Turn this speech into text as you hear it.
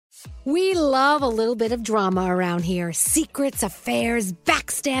We love a little bit of drama around here. Secrets, affairs,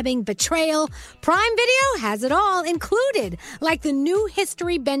 backstabbing, betrayal. Prime Video has it all included, like the new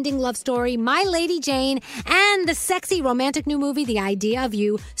history-bending love story, My Lady Jane, and the sexy romantic new movie, The Idea of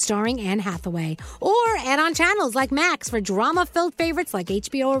You, starring Anne Hathaway. Or add-on channels like Max for drama-filled favorites like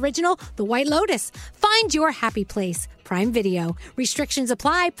HBO original, The White Lotus. Find your happy place. Prime Video. Restrictions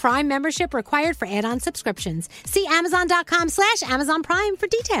apply. Prime membership required for add-on subscriptions. See Amazon.com/Amazon Prime for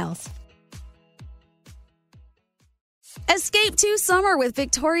details. Escape to summer with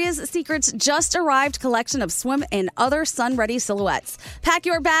Victoria's Secret's just arrived collection of swim and other sun-ready silhouettes. Pack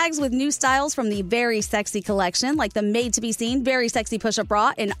your bags with new styles from the Very Sexy collection, like the made-to-be-seen Very Sexy push-up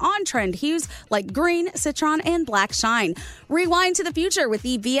bra in on-trend hues like green, citron, and black shine. Rewind to the future with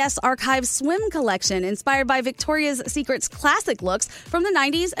the VS Archive swim collection, inspired by Victoria's Secret's classic looks from the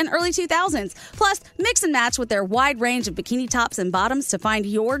 90s and early 2000s. Plus, mix and match with their wide range of bikini tops and bottoms to find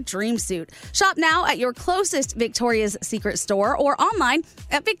your dream suit. Shop now at your closest Victoria's Secret store or online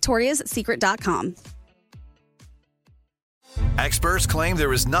at victoriassecret.com. Experts claim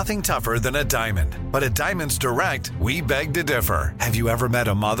there is nothing tougher than a diamond. But at Diamonds Direct, we beg to differ. Have you ever met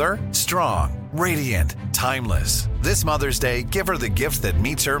a mother? Strong, radiant, timeless. This Mother's Day, give her the gift that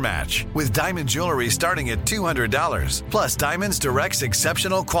meets her match. With diamond jewelry starting at $200. Plus Diamonds Direct's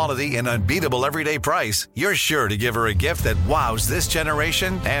exceptional quality and unbeatable everyday price, you're sure to give her a gift that wows this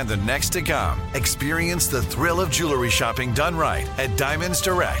generation and the next to come. Experience the thrill of jewelry shopping done right at Diamonds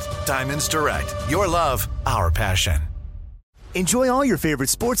Direct. Diamonds Direct. Your love, our passion. Enjoy all your favorite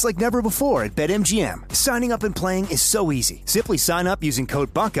sports like never before at BetMGM. Signing up and playing is so easy. Simply sign up using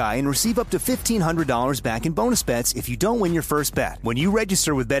code Buckeye and receive up to $1,500 back in bonus bets if you don't win your first bet. When you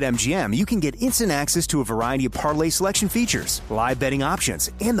register with BetMGM, you can get instant access to a variety of parlay selection features, live betting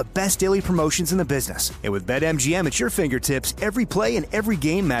options, and the best daily promotions in the business. And with BetMGM at your fingertips, every play and every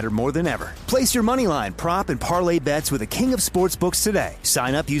game matter more than ever. Place your moneyline, prop, and parlay bets with the king of sportsbooks today.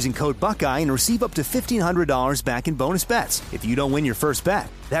 Sign up using code Buckeye and receive up to $1,500 back in bonus bets if you don't win your first bet.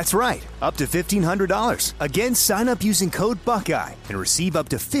 That's right, up to $1,500. Again, sign up using code Buckeye and receive up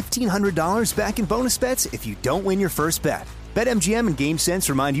to $1,500 back in bonus bets if you don't win your first bet. BetMGM and GameSense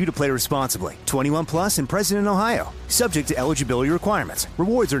remind you to play responsibly. 21 plus and present in Ohio. Subject to eligibility requirements.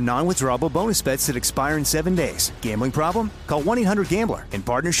 Rewards are non-withdrawable bonus bets that expire in 7 days. Gambling problem? Call 1-800-GAMBLER in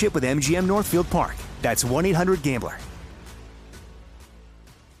partnership with MGM Northfield Park. That's 1-800-GAMBLER.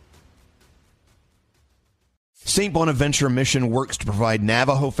 St. Bonaventure Mission works to provide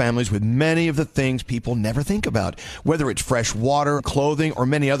Navajo families with many of the things people never think about. Whether it's fresh water, clothing, or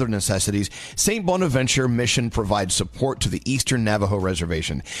many other necessities, St. Bonaventure Mission provides support to the Eastern Navajo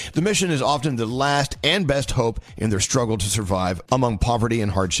Reservation. The mission is often the last and best hope in their struggle to survive among poverty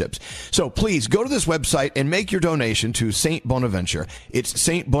and hardships. So please go to this website and make your donation to St. Bonaventure. It's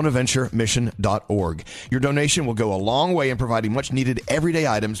stbonaventuremission.org. Your donation will go a long way in providing much needed everyday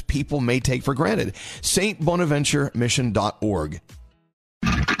items people may take for granted. St. Bonaventuremission.org.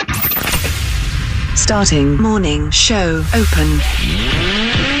 Starting morning show open.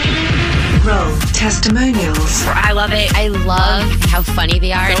 Roll testimonials. I love it. I love how funny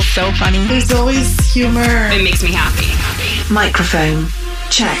they are. So funny. There's always humor. It makes me happy. Microphone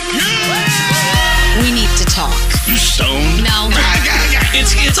check. We need to talk. You stoned? No.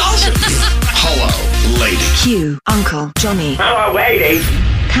 It's awesome. Hello, lady. Cue Uncle Johnny. Hello, lady.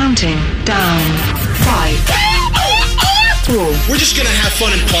 Counting down. 5, 4. We're just gonna have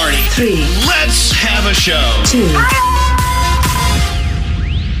fun and party. 3. Let's have a show. 2.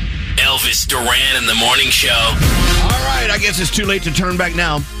 Elvis Duran in the morning show. All right, I guess it's too late to turn back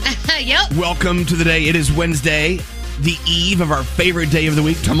now. Yep. Welcome to the day. It is Wednesday, the eve of our favorite day of the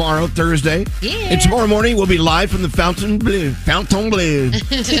week, tomorrow, Thursday. Yeah. And tomorrow morning, we'll be live from the Fontainebleau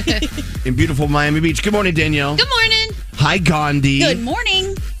in beautiful Miami Beach. Good morning, Danielle. Good morning. Hi, Gandhi. Good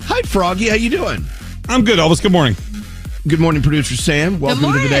morning. Hi, Froggy. How you doing? I'm good, Elvis. Good morning. Good morning, producer Sam.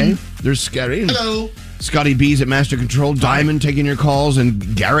 Welcome to the day. There's Scotty. Hello. Scotty B's at Master Control. Diamond taking your calls,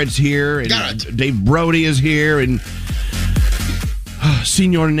 and Garrett's here, and Garrett. Dave Brody is here, and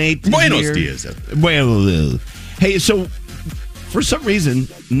Senor Nate is Buenos here. dias. Well, hey, so for some reason,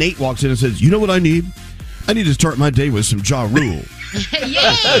 Nate walks in and says, "You know what I need? I need to start my day with some Ja Rule."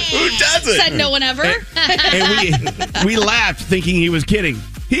 Yeah. Who doesn't? Said no one ever. And we laughed thinking he was kidding.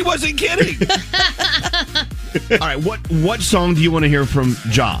 He wasn't kidding. All right, what song do you want to hear from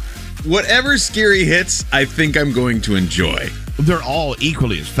Ja? Whatever scary hits, I think I'm going to enjoy. They're all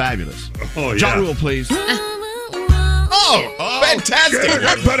equally as fabulous. Oh, Ja yeah. Rule, please. Oh, fantastic.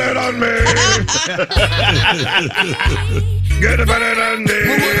 Put it on me. Get it, put it on me.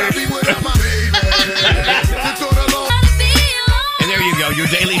 And there you go. your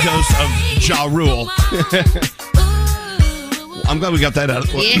daily dose of Ja Rule. I'm glad we got that out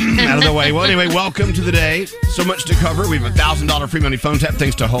of the way. Well, anyway, welcome to the day. So much to cover. We have a $1,000 free money phone tap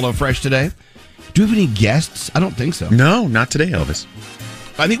thanks to HelloFresh today. Do we have any guests? I don't think so. No, not today, Elvis.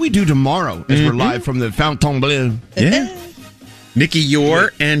 I think we do tomorrow as we're live from the Fontainebleau. Yeah. Nikki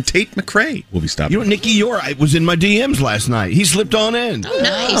Yore and Tate McRae will be stopping. You know, Nikki Yore was in my DMs last night. He slipped on in. Oh,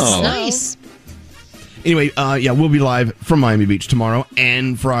 nice. Nice. Anyway, we'll be live from Miami Beach tomorrow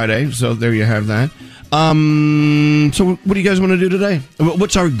and Friday. So there you have that. So what do you guys want to do today?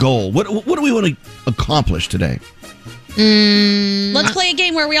 What's our goal? What do we want to accomplish today? Let's play a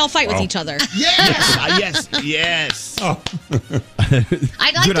game where we all fight with each other. Yes. Oh.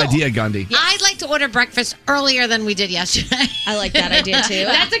 Good idea, Gandhi. I'd like to order breakfast earlier than we did yesterday. I like that idea, too.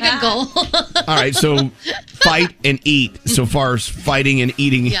 That's a good goal. All right, so fight and eat. So far as fighting and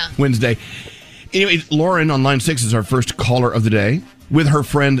eating Wednesday. Anyway, Lauren on line 6 is our first caller of the day with her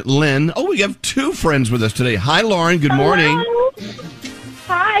friend Lynn. Oh, we have 2 friends with us today. Hi, Lauren. Good morning. Hello.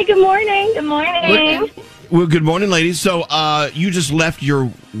 Hi, good morning. Good morning. Well, good morning, ladies. So you just left your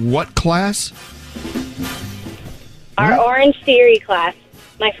what class? Our Orange Theory class.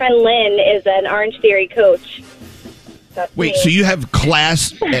 My friend Lynn is an Orange Theory coach. That's Wait, me. so you have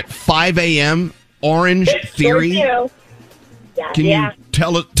class at 5 a.m., Orange Theory? Sure do. Can you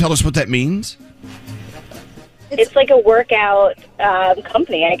tell us what that means? It's like a workout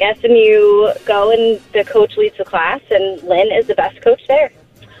company, I guess, and you go and the coach leads the class, and Lynn is the best coach there.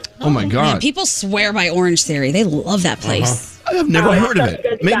 Oh, my God. Man, people swear by Orange Theory. They love that place. I have never heard of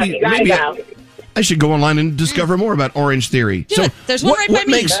it. Maybe I should go online and discover more about Orange Theory. Do it. There's one right by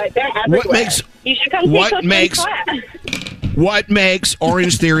me. You should come see Coach Lynn's class. What makes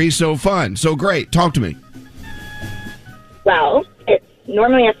Orange Theory so fun, so great? Talk to me. Well, it's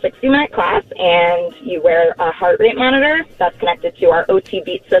normally a 60-minute class, and you wear a heart rate monitor that's connected to our OT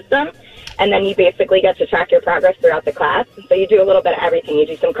Beat system, and then you basically get to track your progress throughout the class. So you do a little bit of everything. You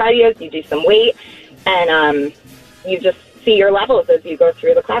do some cardio, you do some weight, and you just see your levels as you go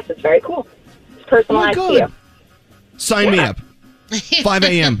through the class. It's very cool. It's personalized to you. Sign me up. 5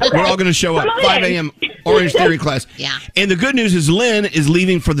 a.m. Okay. We're all going to show up. Come on 5 in. a.m. Orange Theory class. Yeah. And the good news is Lynn is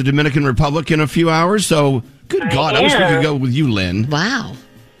leaving for the Dominican Republic in a few hours. So, good God, I wish we could go with you, Lynn. Wow.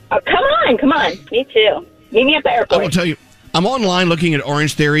 Oh, come on. Me too. Meet me at the airport. I will tell you, I'm online looking at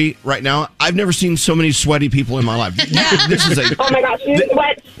Orange Theory right now. I've never seen so many sweaty people in my life. This is Oh my gosh, you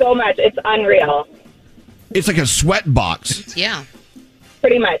sweat so much. It's unreal. It's like a sweat box. Yeah.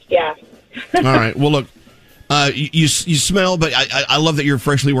 Pretty much, yeah. All right. Well, look, you smell, but I love that you're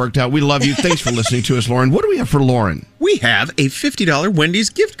freshly worked out. We love you. Thanks for listening to us, Lauren. What do we have for Lauren? We have a $50 Wendy's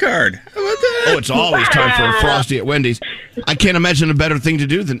gift card. How about that? Oh, it's always time for a Frosty at Wendy's. I can't imagine a better thing to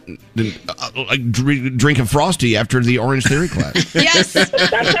do than drink a Frosty after the Orange Theory class. Yes.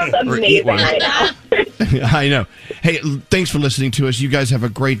 That sounds Or eat amazing one. right now. I know. Hey, thanks for listening to us. You guys have a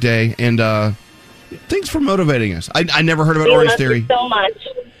great day, and thanks for motivating us. I never heard about We Orange love Theory. you so much.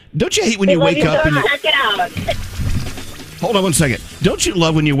 Don't you hate when We you love wake you up so and much. Check it out. hold on one second? Don't you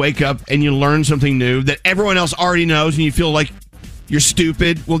love when you wake up and you learn something new that everyone else already knows, and you feel like you're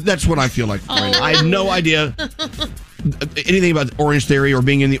stupid? Well, that's what I feel like right now. I have no idea anything about Orange Theory or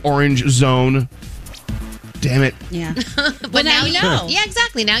being in the orange zone. Damn it! Yeah. But now you know. Yeah,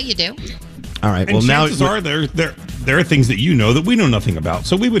 exactly. Now you do. All right. And Well, now chances are there are things that you know that we know nothing about,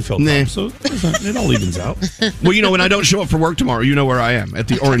 so we would feel dumb. So it all evens out. Well, you know, when I don't show up for work tomorrow, you know where I am, at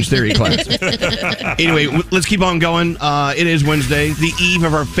the Orange Theory class. Anyway, let's keep on going. It is Wednesday, the eve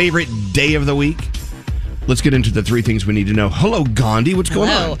of our favorite day of the week. Let's get into the 3 things we need to know. Hello, Gandhi. What's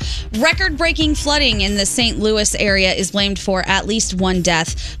going on? Record-breaking flooding in the St. Louis area is blamed for at least 1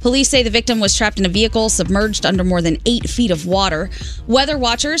 death. Police say the victim was trapped in a vehicle submerged under more than 8 feet of water. Weather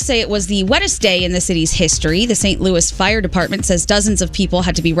watchers say it was the wettest day in the city's history. The St. Louis Fire Department says dozens of people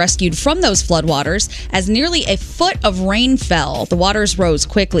had to be rescued from those floodwaters as nearly a foot of rain fell. The waters rose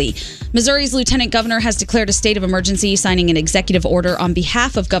quickly. Missouri's lieutenant governor has declared a state of emergency, signing an executive order on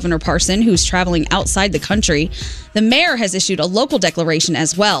behalf of Governor Parson, who's traveling outside the country. The mayor has issued a local declaration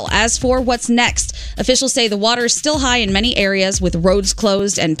as well. As for what's next, officials say the water is still high in many areas with roads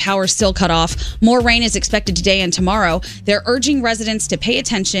closed and power still cut off. More rain is expected today and tomorrow. They're urging residents to pay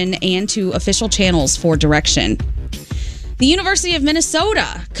attention and to official channels for direction. The University of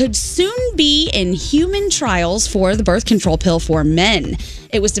Minnesota could soon be in human trials for the birth control pill for men.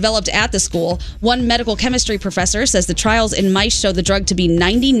 It was developed at the school. One medical chemistry professor says the trials in mice show the drug to be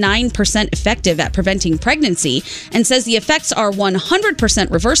 99% effective at preventing pregnancy and says the effects are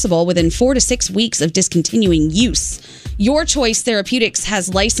 100% reversible within 4 to 6 weeks of discontinuing use. Your Choice Therapeutics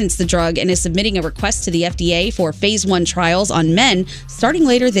has licensed the drug and is submitting a request to the FDA for phase 1 trials on men starting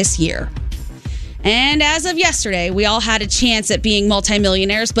later this year. And as of yesterday, we all had a chance at being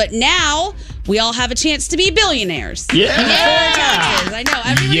multimillionaires, but now we all have a chance to be billionaires. Yeah! I know.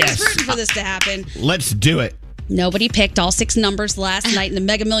 Everybody's Yes. rooting for this to happen. Let's do it. Nobody picked all 6 numbers last night in the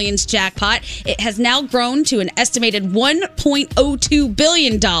Mega Millions jackpot. It has now grown to an estimated $1.02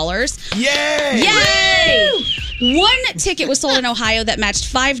 billion. Yay! Yay! One ticket was sold in Ohio that matched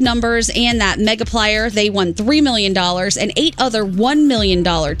 5 numbers, and that Megaplier, they won $3 million, and 8 other $1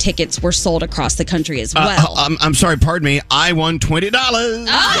 million tickets were sold across the country as well. I'm sorry, pardon me. I won $20.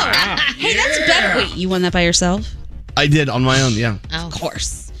 Hey, that's better. Wait, you won that by yourself? I did on my own, yeah. Of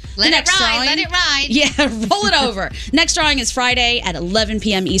course. Let it ride. Let it ride. Yeah, roll it over. Next drawing is Friday at 11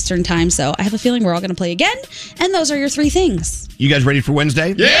 p.m. Eastern time, so I have a feeling we're all going to play again, and those are your 3 things. You guys ready for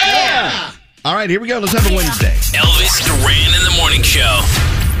Wednesday? Yeah! All right, here we go. Let's have a Wednesday. Elvis Duran in the morning show.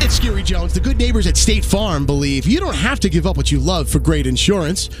 It's Scary Jones. The good neighbors at State Farm believe you don't have to give up what you love for great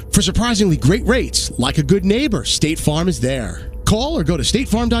insurance. For surprisingly great rates, like a good neighbor, State Farm is there. Call or go to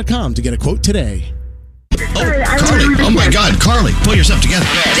statefarm.com to get a quote today. Carly. Oh my God, Carly, pull yourself together.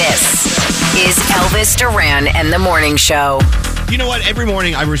 This is Elvis Duran and the Morning Show. You know what? Every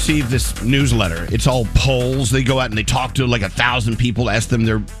morning I receive this newsletter. It's all polls. They go out and they talk to like 1,000 people, ask them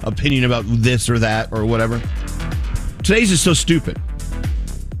their opinion about this or that or whatever. Today's is so stupid.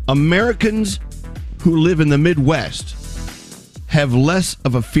 Americans who live in the Midwest have less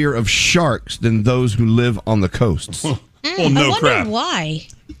of a fear of sharks than those who live on the coasts. Well, I wonder why.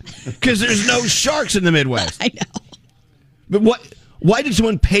 Because there's no sharks in the Midwest. I know. But why did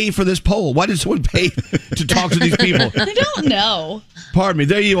someone pay for this poll? Why did someone pay to talk to these people? I don't know. Pardon me.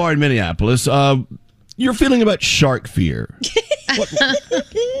 There you are in Minneapolis. You're feeling about shark fear.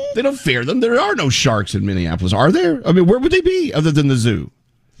 They don't fear them. There are no sharks in Minneapolis, are there? I mean, where would they be other than the zoo?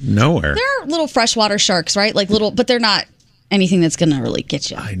 Nowhere. There are little freshwater sharks, right? Like little, but they're not anything that's going to really get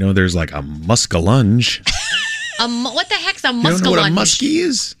you. I know there's like a muskellunge. What the heck's a You don't know what a muskellunge? muskie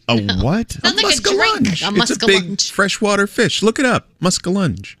is? A what? Sounds like a drink. A It's a muskellunge. big freshwater fish. Look it up.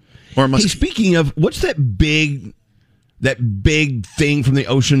 Muskellunge. Or Hey, muskie. speaking of, what's that big thing from the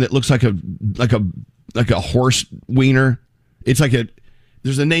ocean that looks like a horse wiener? It's like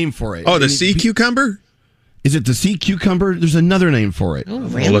there's a name for it. Oh, the sea cucumber? Is it the sea cucumber? There's another name for it. Oh, I'll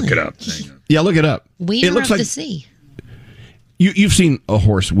really? look it up. Hang on. Yeah, look it up. Wiener it looks of like the sea. You've seen a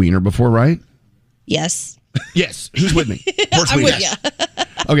horse wiener before, right? Yes. Yes. Who's with me? Horse I'm wiener. with you.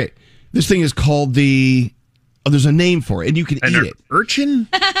 Okay. This thing is called there's a name for it, and you can eat it. Urchin?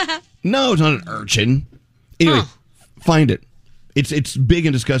 No, it's not an urchin. Anyway, find it. It's big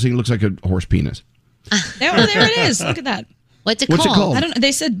and disgusting. It looks like a horse penis. There it is. Look at that. What's it What's it called? called? I don't know.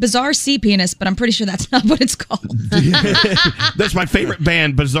 They said bizarre sea penis, but I'm pretty sure that's not what it's called. That's my favorite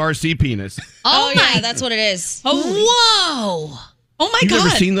band, Bizarre Sea Penis. Oh, yeah, that's what it is. Whoa. Oh my You've God. never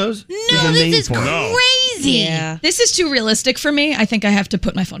seen those? There's a No, name this is for it. crazy. Yeah. This is too realistic for me. I think I have to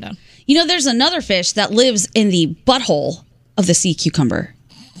put my phone down. You know, there's another fish that lives in the butthole of the sea cucumber.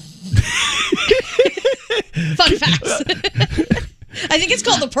 Fun facts. I think it's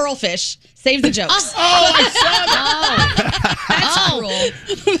called the pearlfish. Save the jokes. That's cruel.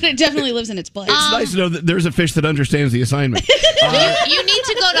 But it definitely lives in its butt. It's nice to know that there's a fish that understands the assignment. You need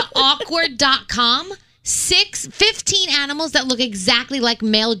to go to awkward.com. 15 animals that look exactly like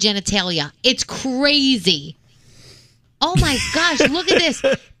male genitalia. It's crazy. Oh my gosh, look at this.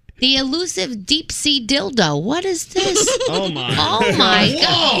 The elusive deep sea dildo. What is this? Oh my. Oh my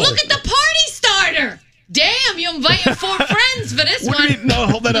god. Look at the party starter. Damn, you invited 4 friends for this What one. do you mean? No,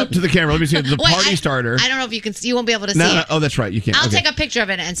 hold that up to the camera. Let me see it. The Wait, party starter. I don't know if you can. You won't be able to see No, it. oh, that's right. You can't. I'll Okay. take a picture of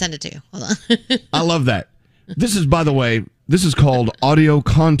it and send it to you. Hold on. I love that. This is, by the way, this is called audio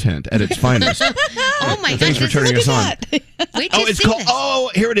content at its finest. Oh my Thanks for goodness. turning us on. Wait till Oh, you it's see called. this. Oh,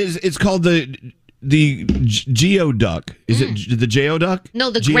 here it is. It's called the geoduck. Is it the geoduck? No,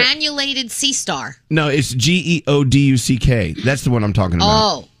 the granulated sea star. No, it's GEODUCK. That's the one I'm talking about.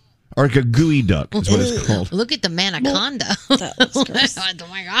 Oh. Or like a gooey duck is what it's called. Look at the manaconda. Oh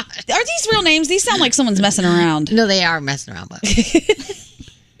my god. Are these real names? These sound like someone's messing around. No, they are messing around. But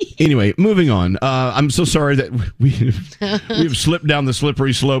Anyway, moving on. I'm so sorry that we've slipped down the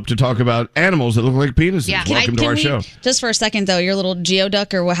slippery slope to talk about animals that look like penises. Yeah. Welcome to Can our we- show. Just for a second, though, your little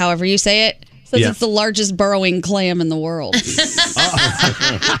geoduck or however you say it Says it's the largest burrowing clam in the world. I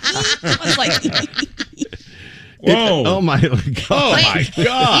was like, Whoa. Oh my God. Oh my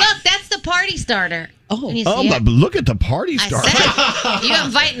God. Look, that's the party starter. Oh, Can you see Oh, it? but look at the party I starter. said, you're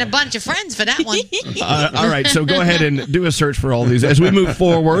inviting a bunch of friends for that one. All right, so go ahead and do a search for all these as we move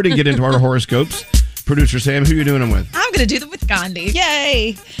forward and get into our horoscopes. Producer Sam, who are you doing them with? I'm going to do them with Gandhi.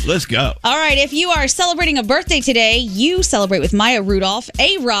 Yay. Let's go. All right, if you are celebrating a birthday today, you celebrate with Maya Rudolph,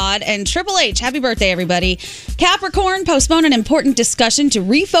 A-Rod, and Triple H. Happy birthday, everybody. Capricorn, postpone an important discussion to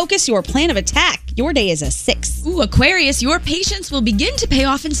refocus your plan of attack. Your day is a 6. Ooh, Aquarius, your patience will begin to pay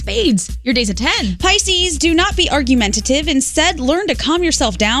off in spades. Your day's a 10. Pisces, do not be argumentative. Instead, learn to calm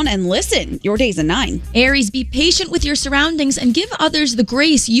yourself down and listen. Your day's a 9. Aries, be patient with your surroundings and give others the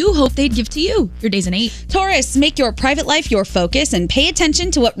grace you hope they'd give to you. Your day's an 8. Taurus, make your private life your focus and pay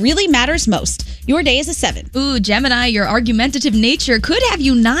attention to what really matters most. Your day is a 7. Ooh, Gemini, your argumentative nature could have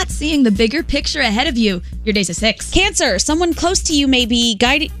you not seeing the bigger picture ahead of you. Your day's a 6. Cancer, someone close to you may be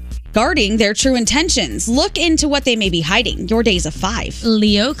guarding their true intentions. Look into what they may be hiding. Your day's a 5.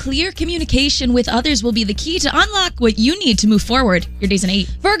 Leo, clear communication with others will be the key to unlock what you need to move forward. Your day's an 8.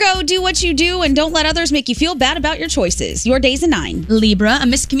 Virgo, do what you do and don't let others make you feel bad about your choices. Your day's a 9. Libra, a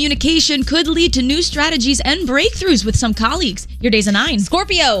miscommunication could lead to new strategies and breakthroughs with some colleagues. Your day's a 9.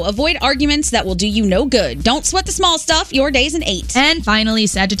 Scorpio, avoid arguments that will do you no good. Don't sweat the small stuff. Your day's an 8. And finally,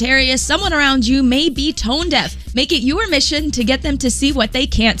 Sagittarius, someone around you may be tone deaf. Make it your mission to get them to see what they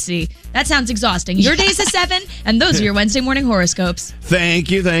can't see. That sounds exhausting. Your day's a 7, and those are your Wednesday morning horoscopes. Thank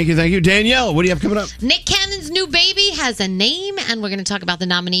you. Danielle, what do you have coming up? Nick Cannon's new baby has a name, and we're going to talk about the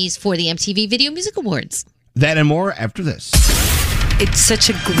nominees for the MTV Video Music Awards. That and more after this. It's such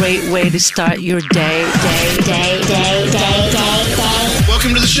a great way to start your day.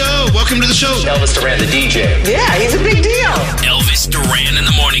 Welcome to the show. Elvis Duran, the DJ. Yeah, he's a big deal. Elvis Duran in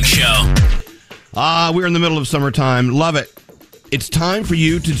the morning show. We're in the middle of summertime. Love it. It's time for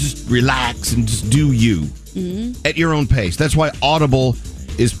you to just relax and just do you at your own pace. That's why Audible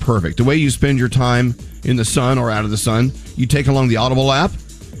is perfect. The way you spend your time in the sun or out of the sun, you take along the Audible app.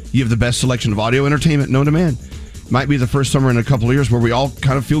 You have the best selection of audio entertainment known to man. Might be the first summer in a couple of years where we all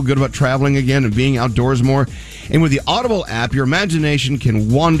kind of feel good about traveling again and being outdoors more. And with the Audible app, your imagination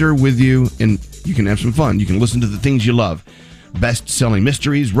can wander with you and you can have some fun. You can listen to the things you love. Best-selling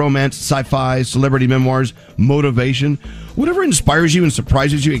mysteries, romance, sci-fi, celebrity memoirs, motivation, whatever inspires you and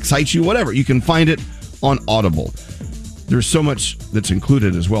surprises you, excites you, whatever. You can find it on Audible. There's so much that's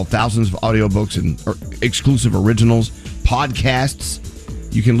included as well. Thousands of audiobooks and exclusive originals, podcasts.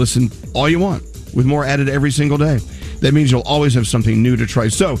 You can listen all you want with more added every single day. That means you'll always have something new to try.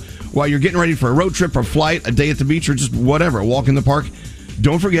 So while you're getting ready for a road trip or flight, a day at the beach, or just whatever, a walk in the park,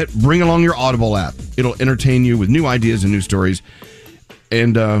 don't forget, bring along your Audible app. It'll entertain you with new ideas and new stories.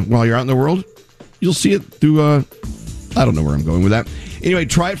 And while you're out in the world, you'll see it through, I don't know where I'm going with that. Anyway,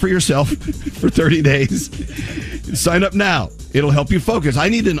 try it for yourself for 30 days. Sign up now. It'll help you focus. I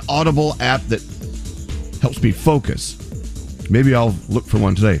need an Audible app that helps me focus. Maybe I'll look for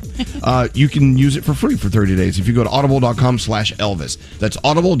one today. You can use it for free for 30 days if you go to audible.com/Elvis. That's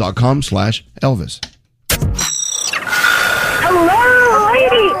audible.com/Elvis. Hello,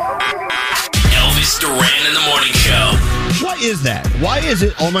 lady. Elvis Duran in the morning show. What is that? Why is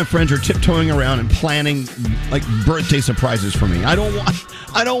it all my friends are tiptoeing around and planning like birthday surprises for me? I don't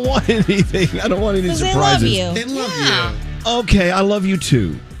want anything. I don't want any surprises. They love you. Okay, I love you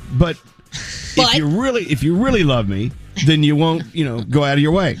too. But if you really love me, then you won't, go out of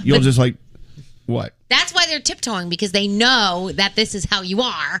your way. You'll just what? That's why they're tiptoeing, because they know that this is how you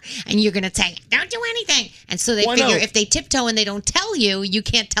are, and you're going to say, don't do anything. And so they figure if they tiptoe and they don't tell you, you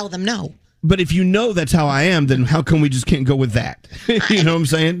can't tell them no. But if you know that's how I am, then how come we just can't go with that? You know what I'm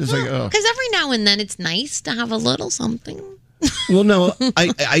saying? It's Because every now and then it's nice to have a little something. Well, no,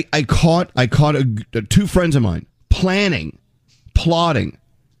 I caught two friends of mine plotting.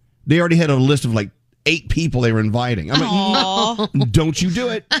 They already had a list of 8 people they were inviting. I'm like, don't you do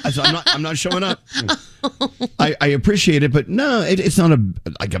it. I said, I'm not showing up. I appreciate it, but no, it's not a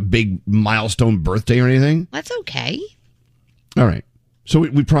big milestone birthday or anything. That's okay. All right. So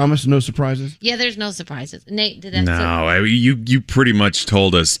we promised no surprises? Yeah, there's no surprises. Nate, did that you pretty much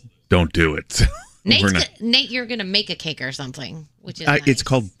told us don't do it. Nate, you're going to make a cake or something, which is nice. It's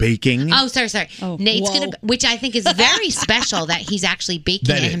called baking. Oh, sorry. Oh, Nate's going to, which I think is very special that he's actually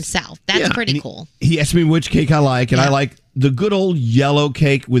baking it himself. That's pretty cool. He asked me which cake I like, and I like the good old yellow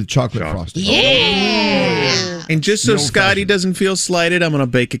cake with chocolate frosting. Yeah. And just so Scotty doesn't feel slighted, I'm going to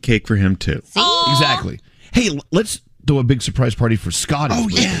bake a cake for him too. See? Exactly. Hey, let's do a big surprise party for Scotty. Oh,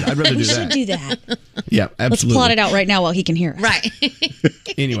 yeah. I'd rather do that. We should do that. Yeah, absolutely. Let's plot it out right now while he can hear us. Right.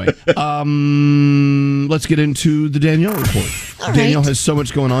 Anyway, let's get into the Danielle report. All Danielle right. has so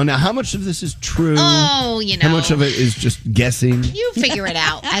much going on. Now, how much of this is true? Oh, you know. How much of it is just guessing? You figure it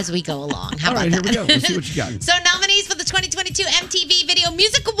out as we go along. How All about right, that? here we go. Let's see what you got. So nominees for the 2022 MTV Video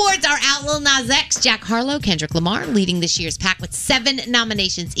Music Awards are out Lil Nas X, Jack Harlow, Kendrick Lamar, leading this year's pack with 7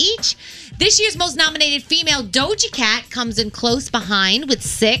 nominations each. This year's most nominated female, Doja Cat, comes in close behind with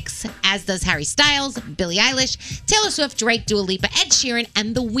 6, as does Harry Styles, Billie Eilish, Taylor Swift, Drake, Dua Lipa, Ed Sheeran,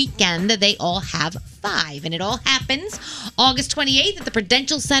 and The Weeknd. They all have 5. And it all happens August 28th at the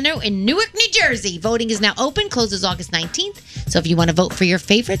Prudential Center in Newark, New Jersey. Voting is now open, closes August 19th. So if you want to vote for your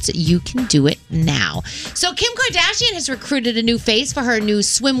favorites, you can do it now. So Kim Kardashian has recruited a new face for her new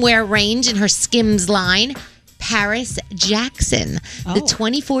swimwear range in her Skims line. Paris Jackson, the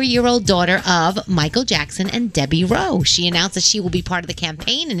 24-year-old daughter of Michael Jackson and Debbie Rowe. She announced that she will be part of the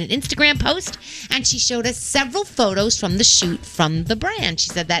campaign in an Instagram post, and she showed us several photos from the shoot from the brand.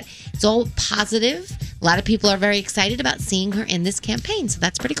 She said that it's all positive. A lot of people are very excited about seeing her in this campaign, so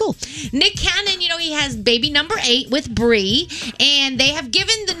that's pretty cool. Nick Cannon, he has baby number 8 with Brie, and they have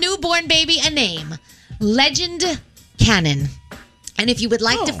given the newborn baby a name, Legend Cannon. And if you would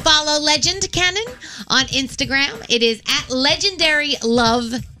like to follow Legend Cannon on Instagram, it is at Legendary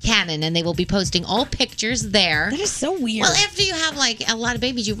Love Cannon, and they will be posting all pictures there. That is so weird. Well, after you have a lot of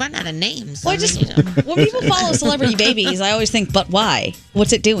babies, you run out of names. Well, when people follow celebrity babies, I always think, but why?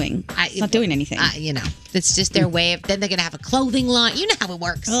 What's it doing? It's not doing anything. It's just their way of. Then they're gonna have a clothing line. You know how it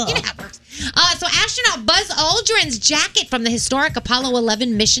works. Ugh. You know how it works. So astronaut Buzz Aldrin's jacket from the historic Apollo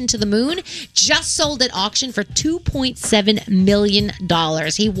 11 mission to the moon just sold at auction for $2.7 million.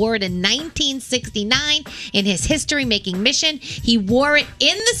 He wore it in 1969 in his history-making mission. He wore it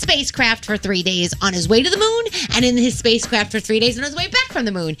in the spacecraft for 3 days on his way to the moon, and in his spacecraft for 3 days on his way back from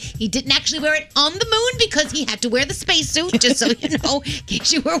the moon. He didn't actually wear it on the moon because he had to wear the spacesuit, just so you know, in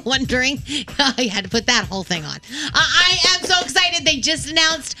case you were wondering. He had to put that whole thing on. I am so excited. They just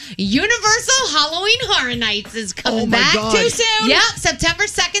announced Universal Halloween Horror Nights is coming back. God. Too soon? Yep, September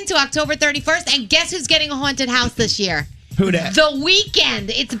 2nd to October 31st. And guess who's getting a haunted house this year? Who dat? The Weeknd.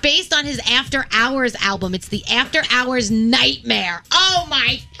 It's based on his After Hours album. It's the After Hours Nightmare. Oh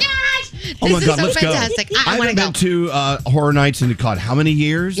my gosh! This Oh my is God, so let's fantastic. go. I want to haven't go. been to Horror Nights in God, how many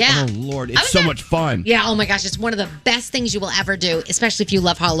years? Yeah. Oh Lord, it's so much fun. Yeah, oh my gosh, it's one of the best things you will ever do, especially if you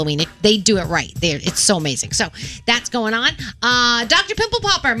love Halloween. They do it right. It's so amazing. So that's going on. Dr. Pimple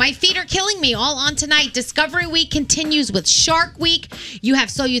Popper, My Feet Are Killing Me, all on tonight. Discovery Week continues with Shark Week. You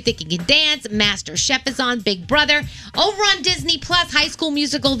have So You Think You Can Dance. Master Chef is on, Big Brother. Over on Disney Plus, High School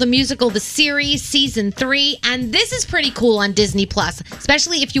Musical, the series, season 3. And this is pretty cool on Disney Plus,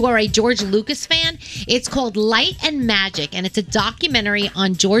 especially if you are a George Lucas fan. It's called Light and Magic, and it's a documentary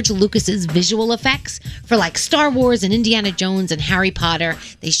on George Lucas's visual effects for like Star Wars and Indiana Jones and Harry Potter.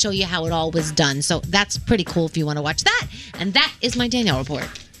 They show you how it all was done. So that's pretty cool if you want to watch that. And that is my Danielle report.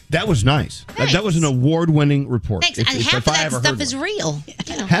 That was nice. That was an award-winning report. Thanks. If Half of I that ever stuff heard is one. real.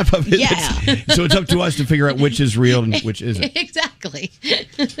 Half of it. Yeah. So it's up to us to figure out which is real and which isn't. Exactly.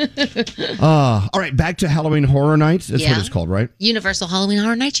 All right, back to Halloween Horror Nights. That's what Yeah. it's called, right? Universal Halloween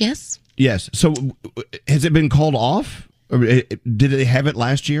Horror Nights, yes. Yes. So has it been called off? Or did they have it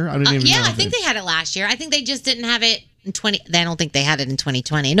last year? I didn't even know. Yeah, I think they had it last year. I think they just didn't have it in 20. I don't think they had it in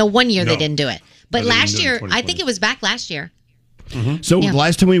 2020. No, one year they No. didn't do it. But No, they didn't last do it in year, I 2020. think it was back last year. So Yeah. the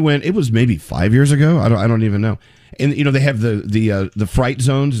last time we went, it was maybe 5 years ago. I don't even know. And they have the fright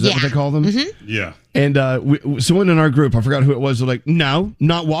zones. Is that what Yeah. they call them? Yeah. And someone in our group, I forgot who it was, they're like, "No,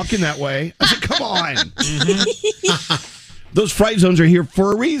 not walking that way." I said, "Come on." Those fright zones are here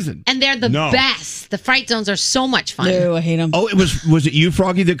for a reason. And they're the best. The fright zones are so much fun. No, I hate them. Oh, was it you,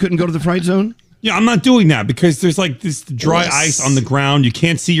 Froggy, that couldn't go to the fright zone? Yeah, I'm not doing that because there's like this dry Yes. ice on the ground. You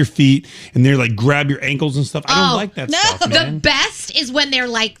can't see your feet, and they're like grab your ankles and stuff. I don't like that stuff, The man. best is when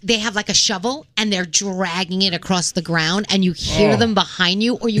they have like a shovel and they're dragging it across the ground and you hear them behind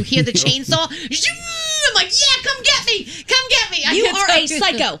you or you hear the chainsaw. I'm like, yeah, come get me. Come get me. You are a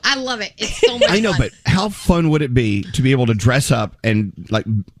psycho. I love it. It's so much fun. I know, but how fun would it be to be able to dress up and like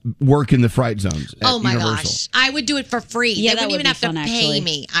work in the fright zones at Oh my Universal? gosh. I would do it for free. Yeah, they that wouldn't would even be have fun, to pay actually.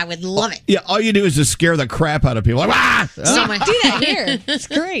 me. I would love it. Yeah, all you do is just scare the crap out of people. Like, ah! So much. Do that here. It's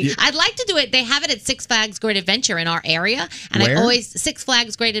great. I'd like to do it. They have it at Six Flags Great Adventure in our area, and Where? I always Six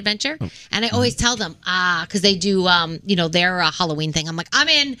Flags Great Adventure, and I always tell them because they do their Halloween thing. I'm like, I'm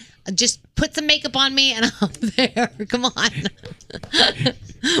in. Just put some makeup on me, and I'm there. Come on.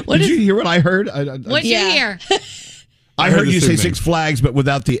 Did you hear what I heard? What'd you hear? I heard you say Six Flags, but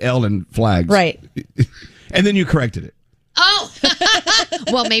without the L in flags. Right. And then you corrected it. Oh,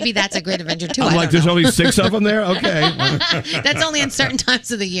 Well, maybe that's a Great Adventure too. I'm like, there's only 6 of them there? Okay. That's only in certain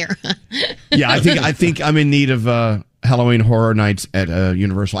times of the year. Yeah, I think I'm in need of Halloween Horror Nights at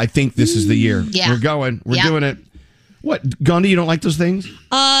Universal. I think this is the year. Yeah. We're going. We're Yeah. doing it. What, Gandhi, you don't like those things?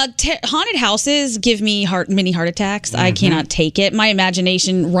 Haunted houses give me mini heart attacks. I cannot take it. My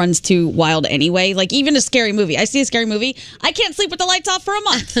imagination runs too wild anyway. Like even a scary movie. I see a scary movie. I can't sleep with the lights off for a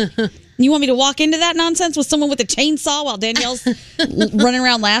month. You want me to walk into that nonsense with someone with a chainsaw while Danielle's running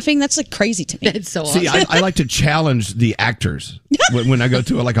around laughing? That's like crazy to me. It's so See, I like to challenge the actors when I go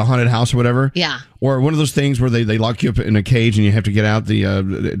to a haunted house or whatever. Yeah. Or one of those things where they lock you up in a cage and you have to get out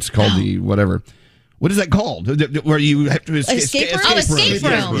it's called the whatever. What is that called? Where you have to Escape room? Oh, escape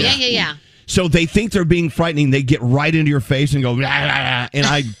room. Yeah. So they think they're being frightening. They get right into your face and go, "Rah, rah, rah," and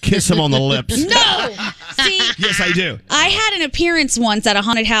I kiss them on the lips. No! See? Yes, I do. I had an appearance once at a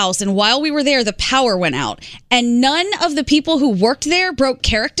haunted house, and while we were there, the power went out. And none of the people who worked there broke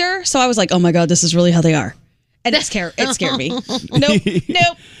character. So I was like, oh my God, this is really how they are. And it scared me.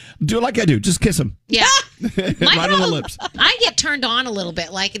 Nope. Do it like I do. Just kiss them. Yeah. Right on the lips. I get turned on a little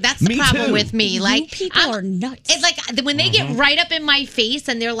bit. Like that's the Me problem too. with me. Like people are nuts. It's like when they get right up in my face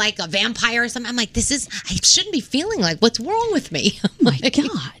and they're like a vampire or something. I'm like, I shouldn't be feeling like. What's wrong with me? Oh my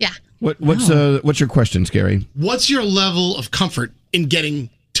God. Yeah. What's your question, Scary? What's your level of comfort in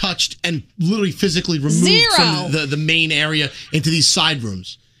getting touched and literally physically removed Zero. from the main area into these side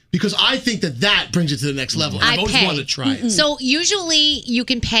rooms? Because I think that brings it to the next level. I've always pay. wanted to try it. So usually you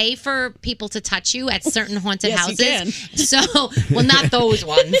can pay for people to touch you at certain haunted Yes, houses. you can. So, well, not those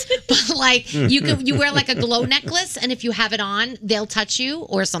ones, but like you wear like a glow necklace, and if you have it on, they'll touch you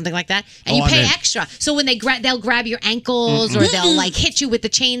or something like that, and you I'm pay in. extra. So when they'll grab your ankles or they'll like hit you with the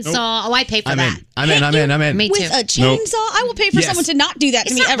chainsaw. Oh, I pay for I'm that. in. I'm in. Me too. With a chainsaw? I will pay for Yes. someone to not do that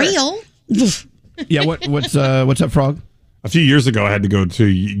to It's me not ever. real. Yeah. What's up, Frog? A few years ago, I had to go to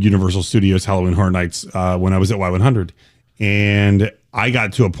Universal Studios Halloween Horror Nights when I was at Y100. And I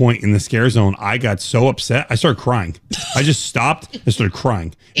got to a point in the scare zone, I got so upset, I started crying. I just stopped and started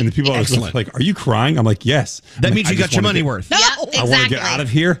crying. And the people Excellent. were like, are you crying? I'm like, yes. That I'm means like, you I got just your wanna money get- worth. Yeah, I want to exactly. get out of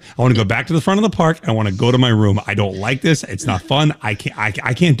here. I want to go back to the front of the park. I want to go to my room. I don't like this. It's not fun. I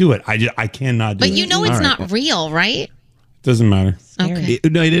can't do it. I cannot do it. But you know it's All right. not real, right? Doesn't matter. Okay.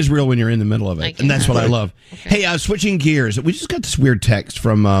 It is real when you're in the middle of it, and that's what I love. Hey, switching gears, we just got this weird text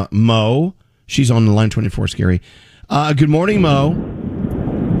from Mo. She's on the line 24, Scary. Good morning, Mo.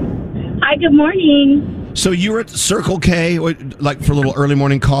 Hi, good morning. So you were at Circle K, like for a little early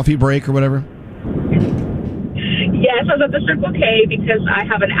morning coffee break or whatever? Yes, I was at the Circle K because I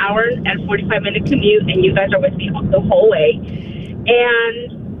have an hour and 45-minute commute, and you guys are with me the whole way.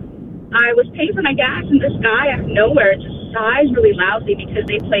 And I was paying for my gas, and this guy out of nowhere just sighs really loudly because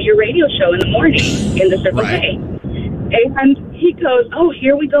they play your radio show in the morning in the Circle K. And he goes, oh,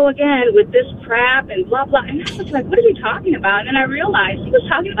 here we go again with this crap and blah, blah. And I was like, what is he talking about? And I realized he was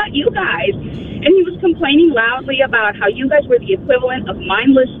talking about you guys. And he was complaining loudly about how you guys were the equivalent of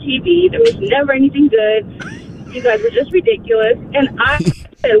mindless TV. There was never anything good. You guys were just ridiculous. And I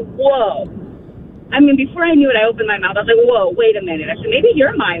said, whoa. I mean, before I knew it, I opened my mouth. I was like, whoa, wait a minute. I said, maybe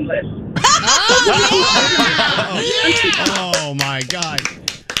you're mindless. Oh, my God.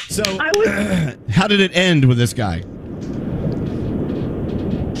 So, how did it end with this guy?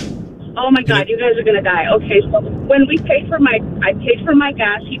 Oh my God, you guys are gonna die. Okay, so when I paid for my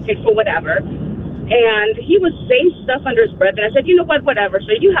gas, he paid for whatever, and he was saying stuff under his breath, and I said, you know what, whatever.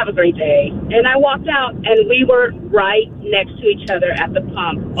 So you have a great day. And I walked out, and we were right next to each other at the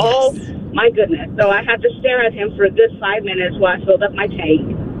pump. Yes. Oh my goodness! So I had to stare at him for a good 5 minutes while I filled up my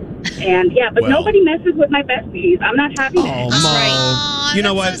tank. And yeah, but nobody messes with my besties. I'm not having that. Mo. You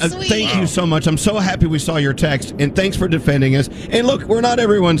know what? Thank you so much. I'm so happy we saw your text, and thanks for defending us. And look, we're not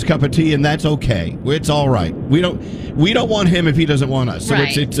everyone's cup of tea, and that's okay. It's all right. We don't want him if he doesn't want us. So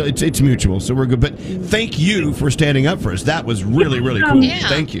it's mutual. So we're good. But thank you for standing up for us. That was really, really cool. Yeah.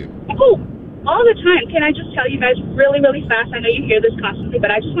 Thank you. Oh, all the time. Can I just tell you guys really, really fast? I know you hear this constantly, but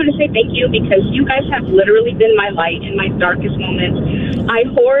I just want to say thank you because you guys have literally been my light in my darkest moments. I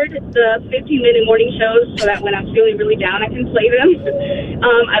hoard the 15-minute morning shows so that when I'm feeling really down, I can play them.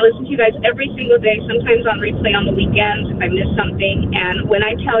 I listen to you guys every single day, sometimes on replay on the weekends if I miss something. And when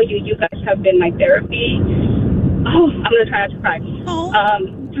I tell you, you guys have been my therapy. Oh, I'm going to try not to cry.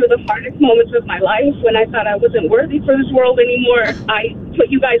 Through the hardest moments of my life, when I thought I wasn't worthy for this world anymore, I put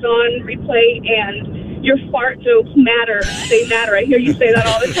you guys on replay, and your fart jokes matter. They matter. I hear you say that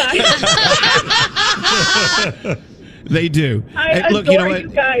all the time. They do. I Look, adore you know what? you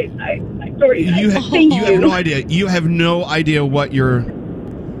guys. I adore you guys. You Thank you. have no idea. You have no idea what you're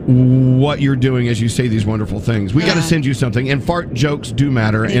what you're doing as you say these wonderful things. We got to send you something, and fart jokes do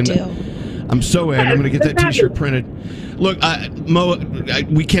matter. They do. I'm so in. I'm going to get that T-shirt printed. Look, Mo,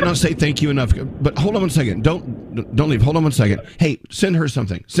 we cannot say thank you enough. But hold on one second. Don't leave. Hold on one second. Hey, send her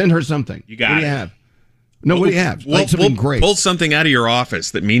something. Send her something. You got what it. do you have? No, what do you have? We'll, something we'll great. Pull something out of your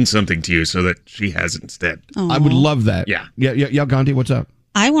office that means something to you so that she has it instead. I would love that. Yeah. Yeah, Gandhi, what's up?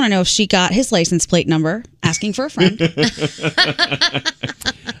 I want to know if she got his license plate number, asking for a friend.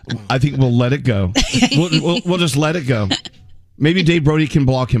 I think we'll let it go. We'll just let it go. Maybe Dave Brody can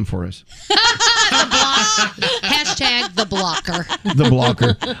block him for us. Hashtag the blocker. The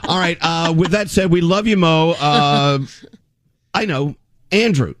blocker. All right. With that said, we love you, Mo. I know.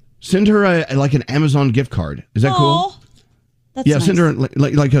 Andrew, send her an Amazon gift card. Is that cool? That's yeah, nice. send her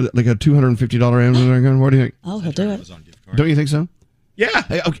like a $250 Amazon gift. What do you think? Oh, he'll do it. Don't you think so? Yeah.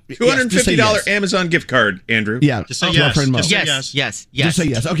 Okay. $250 Amazon gift card, Andrew. Yeah. Just say to yes. our friend Mo. Just say yes. Just say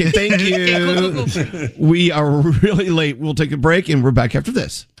yes. Okay, thank you. We are really late. We'll take a break, and we're back after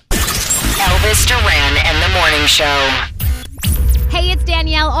this. Elvis Duran and the Morning Show. Hey, it's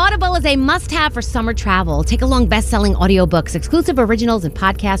Danielle. Audible is a must-have for summer travel. Take along best-selling audiobooks, exclusive originals, and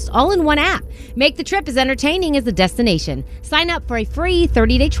podcasts all in one app. Make the trip as entertaining as the destination. Sign up for a free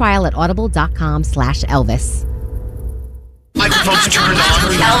 30-day trial at audible.com/Elvis. Microphones turned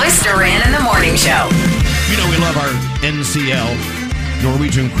on. Elvis Duran and the Morning Show. You know we love our NCL,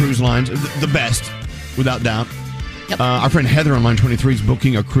 Norwegian Cruise Lines, the best, without doubt. Our friend Heather on Line 23 is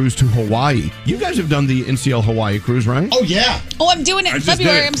booking a cruise to Hawaii. You guys have done the NCL Hawaii cruise, right? Oh, yeah. Oh, I'm doing it in just did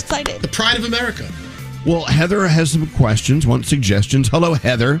February. it. I'm excited. The pride of America. Well, Heather has some questions, wants suggestions. Hello,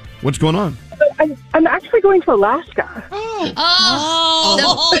 Heather. What's going on? I'm actually going to Alaska. That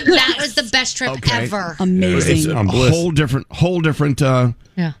was the best trip ever. It's a whole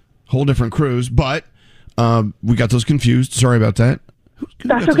different cruise, but we got those confused. Sorry about that.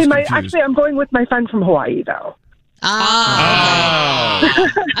 That's okay. I'm going with my friend from Hawaii, though.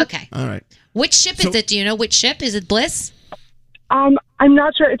 Okay. All right. Which ship is it? Do you know which ship? Is it Bliss? I'm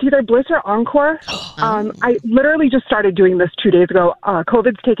not sure. It's either Bliss or Encore. I literally just started doing this 2 days ago.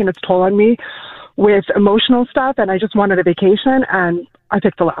 COVID's taken its toll on me with emotional stuff, and I just wanted a vacation, and I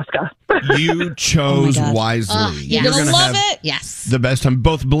picked Alaska. You chose wisely. You're You're gonna gonna love have it. Yes. the best time.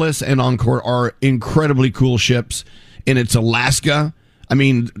 Both Bliss and Encore are incredibly cool ships, and it's Alaska. I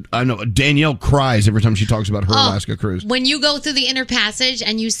mean, I know Danielle cries every time she talks about her Alaska cruise. When you go through the inner passage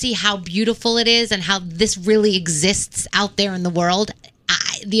and you see how beautiful it is and how this really exists out there in the world,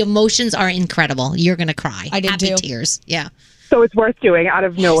 the emotions are incredible. You're going to cry. I did Happy too. tears. Yeah. So it's worth doing out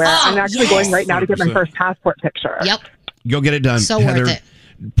of nowhere. Oh, I'm actually going right now to get my 100%. first passport picture. Yep. Go get it done. So Heather, worth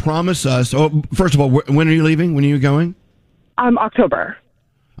it. promise us. Oh, first of all, when are you leaving? When are you going? October.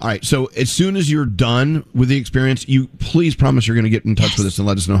 All right. So as soon as you're done with the experience, you please promise you're going to get in touch with us and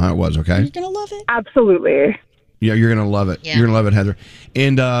let us know how it was. Okay. You're going to love it. Absolutely. Yeah, you're going to love it. Yeah. You're going to love it, Heather.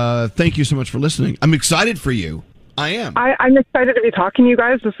 And thank you so much for listening. I'm excited for you. I am. I'm excited to be talking to you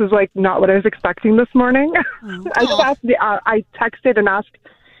guys. This is not what I was expecting this morning. I just asked. I texted and asked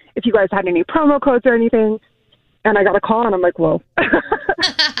if you guys had any promo codes or anything, and I got a call, and I'm like, whoa.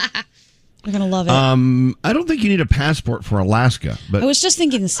 You're going to love it. I don't think you need a passport for Alaska, but I was just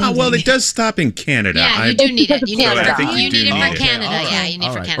thinking the same well, thing. it does stop in Canada. Yeah, you do need it. You need So it I for, think you do need it need for Canada. Yeah, you need it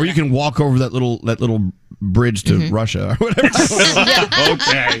all for right. Canada. Or you can walk over that little bridge to Russia or whatever.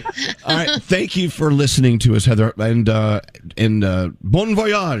 Okay. All right. Thank you for listening to us, Heather, and bon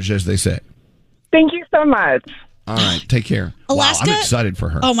voyage, as they say. Thank you so much. All right. Take care. Alaska? Wow, I'm excited for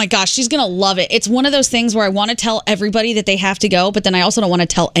her. Oh my gosh, she's going to love it. It's one of those things where I want to tell everybody that they have to go, but then I also don't want to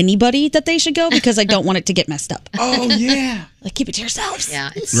tell anybody that they should go because I don't want it to get messed up. Oh, yeah. Like, keep it to yourselves. Yeah,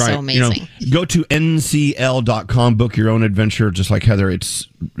 it's Right. so amazing. Go to ncl.com, book your own adventure, just like Heather. It's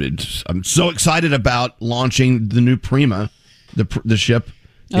I'm so excited about launching the new Prima, the ship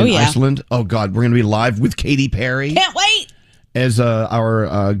in Iceland. Oh, God. We're going to be live with Katy Perry. Can't wait. As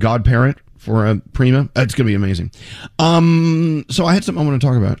our godparent for Prima. It's going to be amazing. So I had something I want to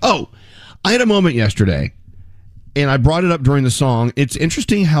talk about. Oh, I had a moment yesterday, and I brought it up during the song. It's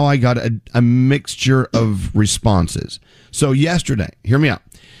interesting how I got a mixture of responses. So yesterday, hear me out.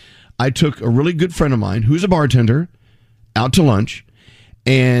 I took a really good friend of mine who's a bartender out to lunch,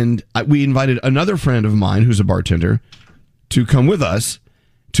 and we invited another friend of mine who's a bartender to come with us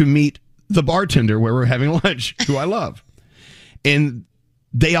to meet the bartender where we're having lunch, who I love. And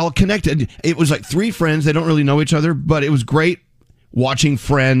they all connected. It was like three friends. They don't really know each other, but it was great watching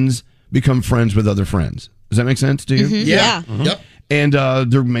friends become friends with other friends. Does that make sense to you? Mm-hmm. Yeah. Yep.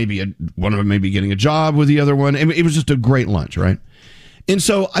 And there may be one of them may be getting a job with the other one. It was just a great lunch, right? And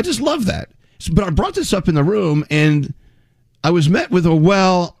so I just love that. But I brought this up in the room, and I was met with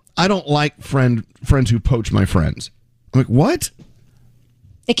I don't like friends who poach my friends. I'm like, what?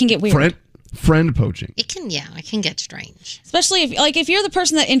 It can get weird. Friend poaching. It can get strange. Especially if you're the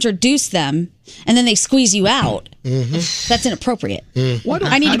person that introduced them and then they squeeze you out. That's inappropriate.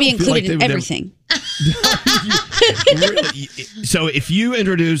 I need to be included in everything. Really? So if you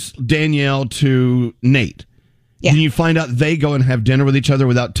introduce Danielle to Nate, then you find out they go and have dinner with each other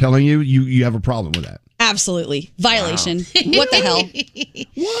without telling you, you have a problem with that. Absolutely. Violation. What the hell?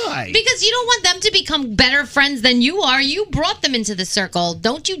 Why? Because you don't want them to become better friends than you are. You brought them into the circle.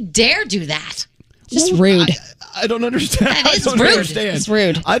 Don't you dare do that. Just rude. I don't understand. That is I don't rude. understand. It's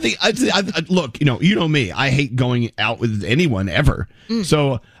rude. I think look, you know me. I hate going out with anyone ever.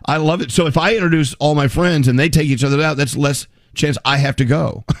 So I love it. So if I introduce all my friends and they take each other out, that's less chance I have to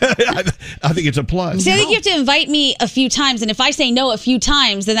go. I think it's a plus. See, I think you have to invite me a few times, and if I say no a few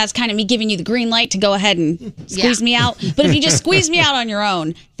times, then that's kind of me giving you the green light to go ahead and squeeze me out. But if you just squeeze me out on your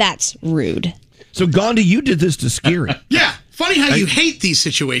own, that's rude. So Gandhi, you did this to Scary. Yeah. Funny how you hate these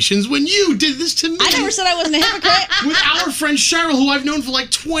situations when you did this to me. I never said I wasn't a hypocrite. With our friend Cheryl, who I've known for like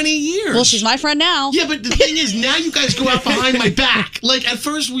 20 years. Well, she's my friend now. Yeah, but the thing is, now you guys go out behind my back. Like, at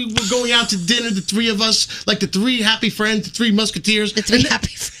first we were going out to dinner, the three of us, like the three happy friends, the three musketeers. The three happy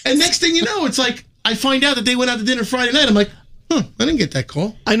friends. And next thing you know, it's like, I find out that they went out to dinner Friday night. I'm like, I didn't get that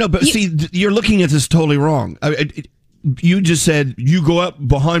call. I know, but see, you're looking at this totally wrong. You just said, you go up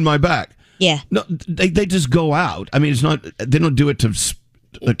behind my back. Yeah. No, they just go out. I mean, it's not. They don't do it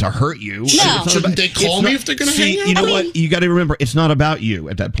to hurt you. No. Shouldn't they call me if they're going to hang out? You know what? You got to remember, it's not about you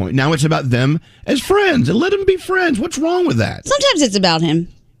at that point. Now it's about them as friends, and let them be friends. What's wrong with that? Sometimes it's about him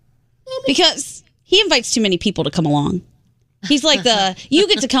because he invites too many people to come along. He's like you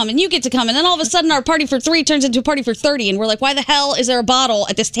get to come and you get to come, and then all of a sudden our party for 3 turns into a party for 30, and we're like, why the hell is there a bottle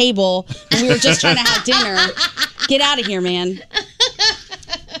at this table? And we were just trying to have dinner. Get out of here, man.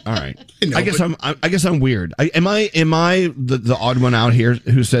 All right. I guess I'm weird. Am I the odd one out here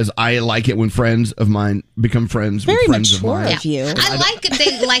who says I like it when friends of mine become friends with friends of mine? Of you. I like if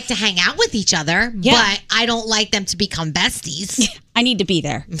they like to hang out with each other, but I don't like them to become besties. I need to be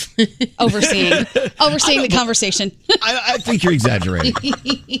there, overseeing the conversation. I think you're exaggerating.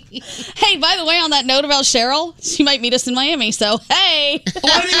 Hey, by the way, on that note about Cheryl, she might meet us in Miami. So hey, I didn't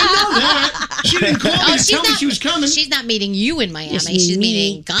know that. She didn't call me to tell me she was coming. She's not meeting you in Miami. She's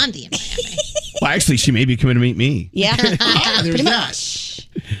meeting Gandhi in Miami. Well, actually, she may be coming to meet me. Yeah, there's that.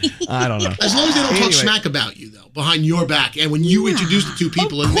 I don't know. As long as they don't talk smack about you, though, behind your back, and when you introduce the two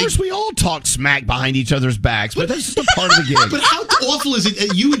people, of course we all talk smack behind each other's backs, but that's just a part of the gig. But how awful is it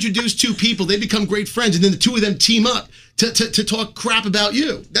that you introduce two people, they become great friends, and then the two of them team up to talk crap about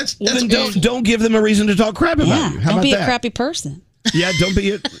you? That's then don't give them a reason to talk crap about you. How don't about be that? a crappy person. Yeah, don't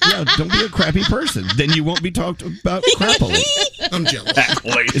be a crappy person. Then you won't be talked about crappily. I'm jealous.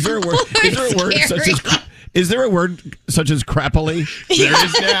 Is there a word? Is there a word such as crappily? There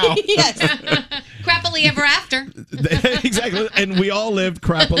is now. Yes. Crappily ever after. Exactly. And we all lived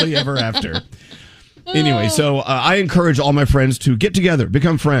crappily ever after. Anyway, so I encourage all my friends to get together,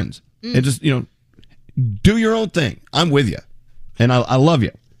 become friends, and just, do your own thing. I'm with you. And I love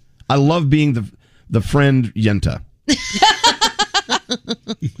you. I love being the friend Yenta.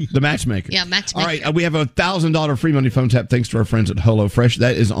 The matchmaker. Yeah, matchmaker. All right, we have a $1,000 free money phone tap thanks to our friends at HelloFresh.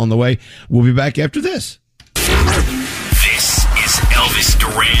 That is on the way. We'll be back after this. This is Elvis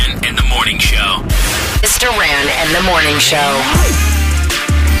Duran and the Morning Show. Elvis Duran and the Morning Show.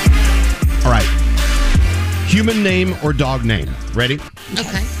 All right. Human name or dog name? Ready?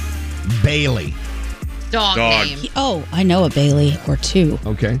 Okay. Bailey. Dog name. Oh, I know a Bailey or two.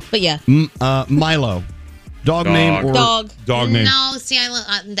 Okay. But yeah. Milo. Dog name or dog name? No, see,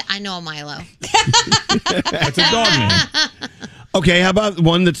 I know a Milo. That's a dog name. Okay, how about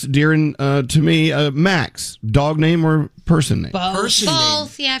one that's dear to me, Max? Dog name or person name? Person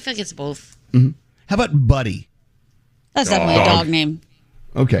both. Yeah, I feel like it's both. Mm-hmm. How about Buddy? That's definitely a dog name.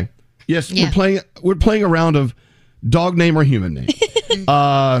 Okay. Yes, Yeah. we're playing a round of dog name or human name.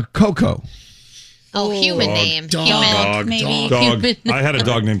 Coco. Oh, human name. Dog. Human. Maybe. Dog. Human. I had a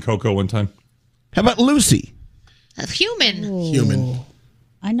dog named Coco one time. How about Lucy? Human. Human.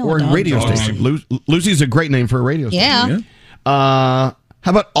 I know Or a a dog. radio Dog station. Lucy's a great name for a radio station. Yeah. How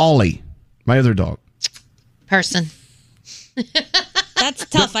about Ollie? My other dog. Person. That's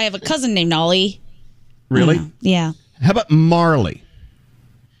tough. I have a cousin named Ollie. Really? Yeah. How about Marley?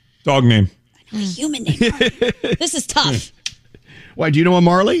 Dog name. Human name. This is tough. Why, do you know a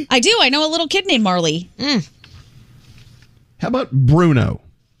Marley? I do. I know a little kid named Marley. How about Bruno?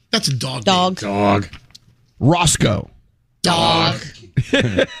 That's a dog. Dog. Name. Roscoe. Dog.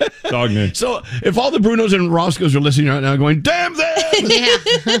 Dog name. So if all the Brunos and Roscoes are listening right now going, damn them! Yeah.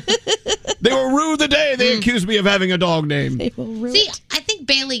 They were rude the day they accused me of having a dog name. See, I think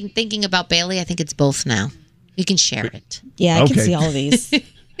Bailey, thinking about Bailey, I think it's both now. You can share it. Yeah, I Okay. can see all of these.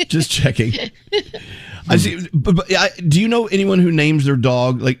 Just checking. I see. Do you know anyone who names their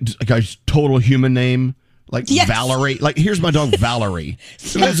dog like a total human name? Like Yes. Valerie? Like, here's my dog, Valerie.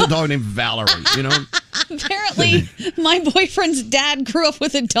 Who has a dog named Valerie, you know? Apparently, my boyfriend's dad grew up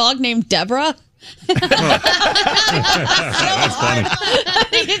with a dog named Deborah. That's funny.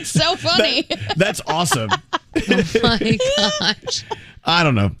 It's so funny. That's awesome. Oh my gosh. I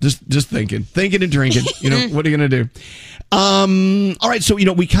don't know. Just thinking and drinking. You know, what are you going to do? All right. So,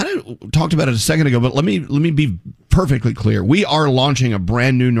 we kind of talked about it a second ago, but let me be perfectly clear. We are launching a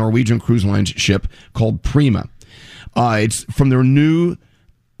brand new Norwegian Cruise Line ship called Prima. It's from their new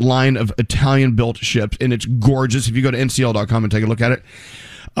line of Italian-built ships, and it's gorgeous. If you go to ncl.com and take a look at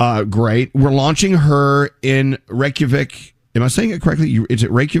it, great. We're launching her in Reykjavik. Am I saying it correctly? Is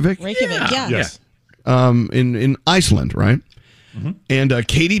it Reykjavik? Reykjavik, yeah. Yes. In Iceland, right? Mm-hmm. And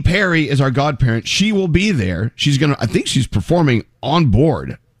Katy Perry is our godparent. She will be there. I think she's performing on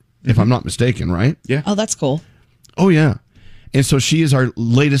board, if I'm not mistaken, right? Yeah. Oh, that's cool. Oh, yeah. And so she is our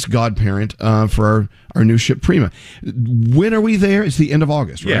latest godparent for our new ship, Prima. When are we there? It's the end of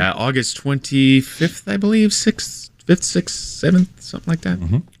August, right? Yeah, August 25th, I believe. 6th, 5th, 6th, 7th, something like that.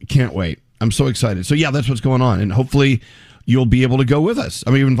 Mm-hmm. Can't wait. I'm so excited. So, yeah, that's what's going on. And hopefully you'll be able to go with us.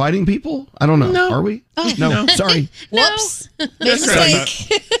 Are we inviting people? I don't know. No. Are we? Oh. No. Sorry. Whoops. Made a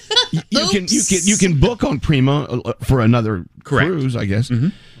mistake. You can book on Prima for another cruise, I guess.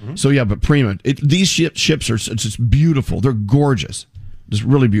 Mm-hmm. So yeah, but Prima, these ships are just beautiful. They're gorgeous, just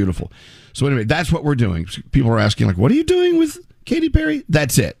really beautiful. So anyway, that's what we're doing. People are asking like, "What are you doing with Katy Perry?"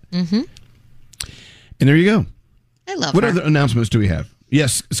 That's it. Mm-hmm. And there you go. I love What her. other announcements do we have?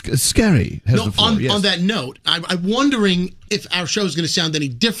 Yes, Scary has the floor. Yes. On that note, I'm wondering if our show is going to sound any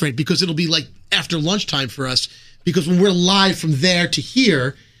different because it'll be like after lunchtime for us. Because when we're live from there to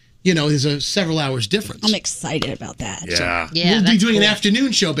here, there's a several hours difference. I'm excited about that. Yeah. We'll be doing an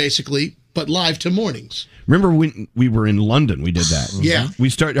afternoon show basically, but live to mornings. Remember when we were in London? We did that. Yeah. We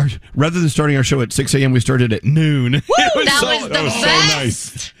rather than starting our show at 6 a.m., we started at noon. That was the best.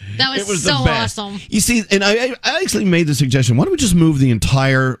 Nice. That was It was so the best. awesome. You see, and I actually made the suggestion, why don't we just move the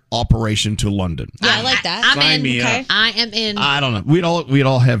entire operation to London? Yeah, I like that. I'm Sign in. me Okay. up. I am in. I don't know. We'd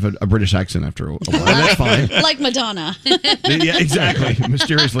all have a British accent after a while. That's fine. Like Madonna. Yeah, exactly.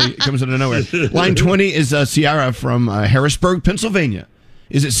 Mysteriously, it comes out of nowhere. Line 20 is Ciara from Harrisburg, Pennsylvania.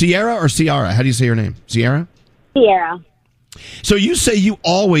 Is it Sierra or Ciara? How do you say your name? Sierra? Sierra. So you say you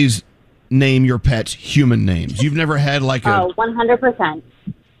always name your pets human names. You've never had like Oh, 100%.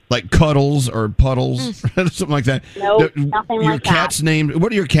 like Cuddles or Puddles, something like that. Nope, nothing your like cat's that. named.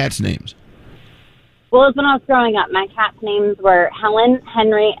 What are your cat's names? Well, when I was growing up, my cat's names were Helen,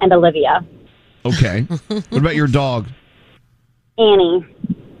 Henry, and Olivia. Okay. What about your dog? Annie.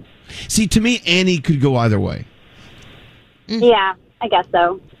 See, to me, Annie could go either way. Yeah, I guess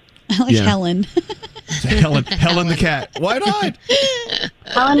so. I like Yeah. Helen. Helen the cat. Why not?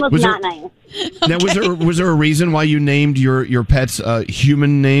 Helen was Was not there- nice. Now, was there a reason why you named your pets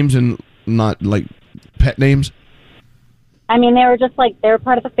human names and not like pet names? I mean, they were just they were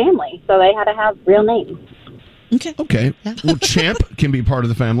part of the family, so they had to have real names. Okay. Well, Champ can be part of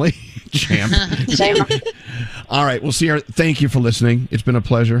the family. Champ. All right. Well, Sierra, thank you for listening. It's been a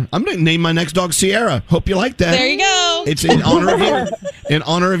pleasure. I'm going to name my next dog Sierra. Hope you like that. There you go. It's in honor of you. In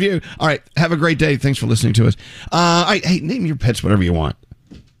honor of you. All right. Have a great day. Thanks for listening to us. All right. Hey, name your pets whatever you want.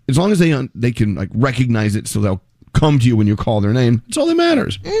 As long as they can recognize it, so they'll come to you when you call their name. That's all that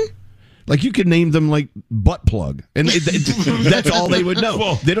matters. Like you could name them like Butt Plug, and that's all they would know.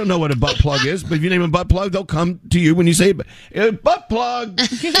 Whoa. They don't know what a butt plug is, but if you name them Butt Plug, they'll come to you when you say Butt Plug. Come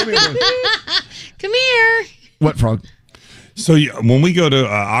here, boy. Come here. What, Frog? So when we go to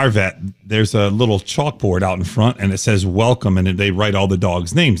our vet, there's a little chalkboard out in front, and it says welcome, and they write all the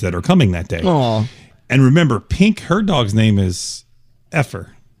dogs' names that are coming that day. Aw. And remember, Pink, her dog's name is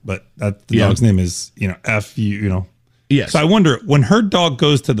Effer, but the dog's name is, F-U, Yes. So I wonder, when her dog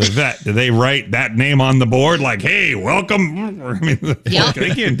goes to the vet, do they write that name on the board like, hey, welcome? I mean, they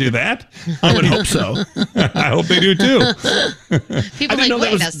can't do that. I would hope so. I hope they do too. People I didn't know that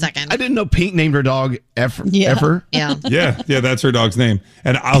wait was- a second. I didn't know Pink named her dog Effer. Yeah. Effer. Yeah. Yeah, that's her dog's name.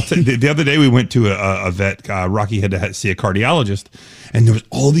 And I'll the other day we went to a vet. Rocky had to see a cardiologist, And there was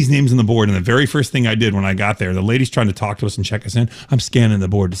all these names on the board. And the very first thing I did when I got there, the lady's trying to talk to us and check us in. I'm scanning the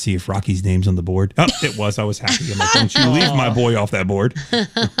board to see if Rocky's name's on the board. Oh, it was. I was happy. I'm like, don't you leave my boy off that board.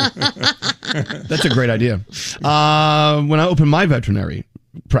 That's a great idea. When I open my veterinary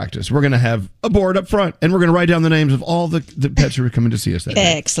practice, we're going to have a board up front, and we're going to write down the names of all the pets who are coming to see us that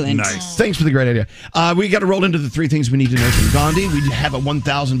day. Excellent. Nice. Thanks for the great idea. We got to roll into the 3 things we need to know from Gandhi. We have a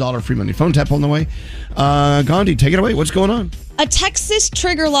 $1,000 free money phone tap on the way. Gandhi, take it away. What's going on? A Texas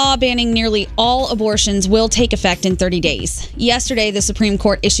trigger law banning nearly all abortions will take effect in 30 days. Yesterday, the Supreme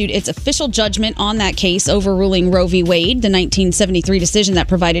Court issued its official judgment on that case, overruling Roe v. Wade, the 1973 decision that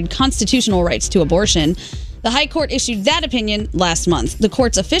provided constitutional rights to abortion. The High Court issued that opinion last month. The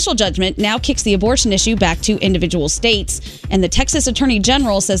court's official judgment now kicks the abortion issue back to individual states, and the Texas Attorney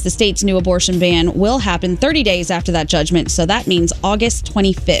General says the state's new abortion ban will happen 30 days after that judgment, so that means August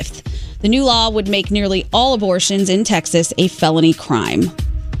 25th. The new law would make nearly all abortions in Texas a felony crime.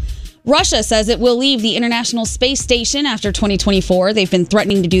 Russia says it will leave the International Space Station after 2024. They've been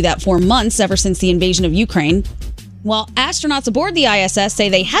threatening to do that for months, ever since the invasion of Ukraine. While astronauts aboard the ISS say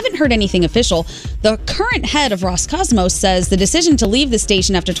they haven't heard anything official, the current head of Roscosmos says the decision to leave the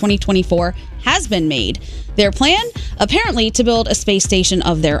station after 2024 has been made. Their plan? Apparently to build a space station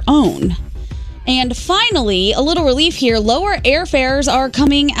of their own. And finally, a little relief here. Lower airfares are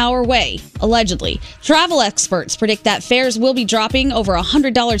coming our way, allegedly. Travel experts predict that fares will be dropping over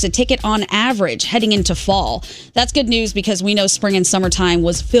 $100 a ticket on average heading into fall. That's good news because we know spring and summertime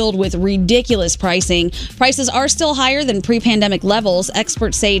was filled with ridiculous pricing. Prices are still higher than pre-pandemic levels.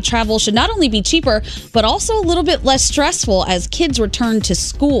 Experts say travel should not only be cheaper, but also a little bit less stressful as kids return to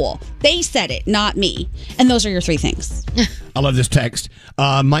school. They said it, not me. And those are your 3 things. I love this text.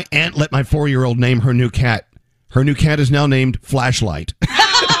 My aunt let my 4-year-old name her new cat. Her new cat is now named Flashlight.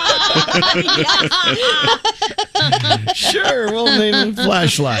 Sure, we'll name him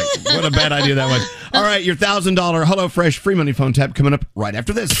Flashlight. What a bad idea that was. All right, your $1,000 HelloFresh free money phone tap coming up right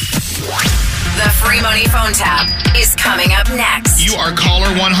after this. The free money phone tap is coming up next. You are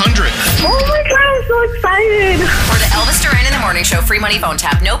caller 100. Oh my God, I'm so excited. For the Elvis Duran in the Morning Show free money phone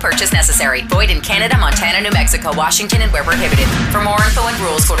tap, no purchase necessary. Void in Canada, Montana, New Mexico, Washington, and where prohibited. For more info and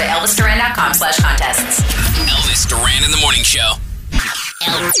rules, go to elvisduran.com/contests. Elvis Duran in the Morning Show.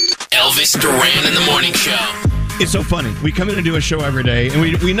 Elvis Duran in the Morning Show. It's so funny. We come in and do a show every day, and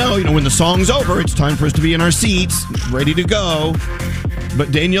we know, when the song's over, it's time for us to be in our seats, ready to go.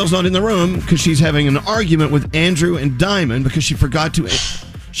 But Danielle's not in the room because she's having an argument with Andrew and Diamond because she forgot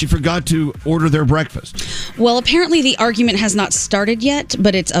to order their breakfast. Well, apparently the argument has not started yet,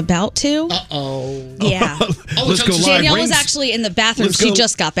 but it's about to. Uh-oh. Yeah. Let's go live. Danielle was actually in the bathroom. She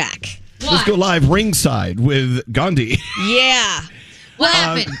just got back. Let's go live ringside with Gandhi. Yeah. What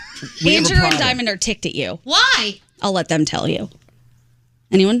happened? Andrew and Diamond are ticked at you. Why? I'll let them tell you.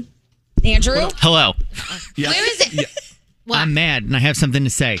 Anyone? Andrew? Hello. Where is it? Yeah. I'm mad and I have something to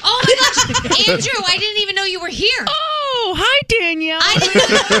say. Oh my gosh, Andrew! I didn't even know you were here. Oh, hi, Danielle. Andrew,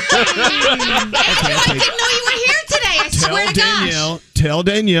 I didn't know you were here today. I swear to gosh. Tell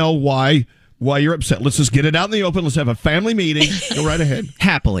Danielle why you're upset. Let's just get it out in the open. Let's have a family meeting. Go right ahead.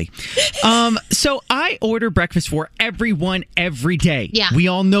 Happily. So I order breakfast for everyone every day. Yeah. We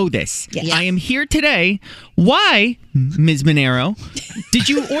all know this. Yes. I am here today. Why, Ms. Monero, did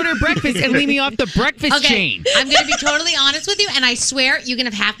you order breakfast and leave me off the breakfast chain? I'm going to be totally honest with you, and I swear you can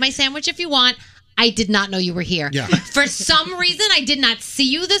have half my sandwich if you want. I did not know you were here. Yeah. For some reason, I did not see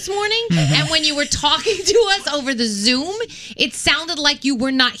you this morning. Mm-hmm. And when you were talking to us over the Zoom, it sounded like you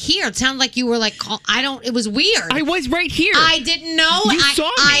were not here. It sounded like you were like, it was weird. I was right here. I didn't know. You saw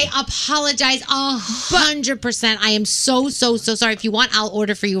me. I apologize 100%. I am so sorry. If you want, I'll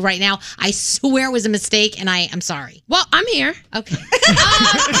order for you right now. I swear it was a mistake, and I am sorry. Well, I'm here. Okay.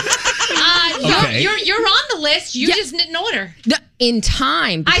 Okay. You're on the list. You just didn't order. In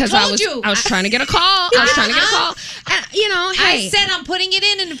time, because I was trying to get a call. I was trying to get a call. And, hey. I said I'm putting it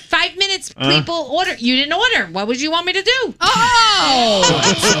in 5 minutes. People order. You didn't order. What would you want me to do? Oh!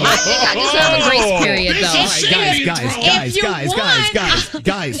 I think I deserve a grace period, though.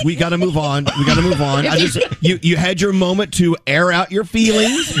 Guys, we got to move on. You had your moment to air out your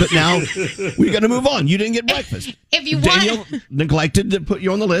feelings, but now we got to move on. You didn't get breakfast. If you Daniel neglected to put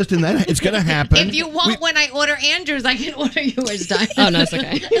you on the list, and that it's going to happen. If you want, when I order Andrew's, I can order yours. Oh, no, it's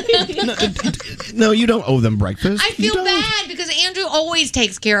okay. No, you don't owe them breakfast. I feel bad because Andrew always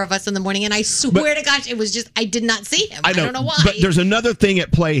takes care of us in the morning, and I swear to gosh, it was just I did not see him. I don't know why. But there's another thing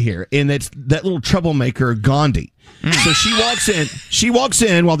at play here, and it's that little troublemaker Gandhi. So she walks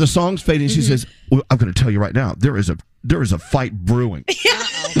in while the song's fading. She says, well, "I'm going to tell you right now, there is a fight brewing."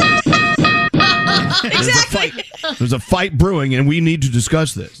 There's a fight brewing, and we need to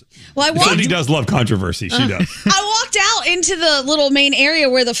discuss this. Well, I walked. Cindy does love controversy. She does. I walked out into the little main area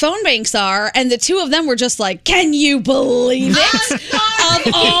where the phone banks are, and the two of them were just like, "Can you believe it?"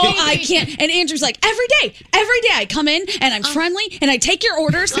 Oh, I can't. And Andrew's like, every day I come in and I'm friendly and I take your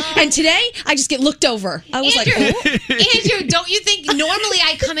orders, and today I just get looked over. I was Andrew, like, oh. Andrew, don't you think normally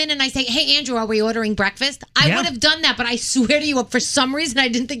I come in and I say, "Hey, Andrew, are we ordering breakfast?" I would have done that, but I swear to you, for some reason, I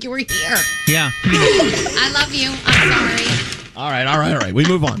didn't think you were here. Yeah. I love you. I'm sorry. All right. We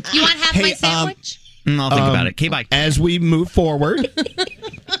move on. You want half my sandwich? I'll think about it. Okay, bye. As we move forward, I'm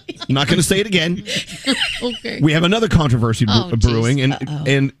not going to say it again. Okay. We have another controversy brewing,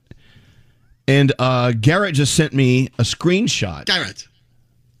 and Garrett just sent me a screenshot. Garrett.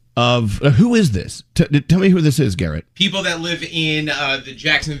 Of who is this? Tell me who this is, Garrett. People that live in the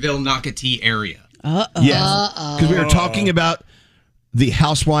Jacksonville, Nocatee area. Yes, because we were talking about the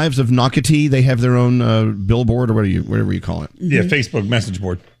Housewives of Nocatee. They have their own billboard or whatever you call it. Yeah, Facebook message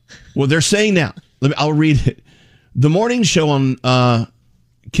board. Well, they're saying now. I'll read it. The morning show on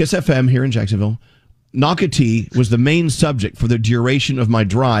Kiss FM here in Jacksonville, Nocatee was the main subject for the duration of my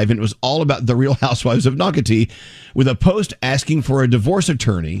drive, and it was all about the Real Housewives of Nocatee, with a post asking for a divorce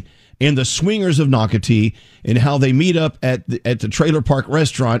attorney and the swingers of Nocatee and how they meet up at the Trailer Park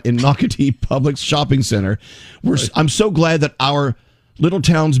restaurant in Nocatee Public Shopping Center. I'm so glad that our little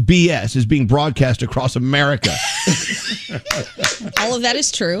town's BS is being broadcast across America. All of that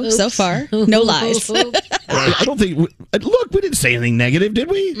is true so far. No lies. I don't think. Look, we didn't say anything negative, did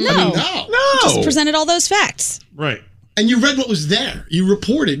we? No. No. Just presented all those facts. Right. And you read what was there. You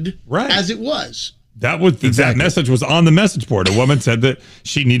reported as it was. That message was on the message board. A woman said that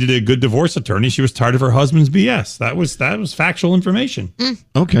she needed a good divorce attorney. She was tired of her husband's BS. That was factual information.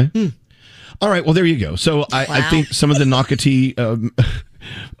 Okay. All right. Well, there you go. So I think some of the Nocatee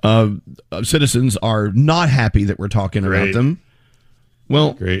citizens are not happy that we're talking about them.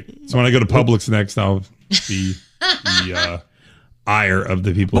 Well, great. So when I go to Publix next, I'll be the ire of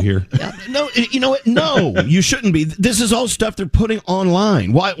the people here. No, you know what? No, you shouldn't be. This is all stuff they're putting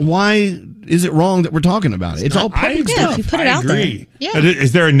online. Why is it wrong that we're talking about it? It's all public stuff. You put it out there. Yeah.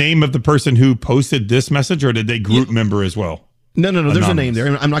 Is there a name of the person who posted this message, or did they group member as well? No. There's a name there.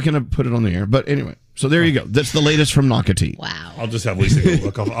 I'm not going to put it on the air. But anyway, so there you go. That's the latest from Nocatee. Wow. I'll just have Lisa go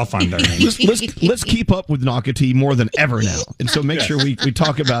look. I'll find their name. Let's keep up with Nocatee more than ever now. And so make sure we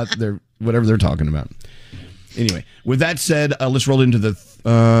talk about whatever they're talking about. Anyway, with that said, let's roll into the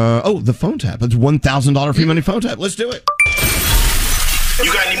phone tap. It's $1,000 free money phone tap. Let's do it.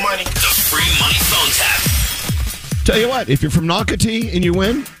 You got any money? The free money phone tap. Tell you what, if you're from Nocatee and you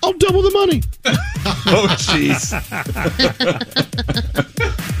win, I'll double the money. Oh, jeez.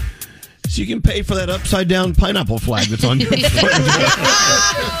 So you can pay for that upside down pineapple flag that's on your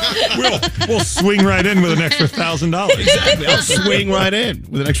We'll swing right in with an extra $1,000. Exactly. I'll swing right in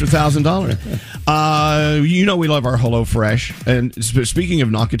with an extra $1,000. You know we love our HelloFresh. And speaking of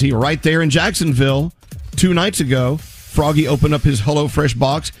Nocatee, right there in Jacksonville, 2 nights ago, Froggy opened up his HelloFresh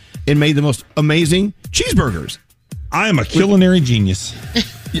box and made the most amazing cheeseburgers. I am a culinary genius.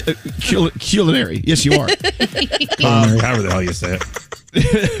 Culinary. Yes, you are. However the hell you say it.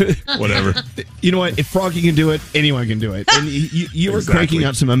 Whatever. You know what? If Froggy can do it, anyone can do it. And you are cranking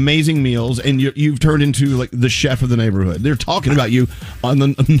out some amazing meals, and you've turned into like the chef of the neighborhood. They're talking about you on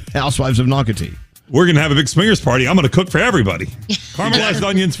the Housewives of Nocatee. We're going to have a big swingers party. I'm going to cook for everybody. Caramelized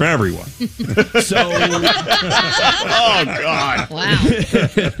onions for everyone. So, oh, God. Wow.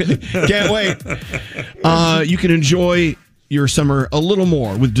 Can't wait. You can enjoy your summer a little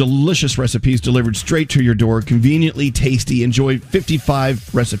more with delicious recipes delivered straight to your door, conveniently tasty. Enjoy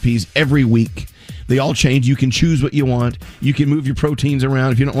 55 recipes every week. They all change. You can choose what you want. You can move your proteins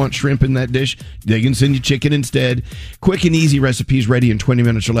around. If you don't want shrimp in that dish, they can send you chicken instead. Quick and easy recipes ready in 20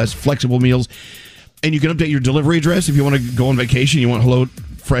 minutes or less. Flexible meals. And you can update your delivery address if you want to go on vacation. You want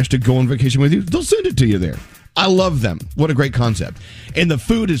HelloFresh to go on vacation with you. They'll send it to you there. I love them. What a great concept. And the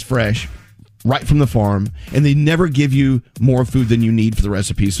food is fresh, right from the farm. And they never give you more food than you need for the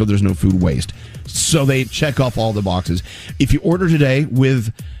recipe, so there's no food waste. So they check off all the boxes. If you order today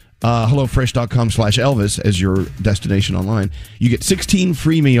with HelloFresh.com/Elvis as your destination online, you get 16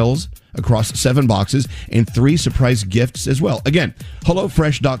 free meals across 7 boxes and 3 surprise gifts as well. Again,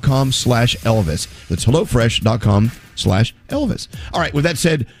 HelloFresh.com/Elvis. That's HelloFresh.com/Elvis. All right, with that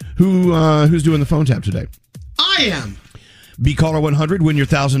said, who's doing the phone tap today? I am. Be caller 100, win your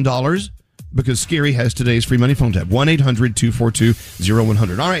 $1,000. because Scary has today's free money phone tap.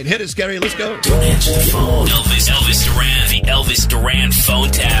 1-800-242-0100. All right, hit it, Scary. Let's go. Don't answer the phone. Elvis Duran, the Elvis Duran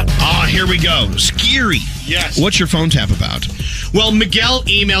phone tap. Ah, here we go. Scary. Yes. What's your phone tap about? Well, Miguel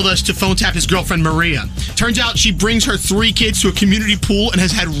emailed us to phone tap his girlfriend Maria. Turns out she brings her 3 kids to a community pool and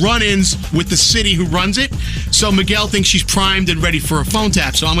has had run-ins with the city who runs it. So Miguel thinks she's primed and ready for a phone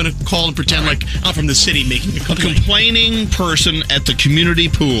tap. So I'm going to call and pretend like I'm from the city making a complaint. Complaining person at the community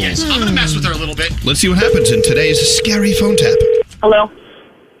pool. Yes, I'm going to mess with her a little bit. Let's see what happens in today's Scary phone tap. Hello?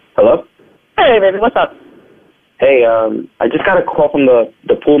 Hello? Hey, baby, what's up? Hey, I just got a call from the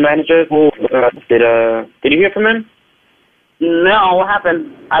pool manager. Did you hear from him? No, what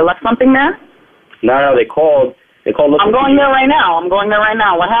happened? I left something there? No, they called. I'm going there right now.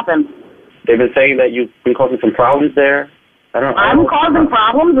 What happened? They've been saying that you've been causing some problems there. I'm causing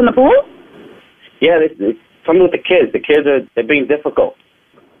problems in the pool? Yeah, it's something with the kids. The kids they're being difficult.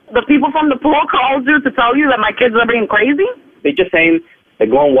 The people from the pool called you to tell you that my kids are being crazy? They're just saying they're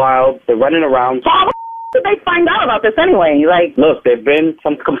going wild. They're running around. So how did they find out about this anyway? Like, look, there've been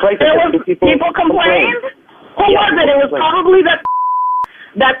some complaints. There was people complained? Who was it? It was probably that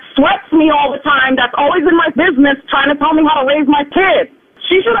sweats me all the time, that's always in my business trying to tell me how to raise my kids.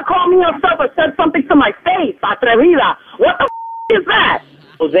 She should have called me herself or said something to my face, atrevida. What the is that?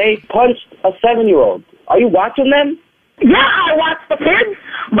 Jose punched a 7-year-old. Are you watching them? Yeah, I watch the kids,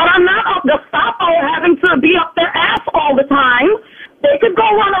 but I'm not up the Gestapo having to be up their ass all the time. They could go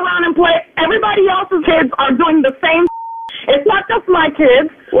run around and play. Everybody else's kids are doing the same. It's not just my kids.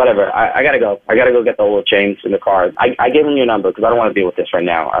 Whatever. I gotta go. I gotta go get the oil change in the car. I gave them your number because I don't want to deal with this right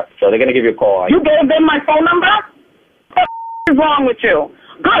now. So they're gonna give you a call. You gave them my phone number? What the is wrong with you?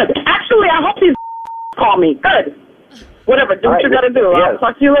 Good. Actually, I hope these call me. Good. Whatever. Do what you gotta do. Yes. I'll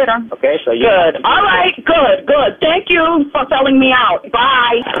talk to you later. Okay. So you. Good. All right. Good. Thank you for selling me out.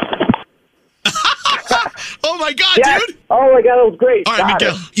 Bye. Oh my God, yes. dude! Oh my God, that was great. All right,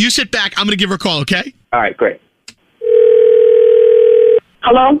 Miguel, you sit back. I'm gonna give her a call. Okay. All right. Great.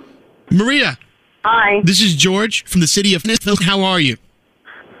 Hello? Maria. Hi. This is George from the city of Nashville. How are you?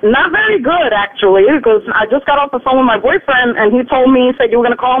 Not very good, actually, because I just got off the phone with my boyfriend, and he told me, he said you were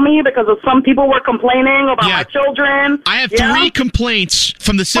going to call me because of some people were complaining about my children. I have 3 complaints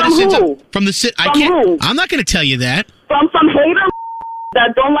from the citizens. From who? I'm not going to tell you that. From some hater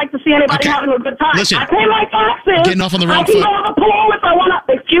that don't like to see anybody having a good time. Listen, I pay my taxes. we're getting off on the wrong foot. I foot. can go to the pool if I want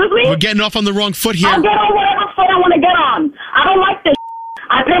to. Excuse me? We're getting off on the wrong foot here. I'll get on whatever foot I want to get on. I don't like this.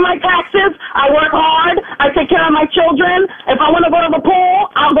 I pay my taxes. I work hard. I take care of my children. If I want to go to the pool,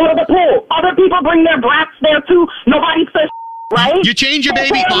 I'll go to the pool. Other people bring their brats there too. Nobody says right? You change your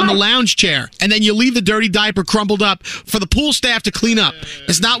baby on the lounge chair, and then you leave the dirty diaper crumpled up for the pool staff to clean up.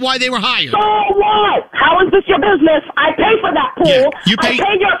 It's not why they were hired. So what? How is this your business? I pay for that pool. Yeah, you pay. I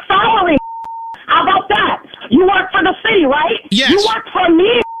pay your salary. How about that? You work for the city, right? Yes. You work for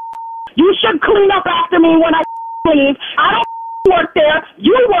me. You should clean up after me when I leave. I don't work there.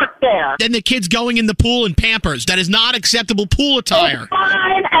 You work there. Then the kids going in the pool in Pampers. That is not acceptable pool attire. It's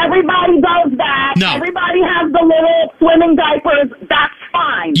fine. Everybody does that. No. Everybody has the little swimming diapers. That's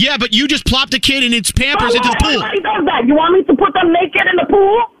fine. Yeah, but you just plopped a kid in its Pampers into the pool. Everybody does that. You want me to put them naked in the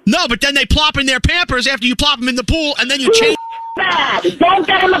pool? No, but then they plop in their Pampers after you plop them in the pool, and then you change. Bad. Don't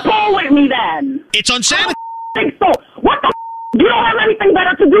get in the pool with me then. It's unsanitary. I don't think so. What the You don't have anything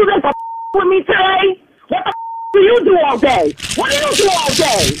better to do than to with me today? What the do you do all day? What do you do all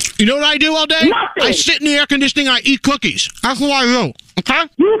day? You know what I do all day? Nothing. I sit in the air conditioning, I eat cookies. That's what I do, okay?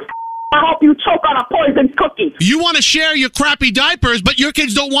 I hope you choke on a poisoned cookie. You want to share your crappy diapers, but your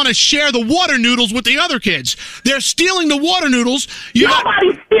kids don't want to share the water noodles with the other kids. They're stealing the water noodles.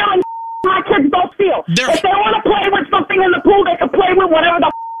 Nobody's stealing. My kids don't steal. If they want to play with something in the pool, they can play with whatever the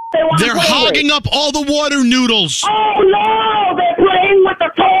they want to play with. They're hogging up all the water noodles. Oh, no. They're playing with the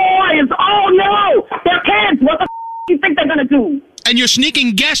toys. Oh, no. They're kids. What the do you think they're going to do? And you're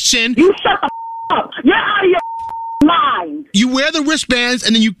sneaking guests in. You shut the up. You're out of your mind. You wear the wristbands,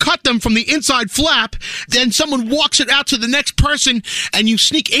 and then you cut them from the inside flap. Then someone walks it out to the next person, and you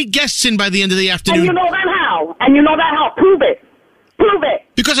sneak 8 guests in by the end of the afternoon. And you know that how? Prove it. Prove it.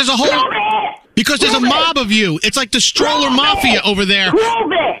 Because there's a whole... Prove it. Because there's a mob of you. It's like the stroller mafia over there.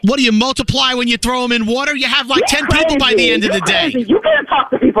 Prove it. What do you multiply when you throw them in water? You have like 10 people by the end of the day. You can't talk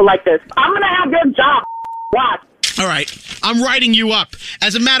to people like this. I'm going to have your job. Watch. All right. I'm writing you up.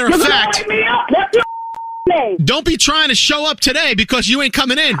 As a matter of fact... Write me up. What's your name? Don't be trying to show up today because you ain't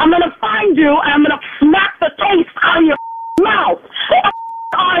coming in. I'm going to find you and I'm going to smack the taste out of your mouth. Who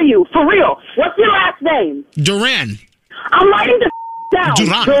the are you? For real. What's your last name? Duran. I'm writing this down.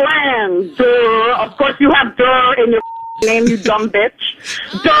 Duran. Duran. Of course you have Dur in your name, you dumb bitch.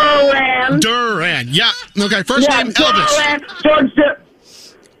 Duran. Duran. Yeah. Okay. First name Elvis. Duran.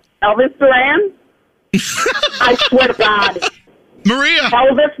 Elvis Duran? I swear to God. Maria.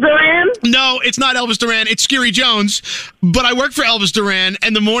 Elvis Duran? No, it's not Elvis Duran. It's Scary Jones. But I work for Elvis Duran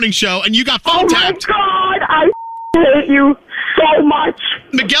and the morning show, and you got phone tapped. Oh, my God. I hate you so much.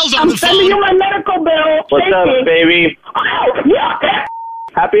 Miguel's on the phone. I'm sending you my medical bill. What's Take up, it. baby? Oh, yeah.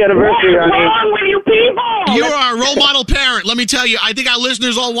 Happy anniversary, What's honey. wrong with you people? You are a role model parent. Let me tell you, I think our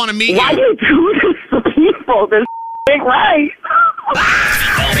listeners all want to meet Why you. do you do this to people? This ain't right.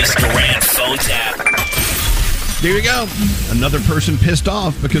 Elvis Duran phone tap. There you go. Another person pissed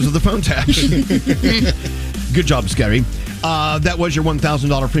off because of the phone tap. Good job, Scary. That was your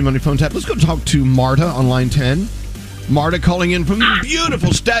 $1,000 free money phone tap. Let's go talk to Marta on line 10. Marta calling in from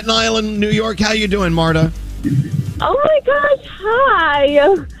beautiful Staten Island, New York. How you doing, Marta? Oh my gosh, hi.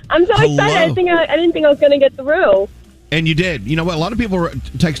 I'm so Hello. excited. I didn't think I was going to get through. And you did. You know what? A lot of people are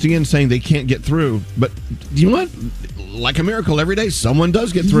texting in saying they can't get through. But you know what? Like a miracle, every day someone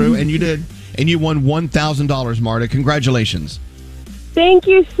does get through, and you did. And you won $1,000, Marta. Congratulations. Thank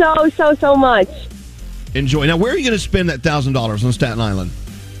you so much. Enjoy. Now, where are you going to spend that $1,000 on Staten Island?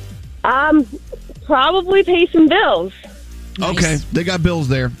 Probably pay some bills. Okay, they got bills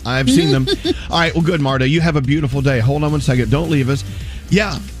there. I've seen them. All right, well, good, Marta. You have a beautiful day. Hold on one second. Don't leave us.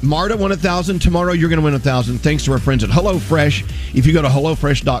 Yeah, Marta won $1,000. Tomorrow you're going to win $1,000 thanks to our friends at HelloFresh. If you go to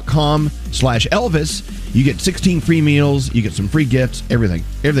HelloFresh.com/Elvis, you get 16 free meals. You get some free gifts, everything.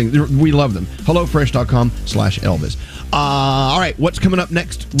 We love them. HelloFresh.com/Elvis. All right, what's coming up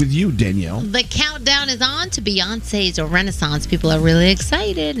next with you, Danielle? The countdown is on to Beyonce's Renaissance. People are really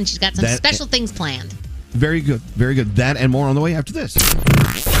excited, and she's got some special things planned. Very good. Very good. That and more on the way after this.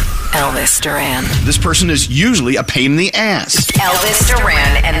 Elvis Duran. This person is usually a pain in the ass. Elvis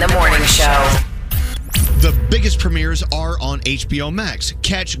Duran and the Morning Show. The biggest premieres are on HBO Max.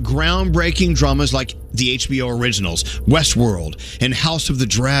 Catch groundbreaking dramas like the HBO originals, Westworld and House of the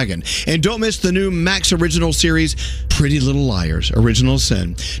Dragon. And don't miss the new Max original series, Pretty Little Liars, Original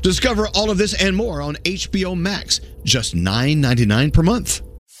Sin. Discover all of this and more on HBO Max, just $9.99 per month.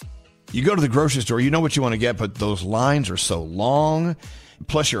 You go to the grocery store, you know what you want to get, but those lines are so long.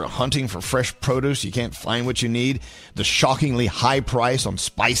 Plus, you're hunting for fresh produce. You can't find what you need. The shockingly high price on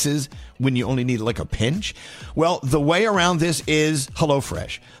spices when you only need like a pinch. Well, the way around this is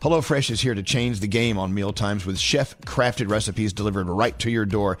HelloFresh. HelloFresh is here to change the game on mealtimes with chef-crafted recipes delivered right to your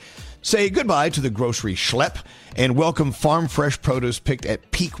door. Say goodbye to the grocery schlep and welcome farm-fresh produce picked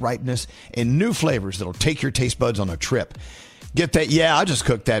at peak ripeness and new flavors that'll take your taste buds on a trip. Get that, yeah, I just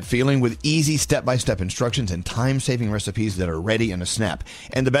cooked that feeling with easy step-by-step instructions and time-saving recipes that are ready in a snap.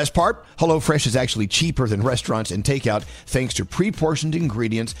 And the best part? HelloFresh is actually cheaper than restaurants and takeout thanks to pre-portioned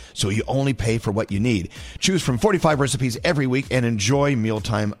ingredients, so you only pay for what you need. Choose from 45 recipes every week and enjoy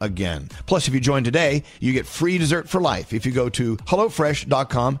mealtime again. Plus, if you join today, you get free dessert for life if you go to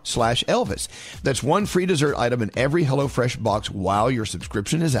HelloFresh.com/Elvis. That's one free dessert item in every HelloFresh box while your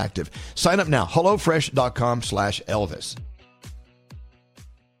subscription is active. Sign up now, HelloFresh.com/Elvis.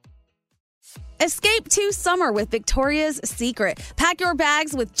 Escape to summer with Victoria's Secret. Pack your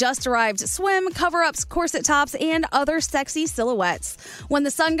bags with just arrived swim, cover-ups, corset tops, and other sexy silhouettes. When the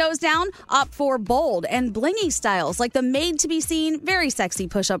sun goes down, opt for bold and blingy styles like the made-to-be-seen Very Sexy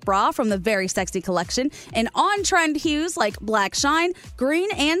push-up bra from the Very Sexy collection and on-trend hues like Black Shine, Green,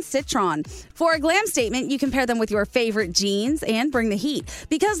 and Citron. For a glam statement, you can pair them with your favorite jeans and bring the heat.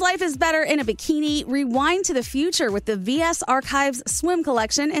 Because life is better in a bikini, rewind to the future with the VS Archives swim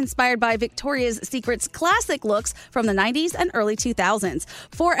collection inspired by Victoria's Secret's classic looks from the 90s and early 2000s.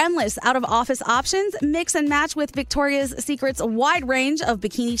 For endless out-of-office options, mix and match with Victoria's Secret's wide range of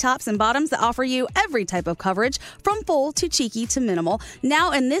bikini tops and bottoms that offer you every type of coverage, from full to cheeky to minimal,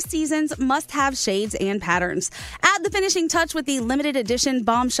 now in this season's must-have shades and patterns. Add the finishing touch with the limited edition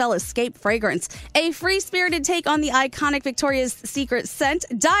Bombshell Escape fragrance, a free-spirited take on the iconic Victoria's Secret scent.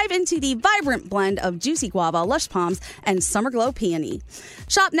 Dive into the vibrant blend of juicy guava, lush palms, and summer glow peony.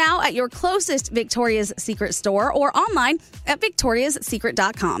 Shop now at your closest Victoria's Secret store or online at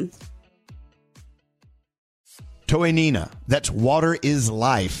victoriassecret.com. Toenina, that's water is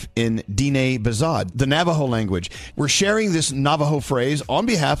life in Diné Bazad, the Navajo language. We're sharing this Navajo phrase on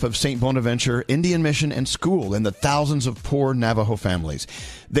behalf of St. Bonaventure Indian Mission and School and the thousands of poor Navajo families.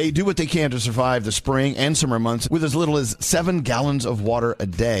 They do what they can to survive the spring and summer months with as little as 7 gallons of water a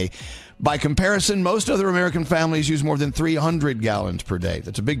day. By comparison, most other American families use more than 300 gallons per day.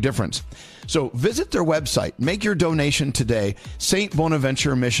 That's a big difference. So visit their website. Make your donation today,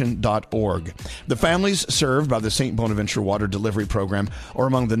 stbonaventuremission.org. The families served by the St. Bonaventure Water Delivery Program are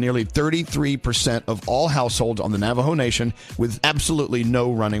among the nearly 33% of all households on the Navajo Nation with absolutely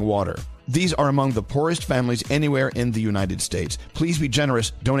no running water. These are among the poorest families anywhere in the United States. Please be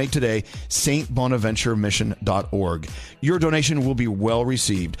generous. Donate today, stbonaventuremission.org. Your donation will be well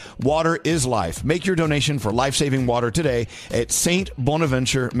received. Water is life. Make your donation for life-saving water today at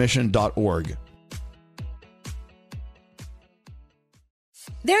stbonaventuremission.org.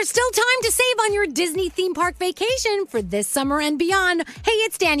 There's still time to save on your Disney theme park vacation for this summer and beyond. Hey,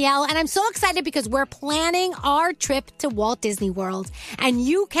 it's Danielle, and I'm so excited because we're planning our trip to Walt Disney World. And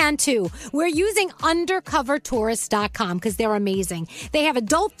you can too. We're using undercovertourist.com because they're amazing. They have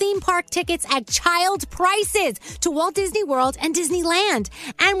adult theme park tickets at child prices to Walt Disney World and Disneyland.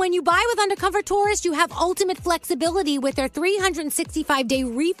 And when you buy with Undercover Tourist, you have ultimate flexibility with their 365-day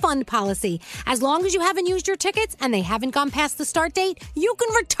refund policy. As long as you haven't used your tickets and they haven't gone past the start date, you can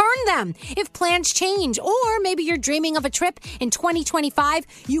return them. If plans change, or maybe you're dreaming of a trip in 2025,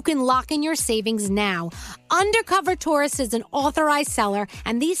 you can lock in your savings now. Undercover Tourist is an authorized seller,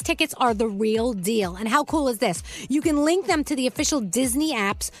 and these tickets are the real deal. And how cool is this? You can link them to the official Disney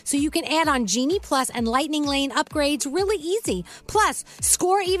apps, so you can add on Genie Plus and Lightning Lane upgrades really easy. Plus,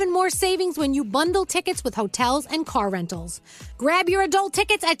 score even more savings when you bundle tickets with hotels and car rentals. Grab your adult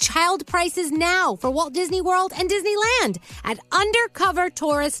tickets at child prices now for Walt Disney World and Disneyland at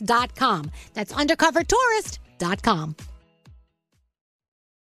undercovertourist.com. That's undercovertourist.com.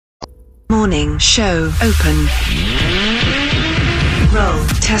 Morning show open. Roll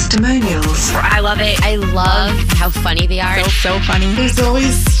testimonials. I love it. I love how funny they are. So funny. There's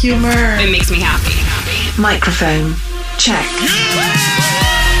always humor. It makes me happy. Microphone check.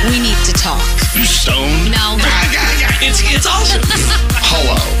 We need to talk. You stoned? No. It's awesome.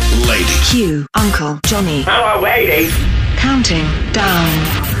 Hello, lady. Cue Uncle Johnny. Hello, lady. Counting down.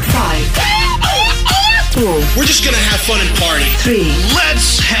 5, 4. We're just gonna have fun and party. 3.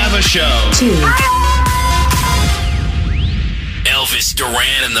 Let's have a show. 2. Elvis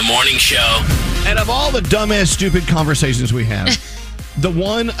Duran in the Morning Show. And of all the dumbass, stupid conversations we have, the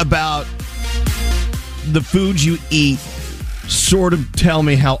one about the foods you eat sort of tell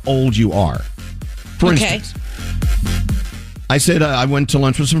me how old you are. For instance, I said I went to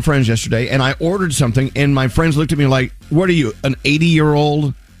lunch with some friends yesterday, and I ordered something, and my friends looked at me like, what are you, an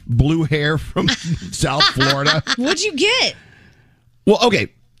 80-year-old blue hair from South Florida? What'd you get? Well, okay,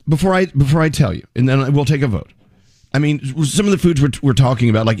 before I tell you, and then we'll take a vote. I mean, some of the foods we're talking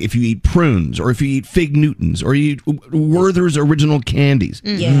about, like if you eat prunes, or if you eat Fig Newtons, or you eat Werther's Original Candies.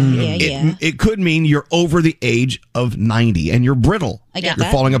 Yeah. It could mean you're over the age of 90 and you're brittle. I get You're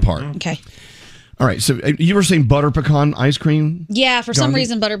that. falling apart. Okay. All right, so you were saying butter pecan ice cream? Yeah, for some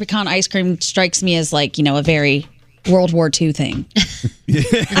reason, butter pecan ice cream strikes me as like, a very World War II thing.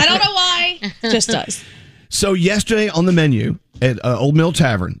 I don't know why. Just does. So yesterday on the menu at Old Mill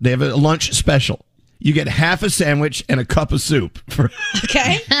Tavern, they have a lunch special. You get half a sandwich and a cup of soup.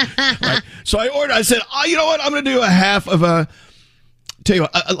 Okay. Right? So I said, you know what? I'm going to do a half of a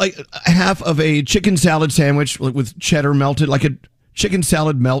half of a chicken salad sandwich with cheddar melted, like a chicken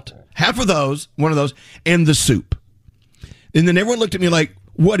salad melt. Half of those, one of those, and the soup. And then everyone looked at me like,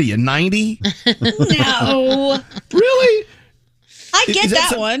 what are you, 90? No. Really? I get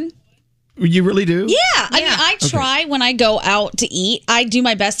that one. You really do? Yeah. I mean, I try when I go out to eat, I do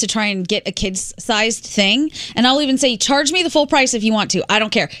my best to try and get a kid's sized thing. And I'll even say, charge me the full price if you want to. I don't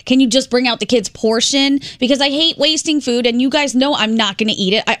care. Can you just bring out the kid's portion? Because I hate wasting food. And you guys know I'm not going to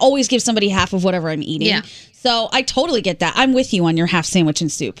eat it. I always give somebody half of whatever I'm eating. Yeah. So I totally get that. I'm with you on your half sandwich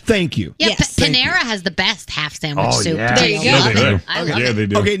and soup. Thank you. Yeah, Yes. Panera has the best half sandwich soup. Yeah. There you go. I love it. I love it. They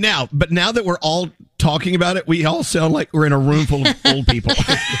do. Okay, now that we're all talking about it, we all sound like we're in a room full of old people.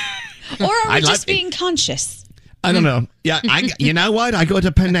 Or are we just being conscious? I don't know. Yeah, you know what? I go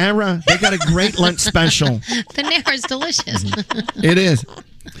to Panera. They got a great lunch special. Panera's delicious. It is.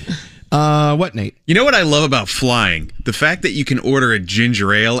 What, Nate? You know what I love about flying? The fact that you can order a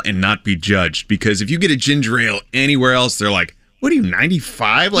ginger ale and not be judged. Because if you get a ginger ale anywhere else, they're like, what are you,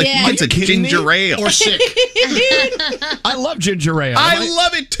 95? Like, Yeah. it's a Are you kidding ginger me? ale. Or sick. I love ginger ale. I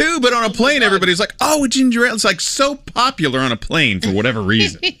love it too, but on a plane, everybody's like, oh, a ginger ale. It's like so popular on a plane for whatever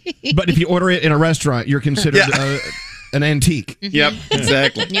reason. But if you order it in a restaurant, you're considered an antique. Yep,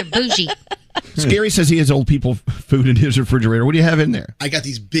 exactly. You're bougie. Scary says he has old people food in his refrigerator. What do you have in there? I got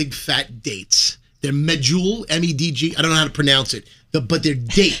these big fat dates. They're medjool, MEDG. I don't know how to pronounce it, but they're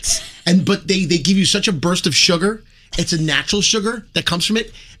dates. But they give you such a burst of sugar. It's a natural sugar that comes from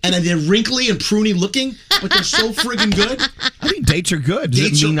it, and they're wrinkly and pruny looking, but they're so friggin' good. I think dates are good. Does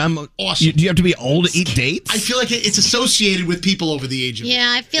Dates it mean are I'm awesome. Do you have to be old to eat dates? I feel like it's associated with people over the age of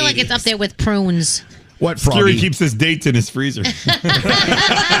Yeah, I feel like it's up there with prunes. What, Scary Froggy? keeps his dates in his freezer. And then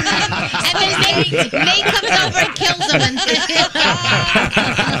Nate comes over and kills him.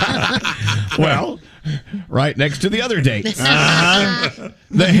 Well, right next to the other dates. The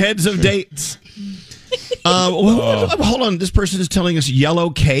heads of dates. Hold on. This person is telling us yellow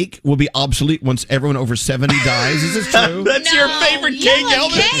cake will be obsolete once everyone over 70 dies. Is this true? That's your favorite cake, yellow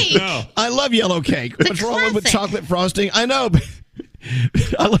Elvis? cake. No. I love yellow cake. What's wrong with chocolate frosting? I know, but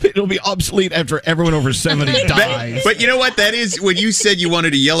I love it. It'll be obsolete after everyone over 70 dies. But you know what that is? When you said you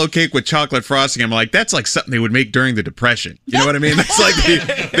wanted a yellow cake with chocolate frosting, I'm like, that's like something they would make during the Depression. You know what I mean? That's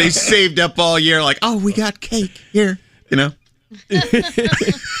like they saved up all year, like, oh, we got cake here. You know?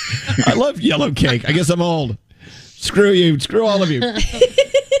 I love yellow cake. I guess I'm old. Screw you. Screw all of you.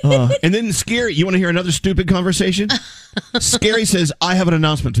 And then Scary, you want to hear another stupid conversation? Scary says, I have an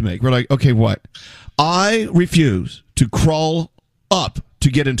announcement to make. We're like, okay, what? I refuse to crawl up to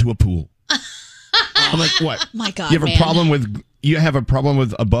get into a pool. I'm like, what? My God, You have a problem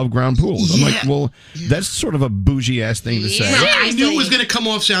with above ground pools. I'm like, Yeah. well, that's sort of a bougie ass thing to say. Well, I knew it was going to come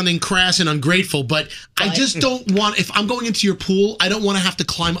off sounding crass and ungrateful, but I just don't want, if I'm going into your pool, I don't want to have to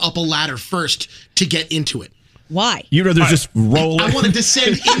climb up a ladder first to get into it. Why? You'd rather just roll. I want to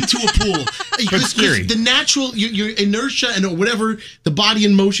descend into a pool. Because Scary. the natural, your inertia and whatever, the body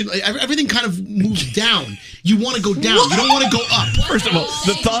in motion, everything kind of moves down. You want to go down. You don't want to go up. First of all,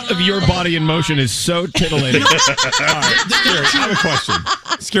 the thought of your body in motion is so titillating. All right, Scary, I have a question.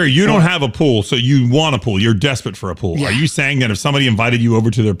 Scary, you don't have a pool, so you want a pool. You're desperate for a pool. Yeah. Are you saying that if somebody invited you over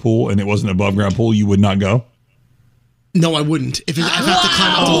to their pool and it wasn't an above ground pool, you would not go? No, I wouldn't. If I have to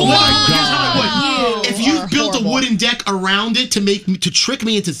climb up. Oh, my Here's how I would. You If you are built horrible. a wooden deck around it to trick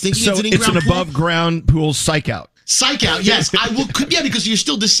me into thinking So it's an it's an in-ground pool, above ground pool psych out. psych out. Yes, I will. Yeah, because you're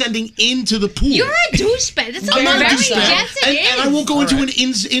still descending into the pool. You're a douchebag. This is I'm not a very douchebag. yes, it And I is. won't go into an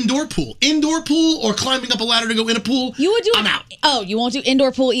indoor pool. Indoor pool or climbing up a ladder to go in a pool. You would do I'm out. Oh, you won't do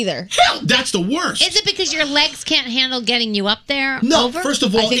indoor pool either. Hell, that's the worst. Is it because your legs can't handle getting you up there? No, over? first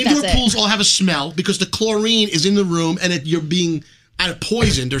of I all, think indoor that's it. pools all have a smell because the chlorine is in the room and you're being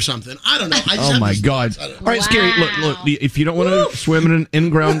poisoned or something. I don't know. I just Oh have my this- God! I don't All know. right, Scary. Look. If you don't want to swim in an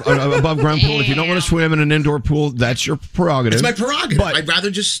in-ground, above ground pool, if you don't want to swim in an indoor pool, that's your prerogative. It's my prerogative. But, I'd rather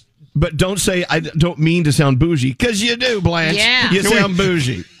just. but don't say I don't mean to sound bougie because you do, Blanche. Yeah. You sound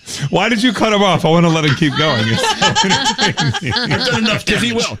bougie. Why did you cut him off? I want to let him keep going. It's so entertaining. I've done enough Because he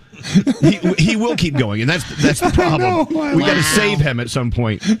damage. will. He will keep going, and that's the problem. know. We got to save him at some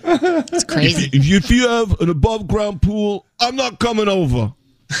point. It's crazy. If you have an above ground pool, I'm not coming over. I'm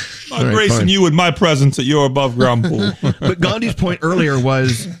All right, gracing fine. you with my presence at your above ground pool. But Gandhi's point earlier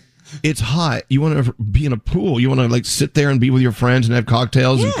was, it's hot. You want to be in a pool. You want to like sit there and be with your friends and have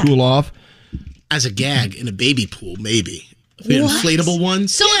cocktails and cool off. As a gag in a baby pool, maybe. Inflatable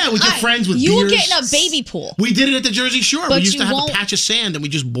ones. So yeah, with your friends with you beers. will get in a baby pool. We did it at the Jersey Shore. But We used you to have won't- a patch of sand, and we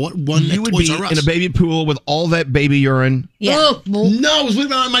just bought one You at would Toys be R Us. in a baby pool with all that baby urine. Yeah. No, it was with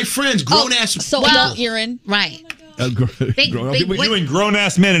my friends, grown ass. So adult urine. Right. Big, You and grown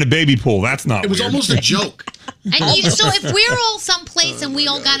ass men in a baby pool. That's not. It was weird. almost a joke. And so if we're all someplace and we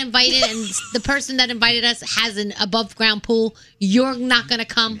all got invited and the person that invited us has an above ground pool, you're not going to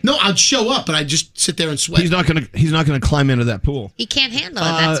come? No, I'd show up, but I'd just sit there and sweat. He's not gonna climb into that pool. He can't handle it.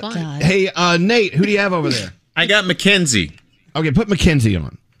 That's why. Hey, Nate, who do you have over there? I got Mackenzie. Okay, put Mackenzie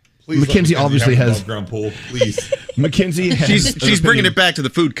on. Please let Mackenzie obviously have an has. above ground pool. Please. Mackenzie has. She's bringing it back to the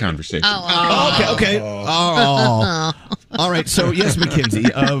food conversation. Okay. Oh. All right. So yes, Mackenzie.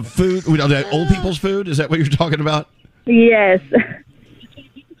 Food. Old people's food. Is that what you're talking about? Yes.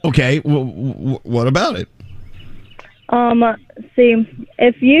 Okay. Well, what about it? See,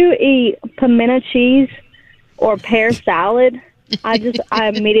 if you eat pimento cheese or pear salad, I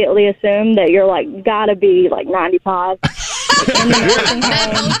immediately assume that you're like gotta be like 95.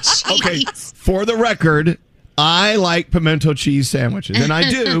 Okay. For the record, I like pimento cheese sandwiches, and I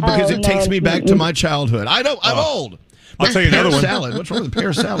do because it takes me back to my childhood. I know I'm old. I'll tell you another Pear one. salad. What's wrong with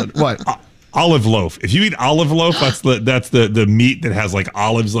pear salad? What? Olive loaf. If you eat olive loaf, that's the meat that has like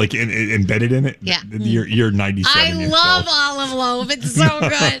olives like embedded in it. Yeah. You're 97. I years love old. olive loaf. It's so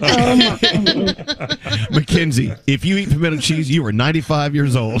good. Mackenzie, if you eat pimento cheese, you are 95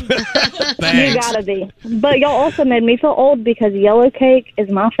 years old. You Thanks. gotta be. But y'all also made me feel old because yellow cake is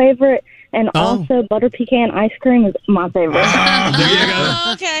my favorite, and also butter pecan ice cream is my favorite. There you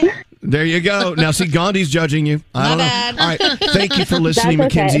go. Okay. There you go. Now, see, Gandhi's judging you. I don't bad. know. All right. Thank you for listening,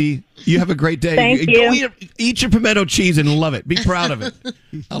 That's okay. Mackenzie. You have a great day. Thank Go you. eat your pimento cheese and love it. Be proud of it.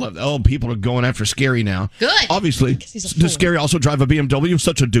 I love that. Oh, people are going after Scary now. Good. Obviously. Does Scary also drive a BMW?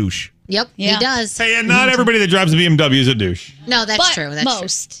 Such a douche. Yep, he does. Hey, and not everybody that drives a BMW is a douche. No, that's But true. That's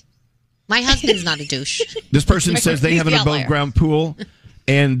most. true. My husband's not a douche. This person says they He's have an the outlier. above-ground pool,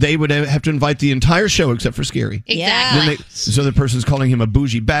 and they would have to invite the entire show except for Scary. Exactly. So the person's calling him a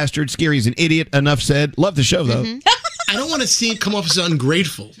bougie bastard. Scary's an idiot. Enough said. Love the show, though. I don't want to see it come off as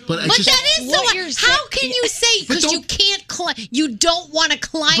ungrateful, but I But just. that is so. How can you say because you can't climb? You don't want to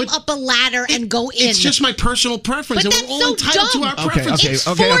climb up a ladder and go in. It's just my personal preference, But and that's we're all so entitled dumb. to our Okay, preferences.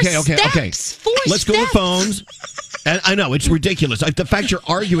 okay. Let's go with phones. And I know it's ridiculous. Like the fact you're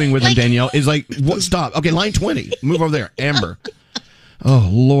arguing with him, Danielle, is like, what? Stop. Okay, line 20. Move over there, Amber. Oh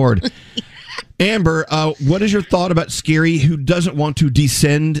Lord, Amber. What is your thought about Scary who doesn't want to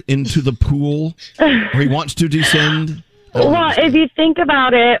descend into the pool, or he wants to descend? Well, if you think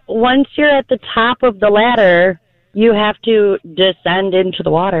about it, once you're at the top of the ladder, you have to descend into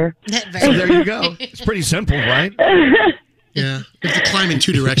the water. So there you go. It's pretty simple, right? Yeah, you have to climb in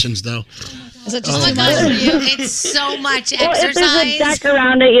two directions, though. Is it just too much for you? It's so much Well, if there's a exercise. deck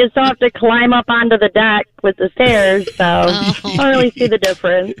around it, you still have to climb up onto the deck with the stairs, so I don't really see the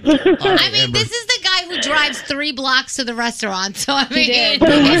difference. I mean, this is the guy who drives 3 blocks to the restaurant. So I mean, it's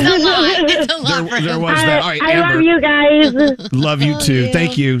a lot. It's a lot for There him. was that. All right, I Amber. love you guys. Love you too.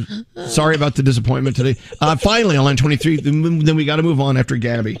 Thank you. Sorry about the disappointment today. Finally, on line 23, then we got to move on after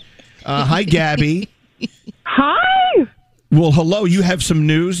Gabby. Hi, Gabby. Hi. Well, hello. You have some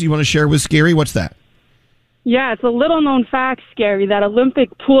news you want to share with Scary? What's that? Yeah, it's a little known fact, Scary, that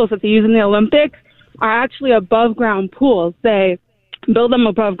Olympic pools that they use in the Olympics are actually above ground pools. They build them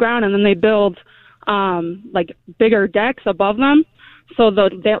above ground and then they build like bigger decks above them. So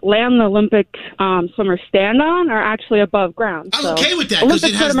the land the Olympic swimmers stand on are actually above ground. I'm so okay with that, 'cause Olympic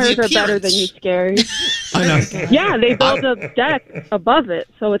it has the swimmers are better than you, Scary. I know. Yeah, they build a deck above it,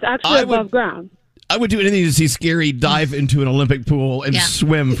 so it's actually I would- above ground. I would do anything to see Scary dive into an Olympic pool and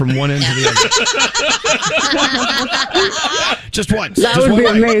swim from one end to the other. Just once. That Just would be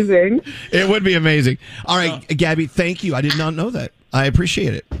one way. amazing. It would be amazing. All right, Gabby, thank you. I did not know that. I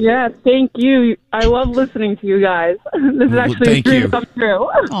appreciate it. Yeah, thank you. I love listening to you guys. This is Well, actually a thank dream you. come true.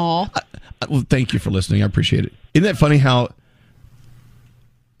 Aw. Well, thank you for listening. I appreciate it. Isn't that funny how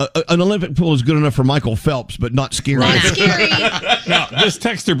an Olympic pool is good enough for Michael Phelps, but not Scary? Now, this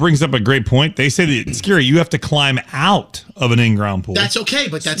texter brings up a great point. They say that Scary, you have to climb out of an in-ground pool. That's okay,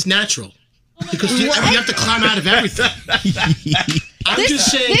 but that's natural. Because you have to climb out of everything. I'm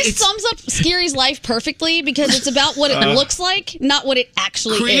just saying. This it's, sums up Scary's life perfectly because it's about what it looks like, not what it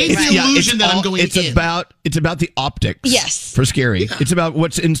actually Create is. the illusion that I'm going it's in. It's about the optics. Yes. For Scary. It's about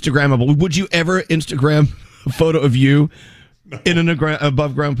what's Instagrammable. Would you ever Instagram a photo of you in an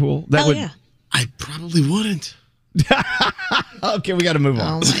above ground pool? That would. yeah. I probably wouldn't. Okay, we got to move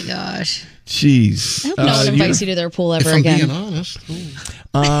on. Oh my gosh. Jeez. I hope no one invites you to their pool ever If I'm again. being honest.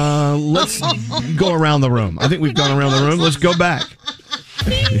 Let's go around the room. I think we've gone around the room. Let's go back.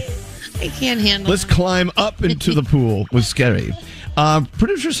 I can't handle Let's climb up into the pool with Scary.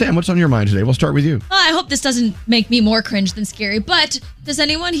 Producer Sam, what's on your mind today? We'll start with you. I hope this doesn't make me more cringe than Scary, but does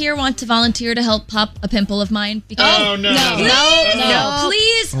anyone here want to volunteer to help pop a pimple of mine? Oh, no. No,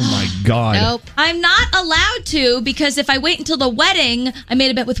 please. Oh, my God. Nope. I'm not allowed to because if I wait until the wedding, I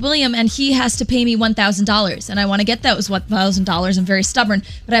made a bet with William and he has to pay me $1,000. And I want to get those $1,000. I'm very stubborn,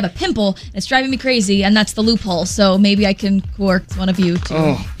 but I have a pimple and it's driving me crazy and that's the loophole. So maybe I can coerce one of you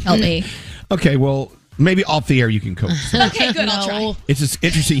to help me. Okay, well, maybe off the air you can coach. Okay, good. I'll try. It's just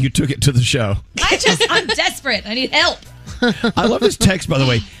interesting you took it to the show. I'm desperate. I need help. I love this text, by the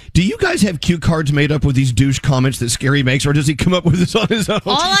way. Do you guys have cue cards made up with these douche comments that Scary makes, or does he come up with this on his own?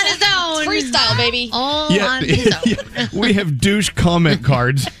 All on his own. Freestyle, baby. All on his own. Yeah, we have douche comment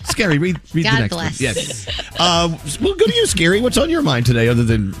cards. Scary, read the God next bless. one. Yes. Well, go to you, Scary. What's on your mind today other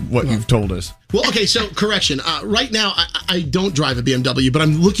than what you've told us? Well, okay, so correction. Right now, I don't drive a BMW, but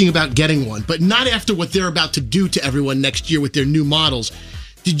I'm looking about getting one. But not after what they're about to do to everyone next year with their new models.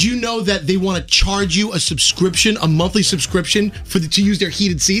 Did you know that they want to charge you a subscription, a monthly subscription to use their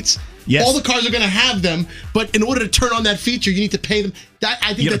heated seats? Yes. All the cars are going to have them, but in order to turn on that feature, you need to pay them.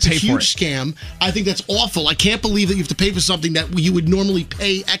 I think that's a huge scam. I think that's awful. I can't believe that you have to pay for something that you would normally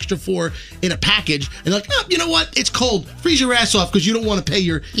pay extra for in a package. And like, oh, you know what? It's cold. Freeze your ass off because you don't want to pay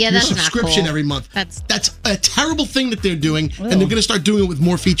your that's not subscription cool. every month. That's a terrible thing that they're doing, and they're going to start doing it with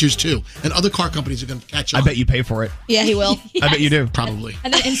more features too. And other car companies are going to catch on. I bet you pay for it. Yeah, he will. I bet you do. Probably.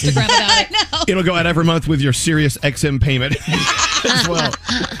 And then Instagram about it. It'll go out every month with your Sirius XM payment as well.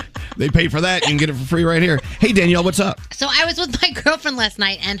 They pay for that. You can get it for free right here. Hey, Danielle, what's up? So I was with my girlfriend last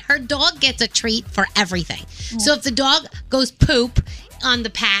night, and her dog gets a treat for everything. So if the dog goes poop on the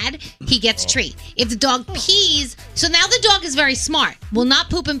pad, he gets a treat. If the dog pees, so now the dog is very smart. Will not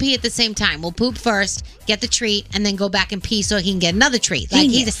poop and pee at the same time. Will poop first, get the treat, and then go back and pee so he can get another treat.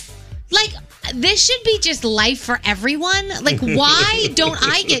 This should be just life for everyone. Like, why don't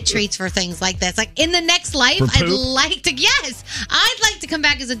I get treats for things like this? Like, in the next life, I'd like to come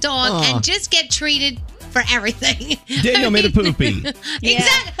back as a dog and just get treated for everything. Daniel made a poopy.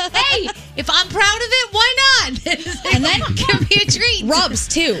 Exactly. Hey, if I'm proud of it, why not? And then give me a treat. Rubs,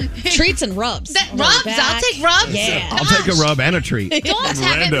 too. Treats and rubs. Rubs? I'll take rubs. Yeah. I'll take a rub and a treat. Dogs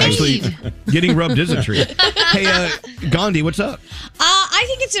have it made. Actually, getting rubbed is a treat. Hey, Gandhi, what's up? I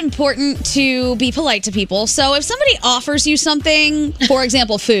think it's important to be polite to people. So if somebody offers you something, for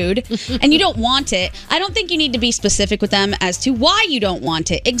example, food, and you don't want it, I don't think you need to be specific with them as to why you don't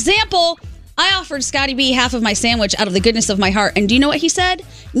want it. Example, I offered Scotty B half of my sandwich out of the goodness of my heart, and do you know what he said?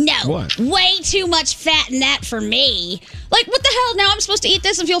 No. What? Way too much fat in that for me. Like, what the hell? Now I'm supposed to eat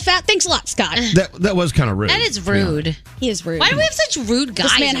this and feel fat? Thanks a lot, Scott. That was kind of rude. That is rude. Yeah. He is rude. Why do we have such rude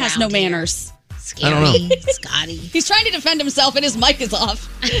guys? This man has no around here? manners. Scary. I don't know. Scotty. He's trying to defend himself, and his mic is off.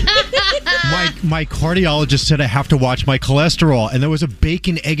 My cardiologist said I have to watch my cholesterol, and there was a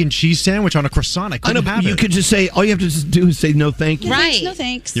bacon, egg, and cheese sandwich on a croissant. I couldn't have you it. could just say, all you have to just do is say no thank you. Right. No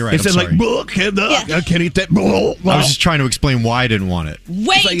thanks. You're right. It said I'm sorry. I can't eat that. I was just trying to explain why I didn't want it.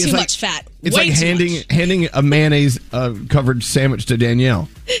 Way too much fat. It's Way like too handing a mayonnaise covered sandwich to Danielle.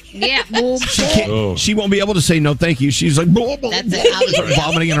 Yeah. She won't be able to say no thank you. She's like That's it.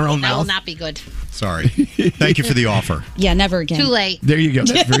 vomiting in her own That will mouth. not be good. Sorry. Thank you for the offer. Yeah, never again. Too late. There you go.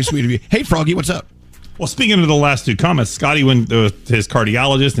 That's very sweet of you. Hey, Froggy, what's up? Well, speaking of the last two comments, Scotty went to his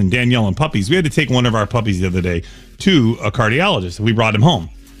cardiologist and Danielle and puppies. We had to take one of our puppies the other day to a cardiologist. We brought him home.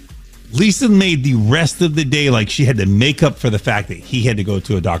 Lisa made the rest of the day like she had to make up for the fact that he had to go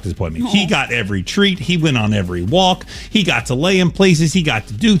to a doctor's appointment. He got every treat. He went on every walk. He got to lay in places. He got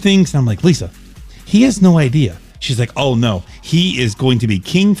to do things. And I'm like, Lisa, he has no idea. She's like, oh, no, he is going to be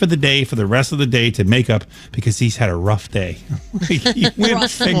king for the day, for the rest of the day to make up because he's had a rough day. He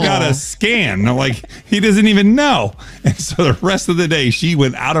went and got a scan. Like, he doesn't even know. And so the rest of the day, she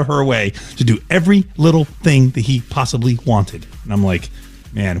went out of her way to do every little thing that he possibly wanted. And I'm like,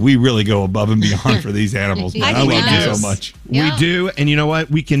 man, we really go above and beyond for these animals. Man. I love you so much. We do, and you know what?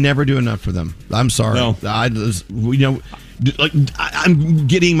 We can never do enough for them. I'm sorry. No. I'm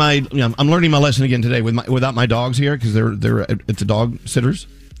getting I'm learning my lesson again today without my dogs here because they're at the dog sitter's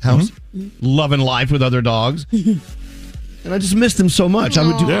house, loving life with other dogs, and I just miss them so much. I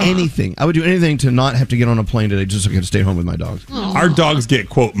would do anything. I would do anything to not have to get on a plane today just so I could stay home with my dogs. Our dogs get,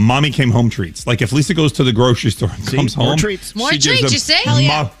 quote, mommy came home treats. Like if Lisa goes to the grocery store and comes more home, treats. More she gives treats, them, you say? Hell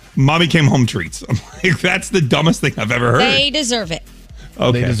yeah. Mommy came home treats. I'm like, that's the dumbest thing I've ever heard. They deserve it.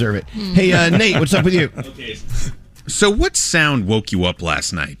 Okay. They deserve it. Hey, Nate, what's up with you? Okay. So what sound woke you up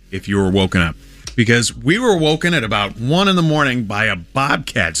last night if you were woken up? Because we were woken at about 1 a.m. by a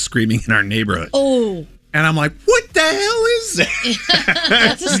bobcat screaming in our neighborhood. Oh. And I'm like, what the hell is that?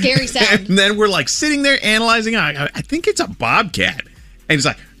 That's a scary sound. And then we're like sitting there analyzing. I think it's a bobcat. And he's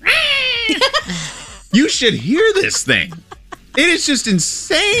like, you should hear this thing. It is just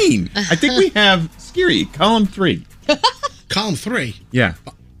insane. I think we have Scary, column 3. Column 3? Yeah.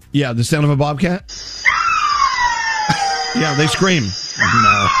 Yeah, the sound of a bobcat? Yeah, they scream.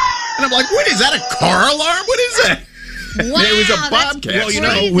 No. And I'm like, what is that, a car alarm? What is that? Wow, it was a bobcat. Well, you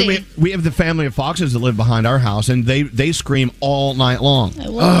know, we have the family of foxes that live behind our house, and they scream all night long. I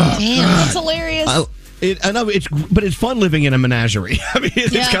love it. Damn, that's hilarious. I know but it's fun living in a menagerie. I mean,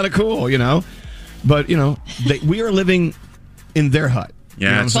 it's kind of cool, you know. But you know, we are living in their hut.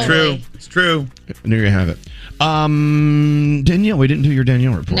 Yeah, it's true. It's true. And there you have it. Danielle, we didn't do your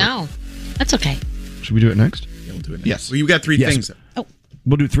Danielle report. No, that's okay. Should we do it next? Yeah, we'll do it next. Yes. Well, you got 3 things. Oh.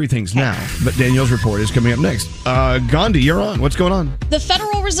 We'll do 3 things now, but Danielle's report is coming up next. Gandhi, you're on. What's going on? The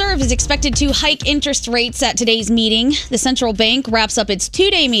Federal Reserve is expected to hike interest rates at today's meeting. The central bank wraps up its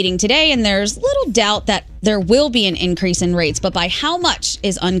 2-day meeting today, and there's little doubt that there will be an increase in rates, but by how much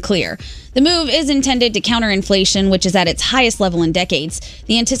is unclear. The move is intended to counter inflation, which is at its highest level in decades.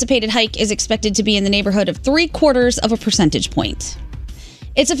 The anticipated hike is expected to be in the neighborhood of 0.75 of a percentage point.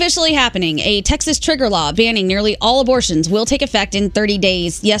 It's officially happening. A Texas trigger law banning nearly all abortions will take effect in 30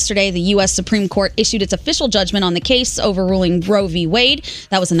 days. Yesterday, the U.S. Supreme Court issued its official judgment on the case, overruling Roe v. Wade.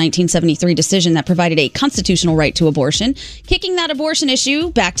 That was a 1973 decision that provided a constitutional right to abortion, kicking that abortion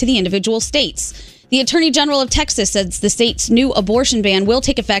issue back to the individual states. The Attorney General of Texas says the state's new abortion ban will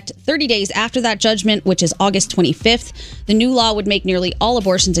take effect 30 days after that judgment, which is August 25th. The new law would make nearly all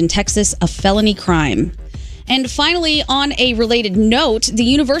abortions in Texas a felony crime. And finally, on a related note, the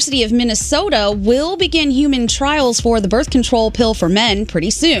University of Minnesota will begin human trials for the birth control pill for men pretty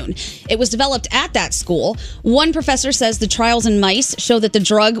soon. It was developed at that school. One professor says the trials in mice show that the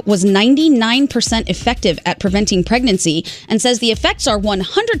drug was 99% effective at preventing pregnancy and says the effects are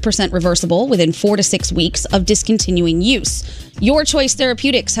 100% reversible within 4 to 6 weeks of discontinuing use. Your Choice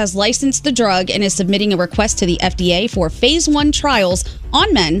Therapeutics has licensed the drug and is submitting a request to the FDA for phase 1 trials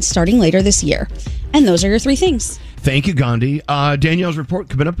on men starting later this year. And those are your 3 things. Thank you, Gandhi. Danielle's report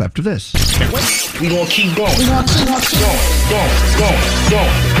coming up after this. We gonna keep going.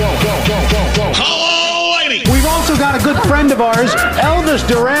 Hello, lady. We've also got a good friend of ours, Elvis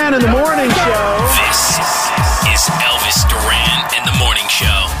Duran, in the morning show. This is Elvis Duran in the morning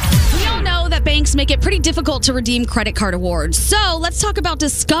show. We all know that banks make it pretty difficult to redeem credit card awards. So let's talk about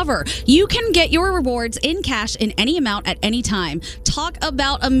Discover. You can get your rewards in cash in any amount at any time. Talk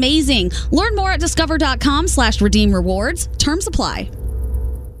about amazing. Learn more at discover.com/redeem rewards. Terms apply.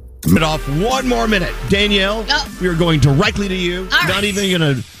 It off 1 more minute. Danielle, we are going directly to you. All Not right. even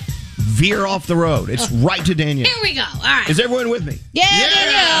going to veer off the road. It's right to Danielle. Here we go. All right. Is everyone with me? Yeah,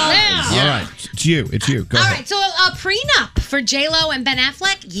 Danielle. All right. It's you. Go All ahead. right, so a prenup for J-Lo and Ben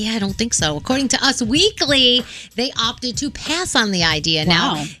Affleck? Yeah, I don't think so. According to Us Weekly, they opted to pass on the idea.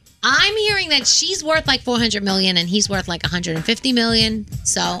 Wow. Now, I'm hearing that she's worth like $400 million and he's worth like $150 million.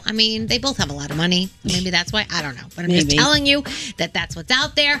 So, I mean, they both have a lot of money. Maybe that's why. I don't know. But I'm just Maybe. telling you that that's what's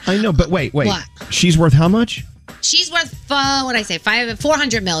out there. I know, but wait. What? She's worth how much? She's worth,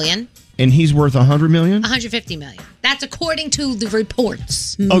 $400 million, And he's worth $100 million? $150 million. That's according to the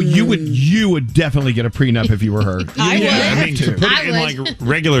reports. Oh, you would definitely get a prenup if you were her. I mean, to put it in like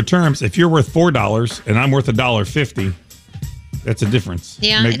regular terms, if you're worth $4 and I'm worth $1.50, that's a difference.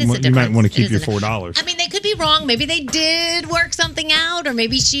 Yeah, it is a You might difference. want to It keep is your a- $4. I mean, they could be wrong. Maybe they did work something out, or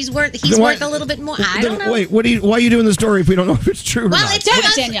maybe he's Then worth why- a little bit more. I Then don't know. Wait, why are you doing the story if we don't know if it's true or Well, not?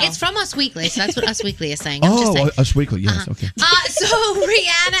 it's from Us Weekly, so that's what Us Weekly is saying. I'm just saying. Us Weekly, yes, okay. So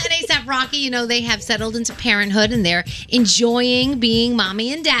Rihanna and A$AP Rocky, they have settled into parenthood and they're enjoying being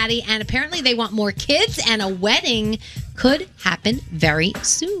mommy and daddy. And apparently they want more kids, and a wedding could happen very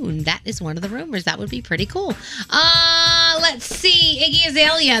soon. That is one of the rumors. That would be pretty cool. Let's see. Iggy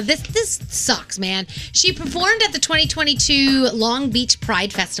Azalea. This sucks, man. She performed at the 2022 Long Beach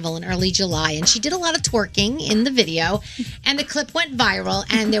Pride Festival in early July, and she did a lot of twerking in the video, and the clip went viral,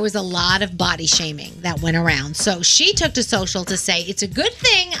 and there was a lot of body shaming that went around. So she took to social to say, it's a good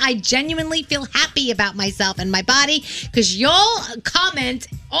thing I genuinely feel happy about myself and my body, because y'all comment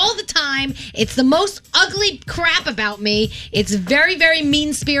all the time. It's the most ugly crap about me. It's very, very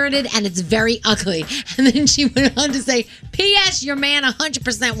mean-spirited, and it's very ugly. And then she went on to say, P.S. your man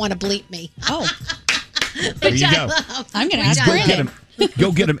 100% want to bleep me. Oh. There Which you I go. love. I'm going to Which ask I Go love. get him.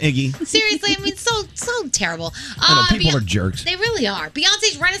 Go get him, Iggy. Seriously, I mean, so terrible. I know, people are jerks. They really are.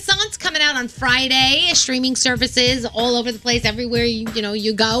 Beyonce's Renaissance coming out on Friday. Streaming services all over the place, everywhere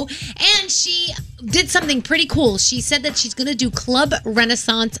you go. And she did something pretty cool. She said that she's going to do Club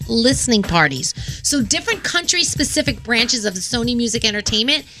Renaissance listening parties. So different country-specific branches of the Sony Music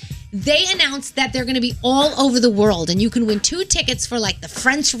Entertainment, they announced that they're going to be all over the world, and you can win 2 tickets for like the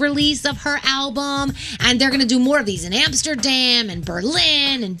French release of her album, and they're going to do more of these in Amsterdam and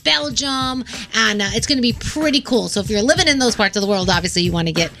Berlin and Belgium, and it's going to be pretty cool. So if you're living in those parts of the world, obviously you want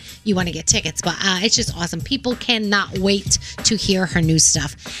to get tickets, but it's just awesome. People cannot wait to hear her new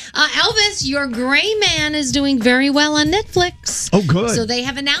stuff. Elvis, Your Gray Man is doing very well on Netflix. Oh, good. So they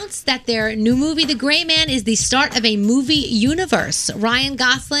have announced that their new movie, The Gray Man, is the start of a movie universe. Ryan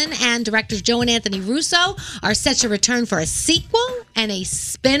Gosling and directors Joe and Anthony Russo are set to return for a sequel and a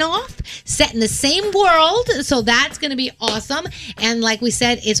spin-off set in the same world. So that's going to be awesome. And like we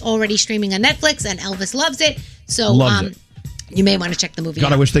said, it's already streaming on Netflix, and Elvis loves it. So Loves it. you may want to check the movie God,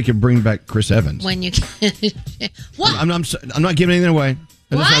 out I wish they could bring back Chris Evans. when you can. What? I'm not giving anything away.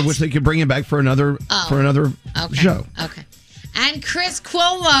 I wish they could bring him back for another Okay. show. Okay. And Chris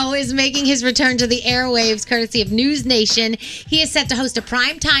Cuomo is making his return to the airwaves courtesy of News Nation. He is set to host a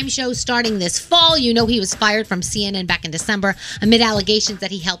primetime show starting this fall. You know he was fired from CNN back in December amid allegations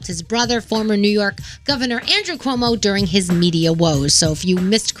that he helped his brother, former New York Governor Andrew Cuomo, during his media woes. So if you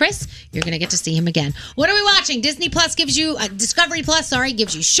missed Chris, you're going to get to see him again. What are we watching? Discovery Plus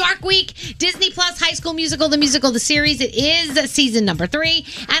gives you Shark Week. Disney Plus, High School Musical, the series. It is season number 3.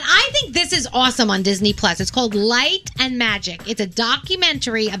 And I think this is awesome on Disney Plus. It's called Light and Magic. It's It's a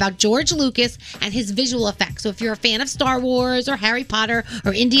documentary about George Lucas and his visual effects. So if you're a fan of Star Wars or Harry Potter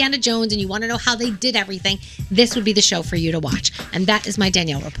or Indiana Jones and you want to know how they did everything, this would be the show for you to watch. And that is my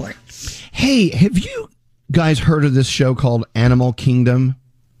Danielle report. Hey, have you guys heard of this show called Animal Kingdom?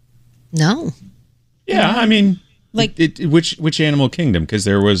 No. Yeah, I mean, like which Animal Kingdom? Because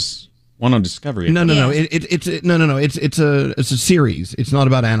there was one on Discovery. No. It's a series. It's not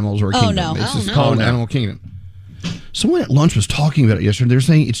about animals or a kingdom. no. It's just called Animal Kingdom. Someone at lunch was talking about it yesterday. They're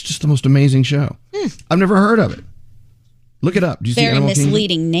saying it's just the most amazing show. I've never heard of it. Look it up. Do you see Very Animal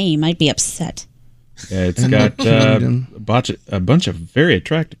misleading name. I'd be upset. Yeah, it's got a bunch of very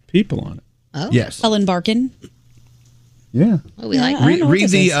attractive people on it. Oh. Yes. Ellen Barkin. Yeah. Oh, we like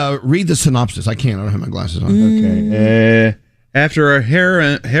read the synopsis. I don't have my glasses on. Okay. After a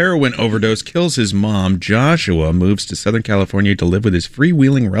heroin overdose kills his mom, Joshua moves to Southern California to live with his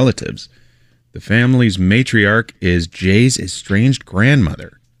freewheeling relatives. The family's matriarch is Jay's estranged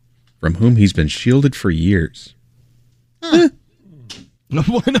grandmother, from whom he's been shielded for years. No,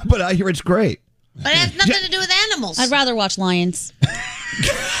 but I hear it's great. But it has nothing to do with animals. I'd rather watch lions.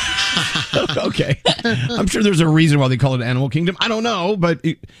 Okay. I'm sure there's a reason why they call it Animal Kingdom. I don't know, but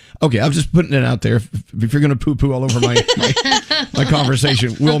okay, I'm just putting it out there. If you're going to poo-poo all over my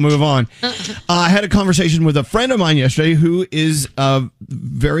conversation, we'll move on. I had a conversation with a friend of mine yesterday who is a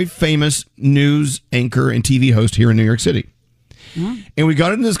very famous news anchor and TV host here in New York City. And we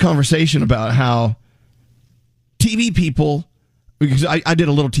got into this conversation about how TV people, because I did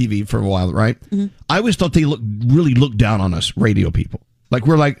a little TV for a while, right? I always thought they really looked down on us radio people. Like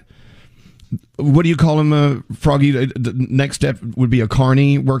we're like, what do you call him, Froggy? The next step would be a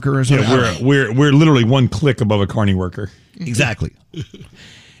carny worker or something. Yeah, we're literally one click above a carny worker. Exactly.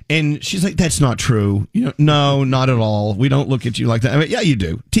 And she's like, that's not true. No, not at all. We don't look at you like that. I mean, yeah, you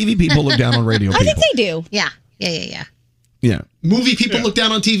do. TV people look down on radio people. I think they do. Yeah. Yeah. Movie people look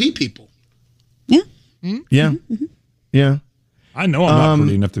down on TV people. Yeah. Yeah. Yeah. I know I'm not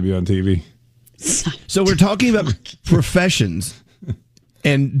pretty enough to be on TV. So we're talking about professions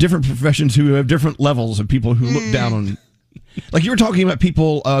and different professions who have different levels of people who look down on. Like you were talking about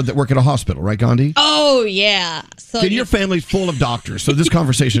people that work at a hospital, right, Gandhi? Oh, yeah. So your family's full of doctors, so this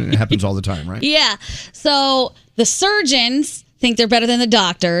conversation happens all the time, right? Yeah. So the surgeons think they're better than the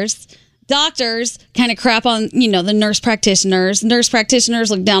doctors. Doctors kind of crap on, the nurse practitioners. Nurse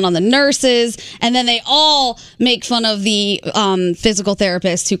practitioners look down on the nurses. And then they all make fun of the physical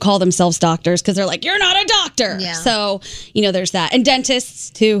therapists who call themselves doctors because they're like, you're not a doctor. Yeah. So, there's that. And dentists,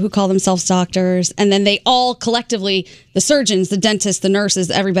 too, who call themselves doctors. And then they all collectively, the surgeons, the dentists, the nurses,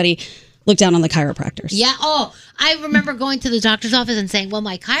 everybody look down on the chiropractors. Yeah. Oh, I remember going to the doctor's office and saying, well,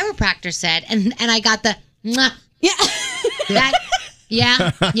 my chiropractor said, and I got the, mwah. Yeah.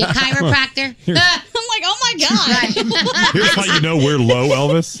 Yeah, your chiropractor. I'm like, oh my God. Here's how you know we're low,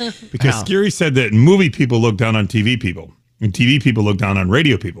 Elvis. Because Scary said that movie people look down on TV people. And TV people look down on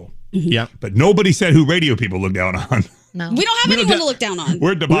radio people. Yeah. But nobody said who radio people look down on. No. We don't have anyone to look down on.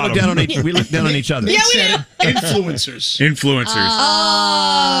 We're at the bottom. We look down on each other. Yeah, we do. Influencers.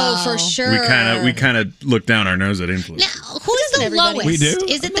 Oh, for sure. We kind of look down our nose at influencers. Now, who's the lowest? We do?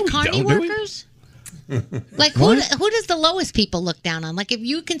 Is it the No, we carny don't, do we? workers? Like who does the lowest people look down on? Like if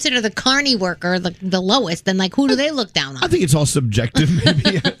you consider the carny worker the lowest, then like who do they look down on? I think it's all subjective,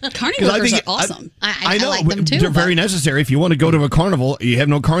 maybe. Carny workers are awesome. I know, like them too. They're very necessary. If you want to go to a carnival, you have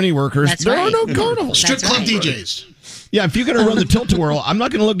no carny workers. That's there right. are no carnivals. Strip That's club right. DJs. Yeah, if you're going to run the Tilt-A-Whirl, I'm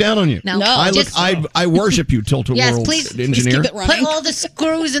not going to look down on you. No. I worship you, Tilt-A-Whirl Yes, please engineer. keep it running. Put all the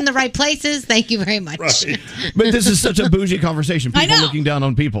screws in the right places. Thank you very much. Right. But this is such a bougie conversation. People looking down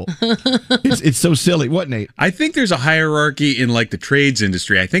on people. It's so silly. What, Nate? I think there's a hierarchy in like the trades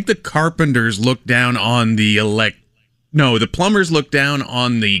industry. I think the carpenters look down on the the plumbers look down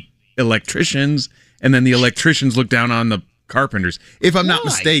on the electricians, and then the electricians look down on the carpenters. If I'm not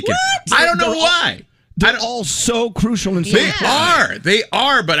mistaken, I don't know why. They're all so crucial and so They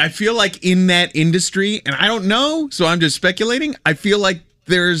are, but I feel like in that industry, and I don't know, so I'm just speculating, I feel like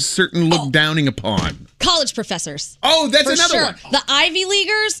there's certain look downing upon. College professors. Oh, that's For another sure. one. The Ivy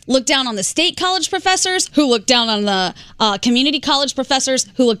Leaguers look down on the state college professors who look down on the community college professors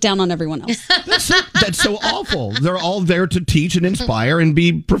who look down on everyone else. That's so awful. They're all there to teach and inspire and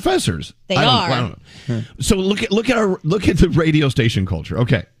be professors. They I don't know. So look at the radio station culture.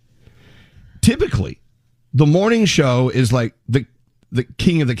 Okay. Typically, the morning show is like the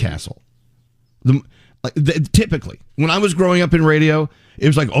king of the castle. Typically, when I was growing up in radio, it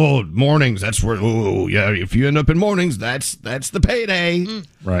was like, oh, mornings. That's where. Oh, yeah. If you end up in mornings, that's the payday.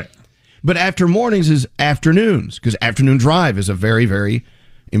 Right. But after mornings is afternoons, because afternoon drive is a very, very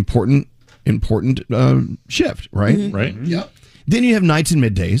important shift. Right. Right. Yep. Then you have nights and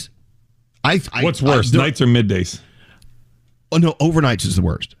middays. What's worse, nights or middays? Oh no, overnights is the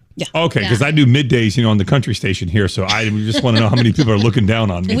worst. Yeah. Okay, because I do middays, on the country station here, so I just want to know how many people are looking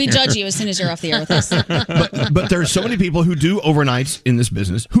down on me. We judge you as soon as you're off the air with us. But there are so many people who do overnights in this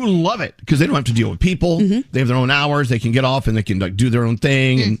business who love it because they don't have to deal with people. They have their own hours. They can get off and they can do their own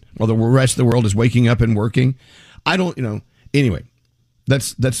thing, and while the rest of the world is waking up and working. I don't, Anyway,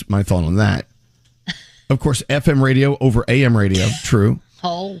 that's my thought on that. Of course, FM radio over AM radio. True.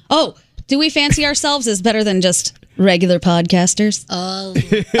 Oh, do we fancy ourselves as better than just regular podcasters? Oh,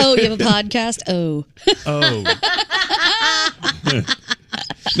 you have a podcast? Oh.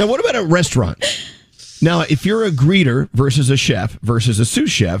 Now, what about a restaurant? Now, if you're a greeter versus a chef versus a sous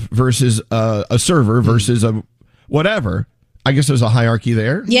chef versus a server versus a whatever, I guess there's a hierarchy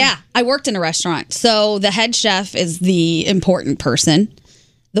there. Yeah, I worked in a restaurant. So the head chef is the important person.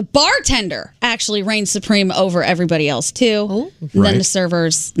 The bartender actually reigns supreme over everybody else, too. And then the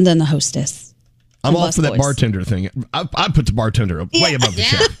servers, and then the hostess. I'm all for that bartender thing. I put the bartender way above the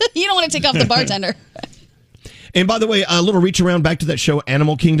chef. You don't want to take off the bartender. And by the way, a little reach around back to that show,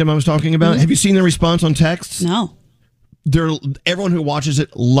 Animal Kingdom, I was talking about. Have you seen the response on texts? No. Everyone who watches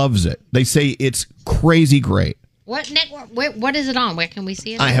it loves it. They say it's crazy great. What network? What is it on? Where can we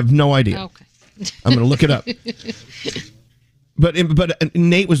see it? I have no idea. Okay. I'm going to look it up. But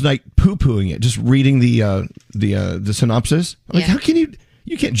Nate was like poo-pooing it, just reading the synopsis. I'm like, how can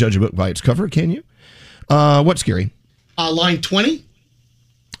you can't judge a book by its cover, can you? What's scary? Line 20.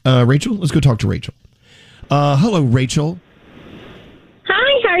 Rachel, let's go talk to Rachel. Hello, Rachel.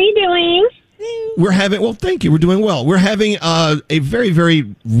 Hi, how are you doing? Thank you. We're doing well. We're having a very,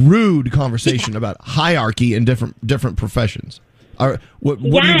 very rude conversation about hierarchy in different professions. What do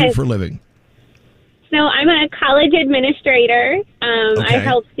you do for a living? So I'm a college administrator. I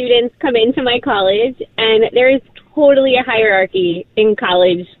help students come into my college, and there is totally a hierarchy in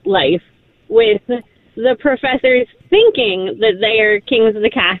college life with the professors thinking that they are kings of the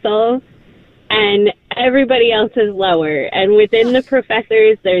castle, and everybody else is lower. And within the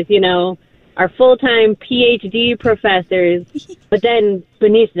professors, there's, our full-time PhD professors, but then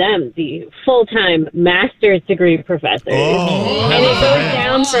beneath them, the full-time master's degree professors. And it goes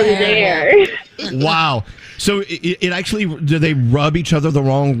down from there. Wow. So it actually, do they rub each other the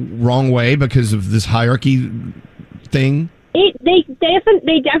wrong way because of this hierarchy thing? They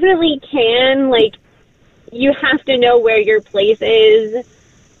definitely can. Like, you have to know where your place is,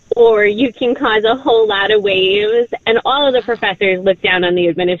 or you can cause a whole lot of waves. And all of the professors look down on the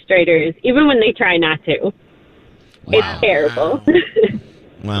administrators, even when they try not to. Wow. It's terrible.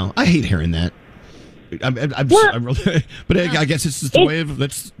 Wow, I hate hearing that. But I guess it's just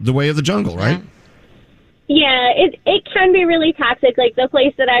that's the way of the jungle, right? Yeah, it can be really toxic. Like the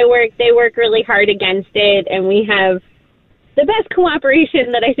place that I work, they work really hard against it, and we have the best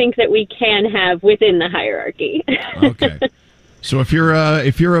cooperation that I think that we can have within the hierarchy. Okay. So if you're a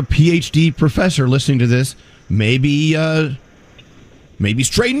PhD professor listening to this, maybe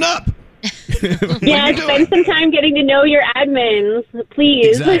straighten up. Yeah, spend some time getting to know your admins,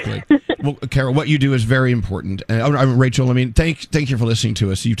 please. Exactly. Well, Carol, what you do is very important. Rachel, thank you for listening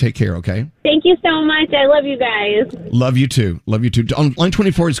to us. You take care, okay? Thank you so much. I love you guys. Love you too. Love you too. On line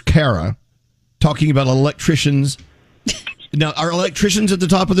 24 is Kara talking about electricians. Now, are electricians at the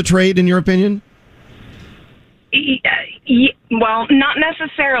top of the trade, in your opinion? Well, not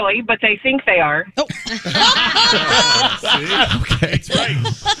necessarily, but they think they are. Oh. Okay. That's right.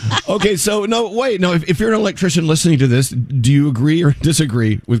 Okay, so if you're an electrician listening to this, do you agree or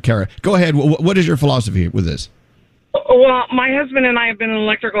disagree with Kara? Go ahead. What is your philosophy with this? Well, my husband and I have been an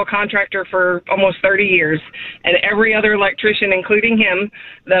electrical contractor for almost 30 years, and every other electrician, including him,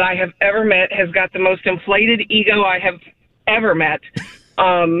 that I have ever met has got the most inflated ego I have ever met.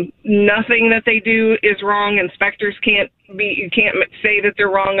 Nothing that they do is wrong. Inspectors you can't say that they're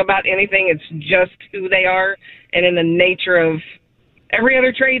wrong about anything. It's just who they are, and in the nature of every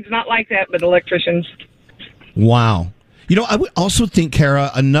other trade's not like that, but electricians. Wow. I would also think,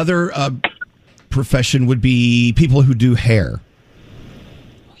 Kara, another profession would be people who do hair.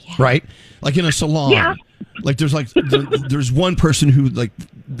 Right? Like in a salon. Yeah. Like there's one person who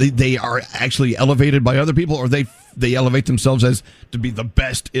they are actually elevated by other people, or they elevate themselves as to be the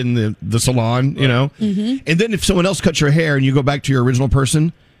best in the salon, Mm-hmm. And then if someone else cuts your hair and you go back to your original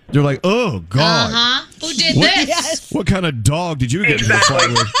person, they're like, oh God, who did this? Yes. What kind of dog did you get into the fight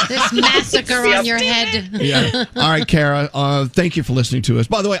with? This massacre on your head. Yeah. All right, Kara. Thank you for listening to us.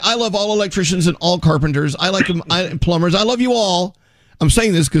 By the way, I love all electricians and all carpenters. I like them. Plumbers. I love you all. I'm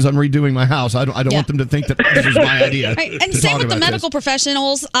saying this because I'm redoing my house. I don't want them to think that this is my idea. Right. And to same talk with the about medical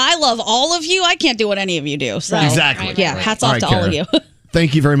professionals. I love all of you. I can't do what any of you do. So. Exactly. Yeah, hats off to all of you.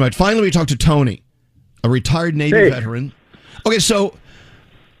 Thank you very much. Finally, we talked to Tony, a retired Navy veteran. Okay, so,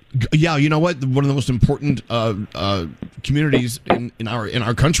 yeah, you know what? One of the most important communities in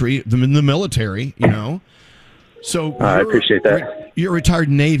our country, the military, you know. So I appreciate that. You're a retired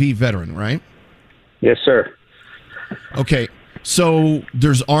Navy veteran, right? Yes, sir. Okay, so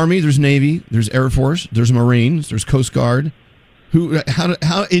there's Army, there's Navy, there's Air Force, there's Marines, there's Coast Guard.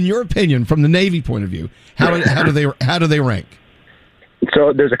 How, in your opinion, from the Navy point of view, how do they rank?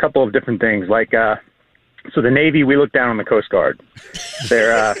 So there's a couple of different things. Like, so the Navy, we look down on the Coast Guard.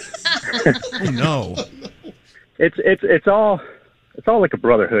 They're oh no, it's all like a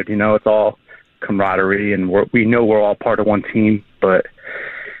brotherhood, you know. It's all camaraderie, and we know we're all part of one team, but.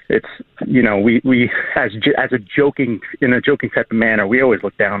 It's, you know, we as a joking type of manner, we always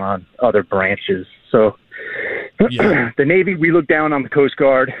look down on other branches. So the Navy, we look down on the Coast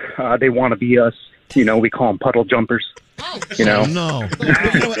Guard. They want to be us. You know, we call them puddle jumpers. You know? No.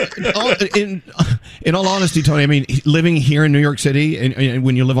 In all honesty, Tony, I mean, living here in New York City, and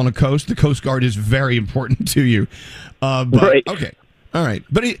when you live on the coast, the Coast Guard is very important to you. But, okay. All right,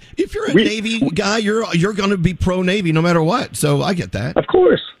 but if you're a Navy guy, you're going to be pro Navy no matter what. So I get that. Of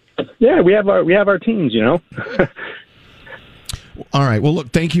course, yeah. We have our teams, you know. All right. Well,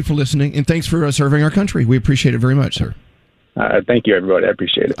 look, thank you for listening, and thanks for serving our country. We appreciate it very much, sir. Thank you, everybody. I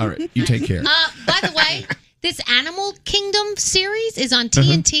appreciate it. All right, you take care. By the way, this Animal Kingdom series is on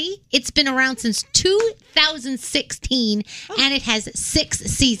TNT. It's been around since 2016, and it has 6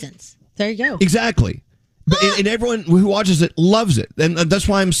 seasons. There you go. Exactly. And everyone who watches it loves it, and that's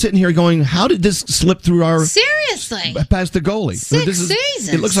why I'm sitting here going, "How did this slip through our seriously past the goalie?" 6 seasons.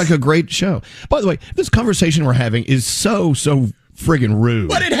 It looks like a great show. By the way, this conversation we're having is so friggin' rude.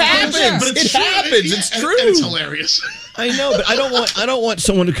 But it happens. But it happens. It's true. And it's hilarious. I know, but I don't want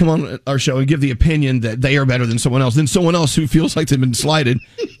someone to come on our show and give the opinion that they are better than someone else. Then someone else who feels like they've been slighted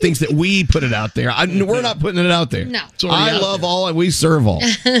thinks that we put it out there. We're not putting it out there. No, I love all and we serve all.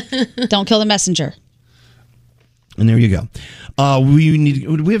 Don't kill the messenger. And there you go.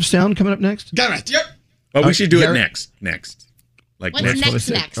 Do we have sound coming up next? Garrett. Yep. Well, we should do Garrett? it next. Like What's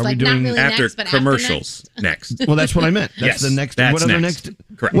next? Are Like we doing not really after next, but commercials? After Next. Well, that's what I meant. That's Yes, the next. that's What other next.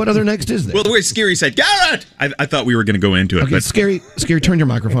 next? Correct. What other next is there? Well, the way Scary said, Garrett! I thought we were going to go into it. Okay, but Scary, turn your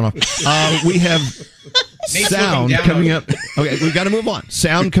microphone off. We have sound coming up. Okay, we've got to move on.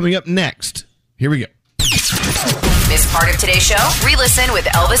 Sound coming up next. Here we go. Miss part of today's show? Re-listen with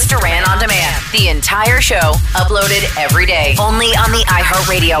Elvis Duran on demand. The entire show uploaded every day, only on the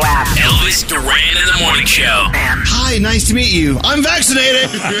iHeartRadio app. Elvis Duran in the Morning Show. Hi, nice to meet you. I'm vaccinated.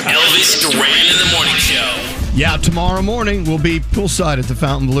 Elvis Duran in the Morning Show. Yeah, tomorrow morning we'll be poolside at the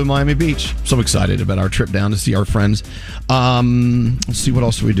Fontainebleau, Miami Beach. So excited about our trip down to see our friends. Let's see, what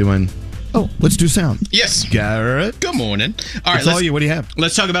else are we doing? Oh, let's do sound. Yes. Garrett. Good morning. All right, It's all you. What do you have?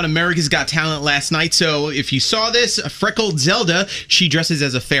 Let's talk about America's Got Talent last night. So if you saw this, freckled Zelda, she dresses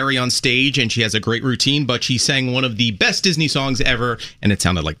as a fairy on stage and she has a great routine, but she sang one of the best Disney songs ever, and it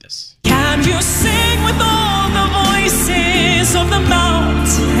sounded like this. Can you sing with all the voices of the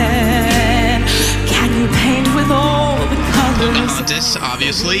mountain? Can you paint with all the colors? Pocahontas,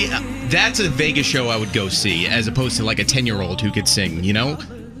 obviously. That's a Vegas show I would go see, as opposed to like a 10-year-old who could sing, you know?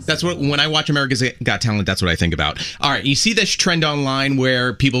 That's what, when I watch America's Got Talent, that's what I think about. All right, you see this trend online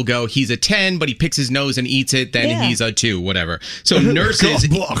where people go, he's a 10, but he picks his nose and eats it, then he's a 2, whatever. So nurses...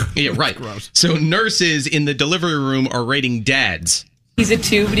 yeah, right. So nurses in the delivery room are rating dads. He's a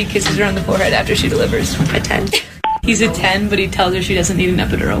 2, but he kisses her on the forehead after she delivers. A 10. He's a 10, but he tells her she doesn't need an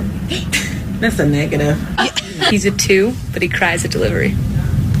epidural. That's a negative. He's a 2, but he cries at delivery.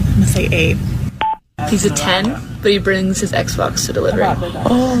 I'm gonna say 8. He's a 10, but he brings his Xbox to delivery.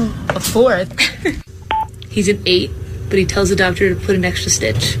 Oh, a 4. He's an 8, but he tells the doctor to put an extra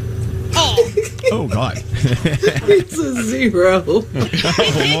stitch. Oh, God. It's a 0.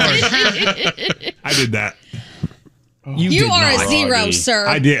 I did that. You are a 0, sir.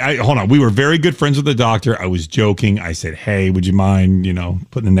 I did. Hold on. We were very good friends with the doctor. I was joking. I said, hey, would you mind,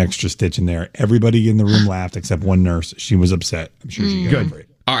 putting an extra stitch in there? Everybody in the room laughed except one nurse. She was upset. I'm sure she got over it.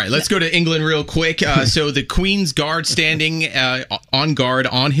 All right, let's go to England real quick. So the Queen's Guard standing on guard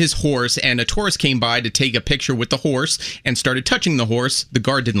on his horse, and a tourist came by to take a picture with the horse and started touching the horse. The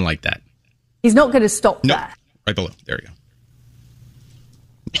guard didn't like that. He's not going to stop that. Right below. There we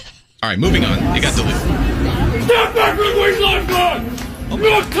go. All right, moving on. It got deleted. Step back with the waist line! I'm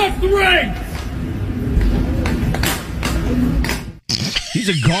going to cut the ring! He's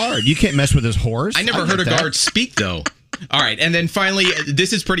a guard. You can't mess with his horse. I never heard a guard speak, though. All right, and then finally,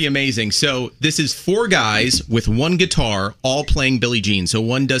 this is pretty amazing. So this is 4 guys with 1 guitar, all playing Billie Jean. So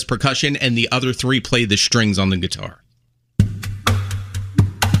one does percussion, and the other 3 play the strings on the guitar.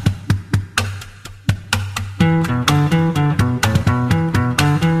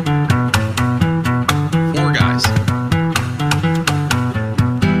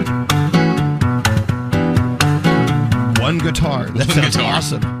 One guitar. That sounds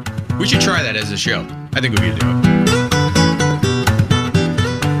awesome. We should try that as a show. I think we could do it.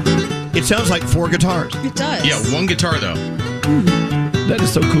 It sounds like 4 guitars. It does. Yeah, 1 guitar though. That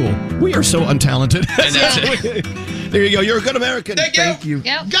is so cool. We are so untalented. And that's it. There you go. You're a good American. Thank you.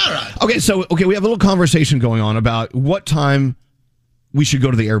 Yep. Got it. Okay, we have a little conversation going on about what time we should go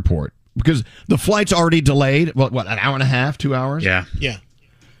to the airport because the flight's already delayed. What, an hour and a half, 2 hours? Yeah.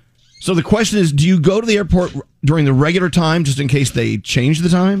 So the question is, do you go to the airport during the regular time just in case they change the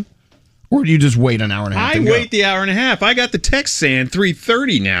time? Or do you just wait an hour and a half? I wait the hour and a half. I got the text saying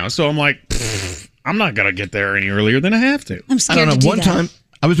 3:30 now, so I'm like, I'm not going to get there any earlier than I have to. I'm scared to do One that. time,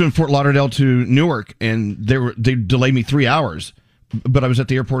 I was in Fort Lauderdale to Newark, and they delayed me 3 hours. But I was at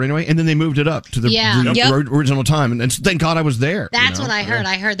the airport anyway, and then they moved it up to the original time. And thank God I was there. That's what I heard.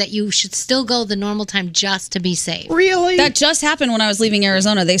 I heard that you should still go the normal time just to be safe. Really? That just happened when I was leaving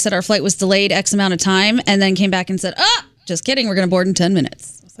Arizona. They said our flight was delayed X amount of time and then came back and said, just kidding. We're going to board in 10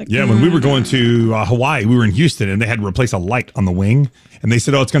 minutes. I was like, Yeah, when we were going to Hawaii, we were in Houston, and they had to replace a light on the wing. And they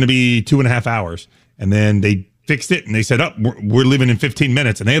said, it's going to be 2.5 hours. And then they fixed it, and they said, we're leaving in 15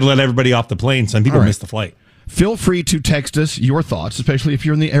 minutes. And they had let everybody off the plane. Some people missed the flight. Feel free to text us your thoughts, especially if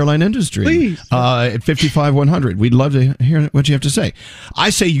you're in the airline industry. Please. At 55100. We'd love to hear what you have to say.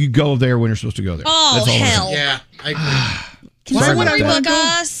 I say you go there when you're supposed to go there. Oh, That's all I'm hell. saying. Yeah, I agree. Can Sorry someone about that.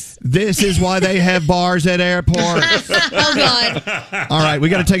 rebook us? This is why they have bars at airports. Oh, God. All right, we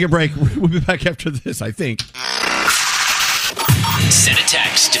got to take a break. We'll be back after this, I think. Send a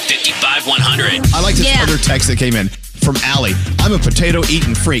text to 55100. I like this other text that came in from Allie. I'm a potato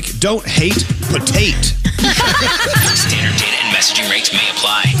eating freak. Don't hate, potate. Standard data and messaging rates may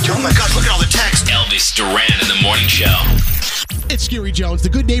apply. Oh my God, look at all the text. Elvis Duran in the Morning Show. It's Scary Jones. The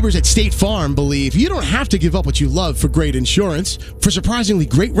good neighbors at State Farm believe you don't have to give up what you love for great insurance. For surprisingly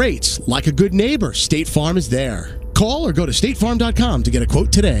great rates, like a good neighbor, State Farm is there. Call or go to statefarm.com to get a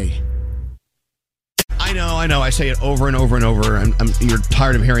quote today. I know. I say it over and over and over. You're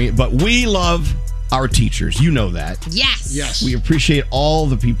tired of hearing it, but we love our teachers. You know that. Yes. We appreciate all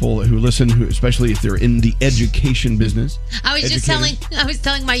the people who listen, especially if they're in the education business. I was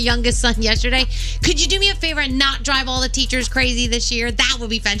telling my youngest son yesterday, could you do me a favor and not drive all the teachers crazy this year? That would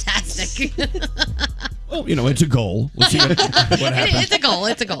be fantastic. Well, it's a goal. Let's see what happens.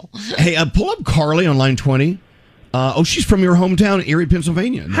 It's a goal. Hey, pull up Carly on line 20. She's from your hometown, Erie,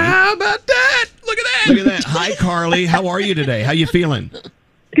 Pennsylvania. How about that? Look at that. Look at that. Hi, Carly. How are you today? How you feeling?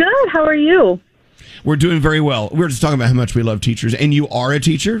 Good. How are you? We're doing very well. We were just talking about how much we love teachers. And you are a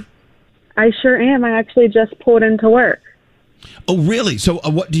teacher? I sure am. I actually just pulled into work. Oh, really? So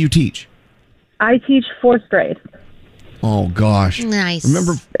what do you teach? I teach 4th grade. Oh, gosh. Nice.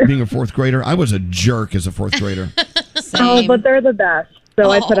 Remember being a 4th grader? I was a jerk as a 4th grader. Oh, but they're the best. So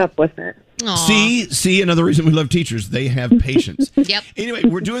I put up with it. See, another reason we love teachers. They have patience. Yep. Anyway,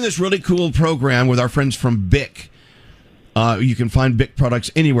 we're doing this really cool program with our friends from BIC. You can find BIC products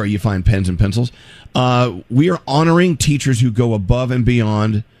anywhere you find pens and pencils. We are honoring teachers who go above and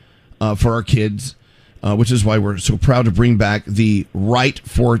beyond for our kids, which is why we're so proud to bring back the Right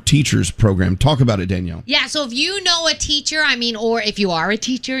for Teachers program. Talk about it, Danielle. Yeah, so if you know a teacher, or if you are a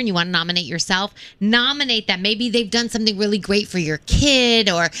teacher and you want to nominate yourself, nominate them. Maybe they've done something really great for your kid,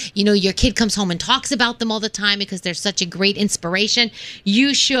 or, your kid comes home and talks about them all the time because they're such a great inspiration.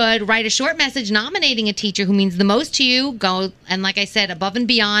 You should write a short message nominating a teacher who means the most to you. Go, and like I said, above and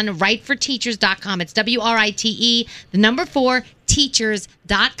beyond, writeforteachers.com. It's WRITE, 4,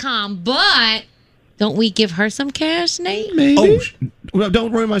 teachers.com. But don't we give her some cash, Nate? Maybe. Well,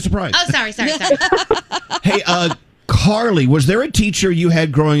 don't ruin my surprise. Oh, sorry. Hey, Carly, was there a teacher you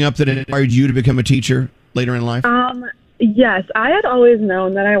had growing up that inspired you to become a teacher later in life? Yes, I had always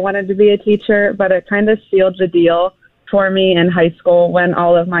known that I wanted to be a teacher, but it kind of sealed the deal for me in high school when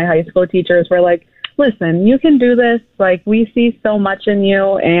all of my high school teachers were like, listen, you can do this. Like, we see so much in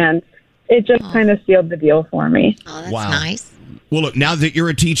you. And it just kind of sealed the deal for me. Oh, that's nice. Well, look, now that you're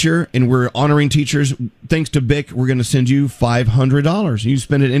a teacher and we're honoring teachers, thanks to BIC, we're going to send you $500. You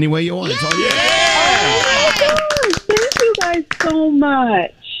spend it any way you want. It's all yours. Thank you guys so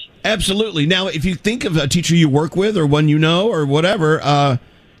much. Absolutely. Now, if you think of a teacher you work with or one you know or whatever,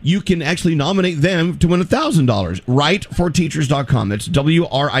 you can actually nominate them to win $1,000. Writeforteachers.com. That's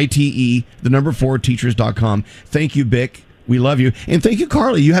WRITE, the number 4, teachers.com. Thank you, Bick. We love you. And thank you,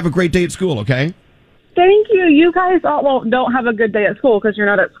 Carly. You have a great day at school, okay? Thank you. You guys don't have a good day at school because you're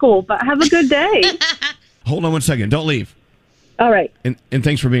not at school, but have a good day. Hold on one second. Don't leave. All right. And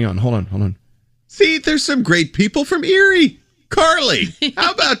thanks for being on. Hold on. See, there's some great people from Erie. Carly,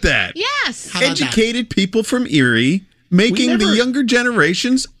 how about that? Yes. Educated people from Erie making the younger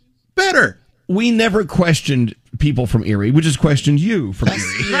generations better. We never questioned people from Erie. We just questioned you from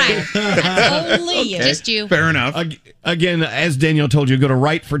Erie. Right. That's only you. Okay. Just you. Fair enough. Again, as Danielle told you, go to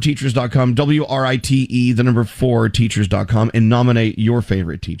writeforteachers.com, WRITE, the number 4, teachers.com, and nominate your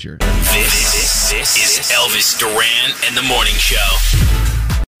favorite teacher. This is Elvis Duran and the Morning Show.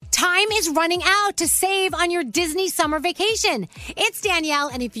 Time is running out to save on your Disney summer vacation. It's Danielle,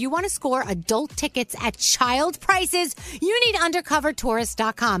 and if you want to score adult tickets at child prices, you need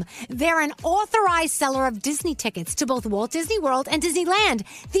UndercoverTourist.com. They're an authorized seller of Disney tickets to both Walt Disney World and Disneyland.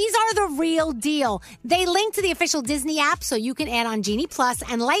 These are the real deal. They link to the official Disney app so you can add on Genie Plus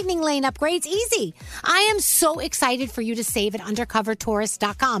and Lightning Lane upgrades easy. I am so excited for you to save at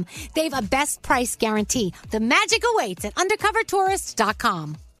UndercoverTourist.com. They have a best price guarantee. The magic awaits at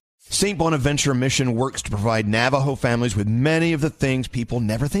UndercoverTourist.com. St. Bonaventure Mission works to provide Navajo families with many of the things people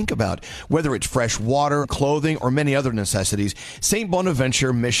never think about. Whether it's fresh water, clothing, or many other necessities, St.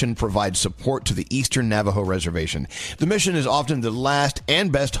 Bonaventure Mission provides support to the Eastern Navajo Reservation. The mission is often the last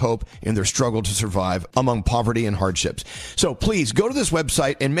and best hope in their struggle to survive among poverty and hardships. So please go to this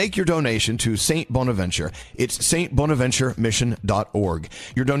website and make your donation to St. Bonaventure. It's stbonaventuremission.org.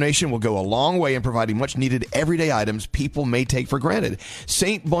 Your donation will go a long way in providing much needed everyday items people may take for granted.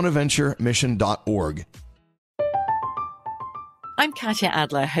 St. Bonaventuremission.org. I'm Katya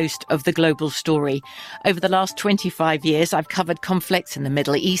Adler, host of The Global Story. Over the last 25 years, I've covered conflicts in the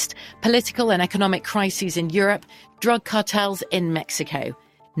Middle East, political and economic crises in Europe, drug cartels in Mexico.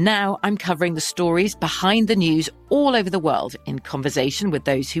 Now I'm covering the stories behind the news all over the world in conversation with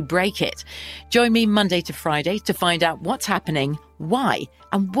those who break it. Join me Monday to Friday to find out what's happening, why,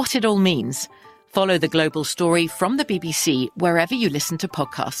 and what it all means. Follow The Global Story from the BBC wherever you listen to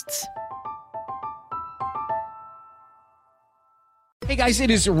podcasts. Hey guys, it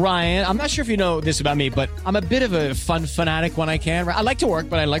is Ryan. I'm not sure if you know this about me, but I'm a bit of a fun fanatic when I can. I like to work,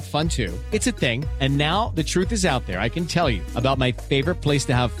 but I like fun too. It's a thing. And now the truth is out there. I can tell you about my favorite place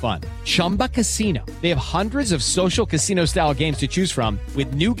to have fun. Chumba Casino. They have hundreds of social casino style games to choose from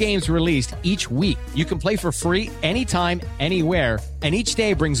with new games released each week. You can play for free anytime, anywhere. And each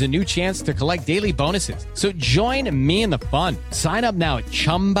day brings a new chance to collect daily bonuses. So join me in the fun. Sign up now at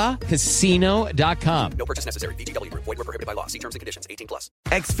ChumbaCasino.com. No purchase necessary. VGW Group. Void where prohibited by law. See terms and conditions. 18+.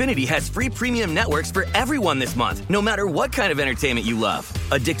 Xfinity has free premium networks for everyone this month, no matter what kind of entertainment you love.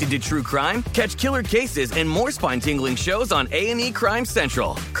 Addicted to true crime? Catch killer cases and more spine-tingling shows on A&E Crime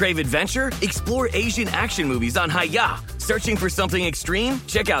Central. Crave adventure? Explore Asian action movies on Hi-Ya. Searching for something extreme?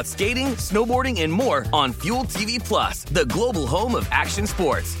 Check out skating, snowboarding, and more on Fuel TV Plus, the global home of action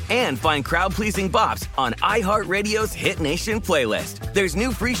sports. And find crowd-pleasing bops on iHeartRadio's Hit Nation playlist. There's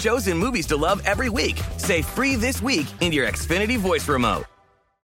new free shows and movies to love every week. Say free this week in your Xfinity voice remote.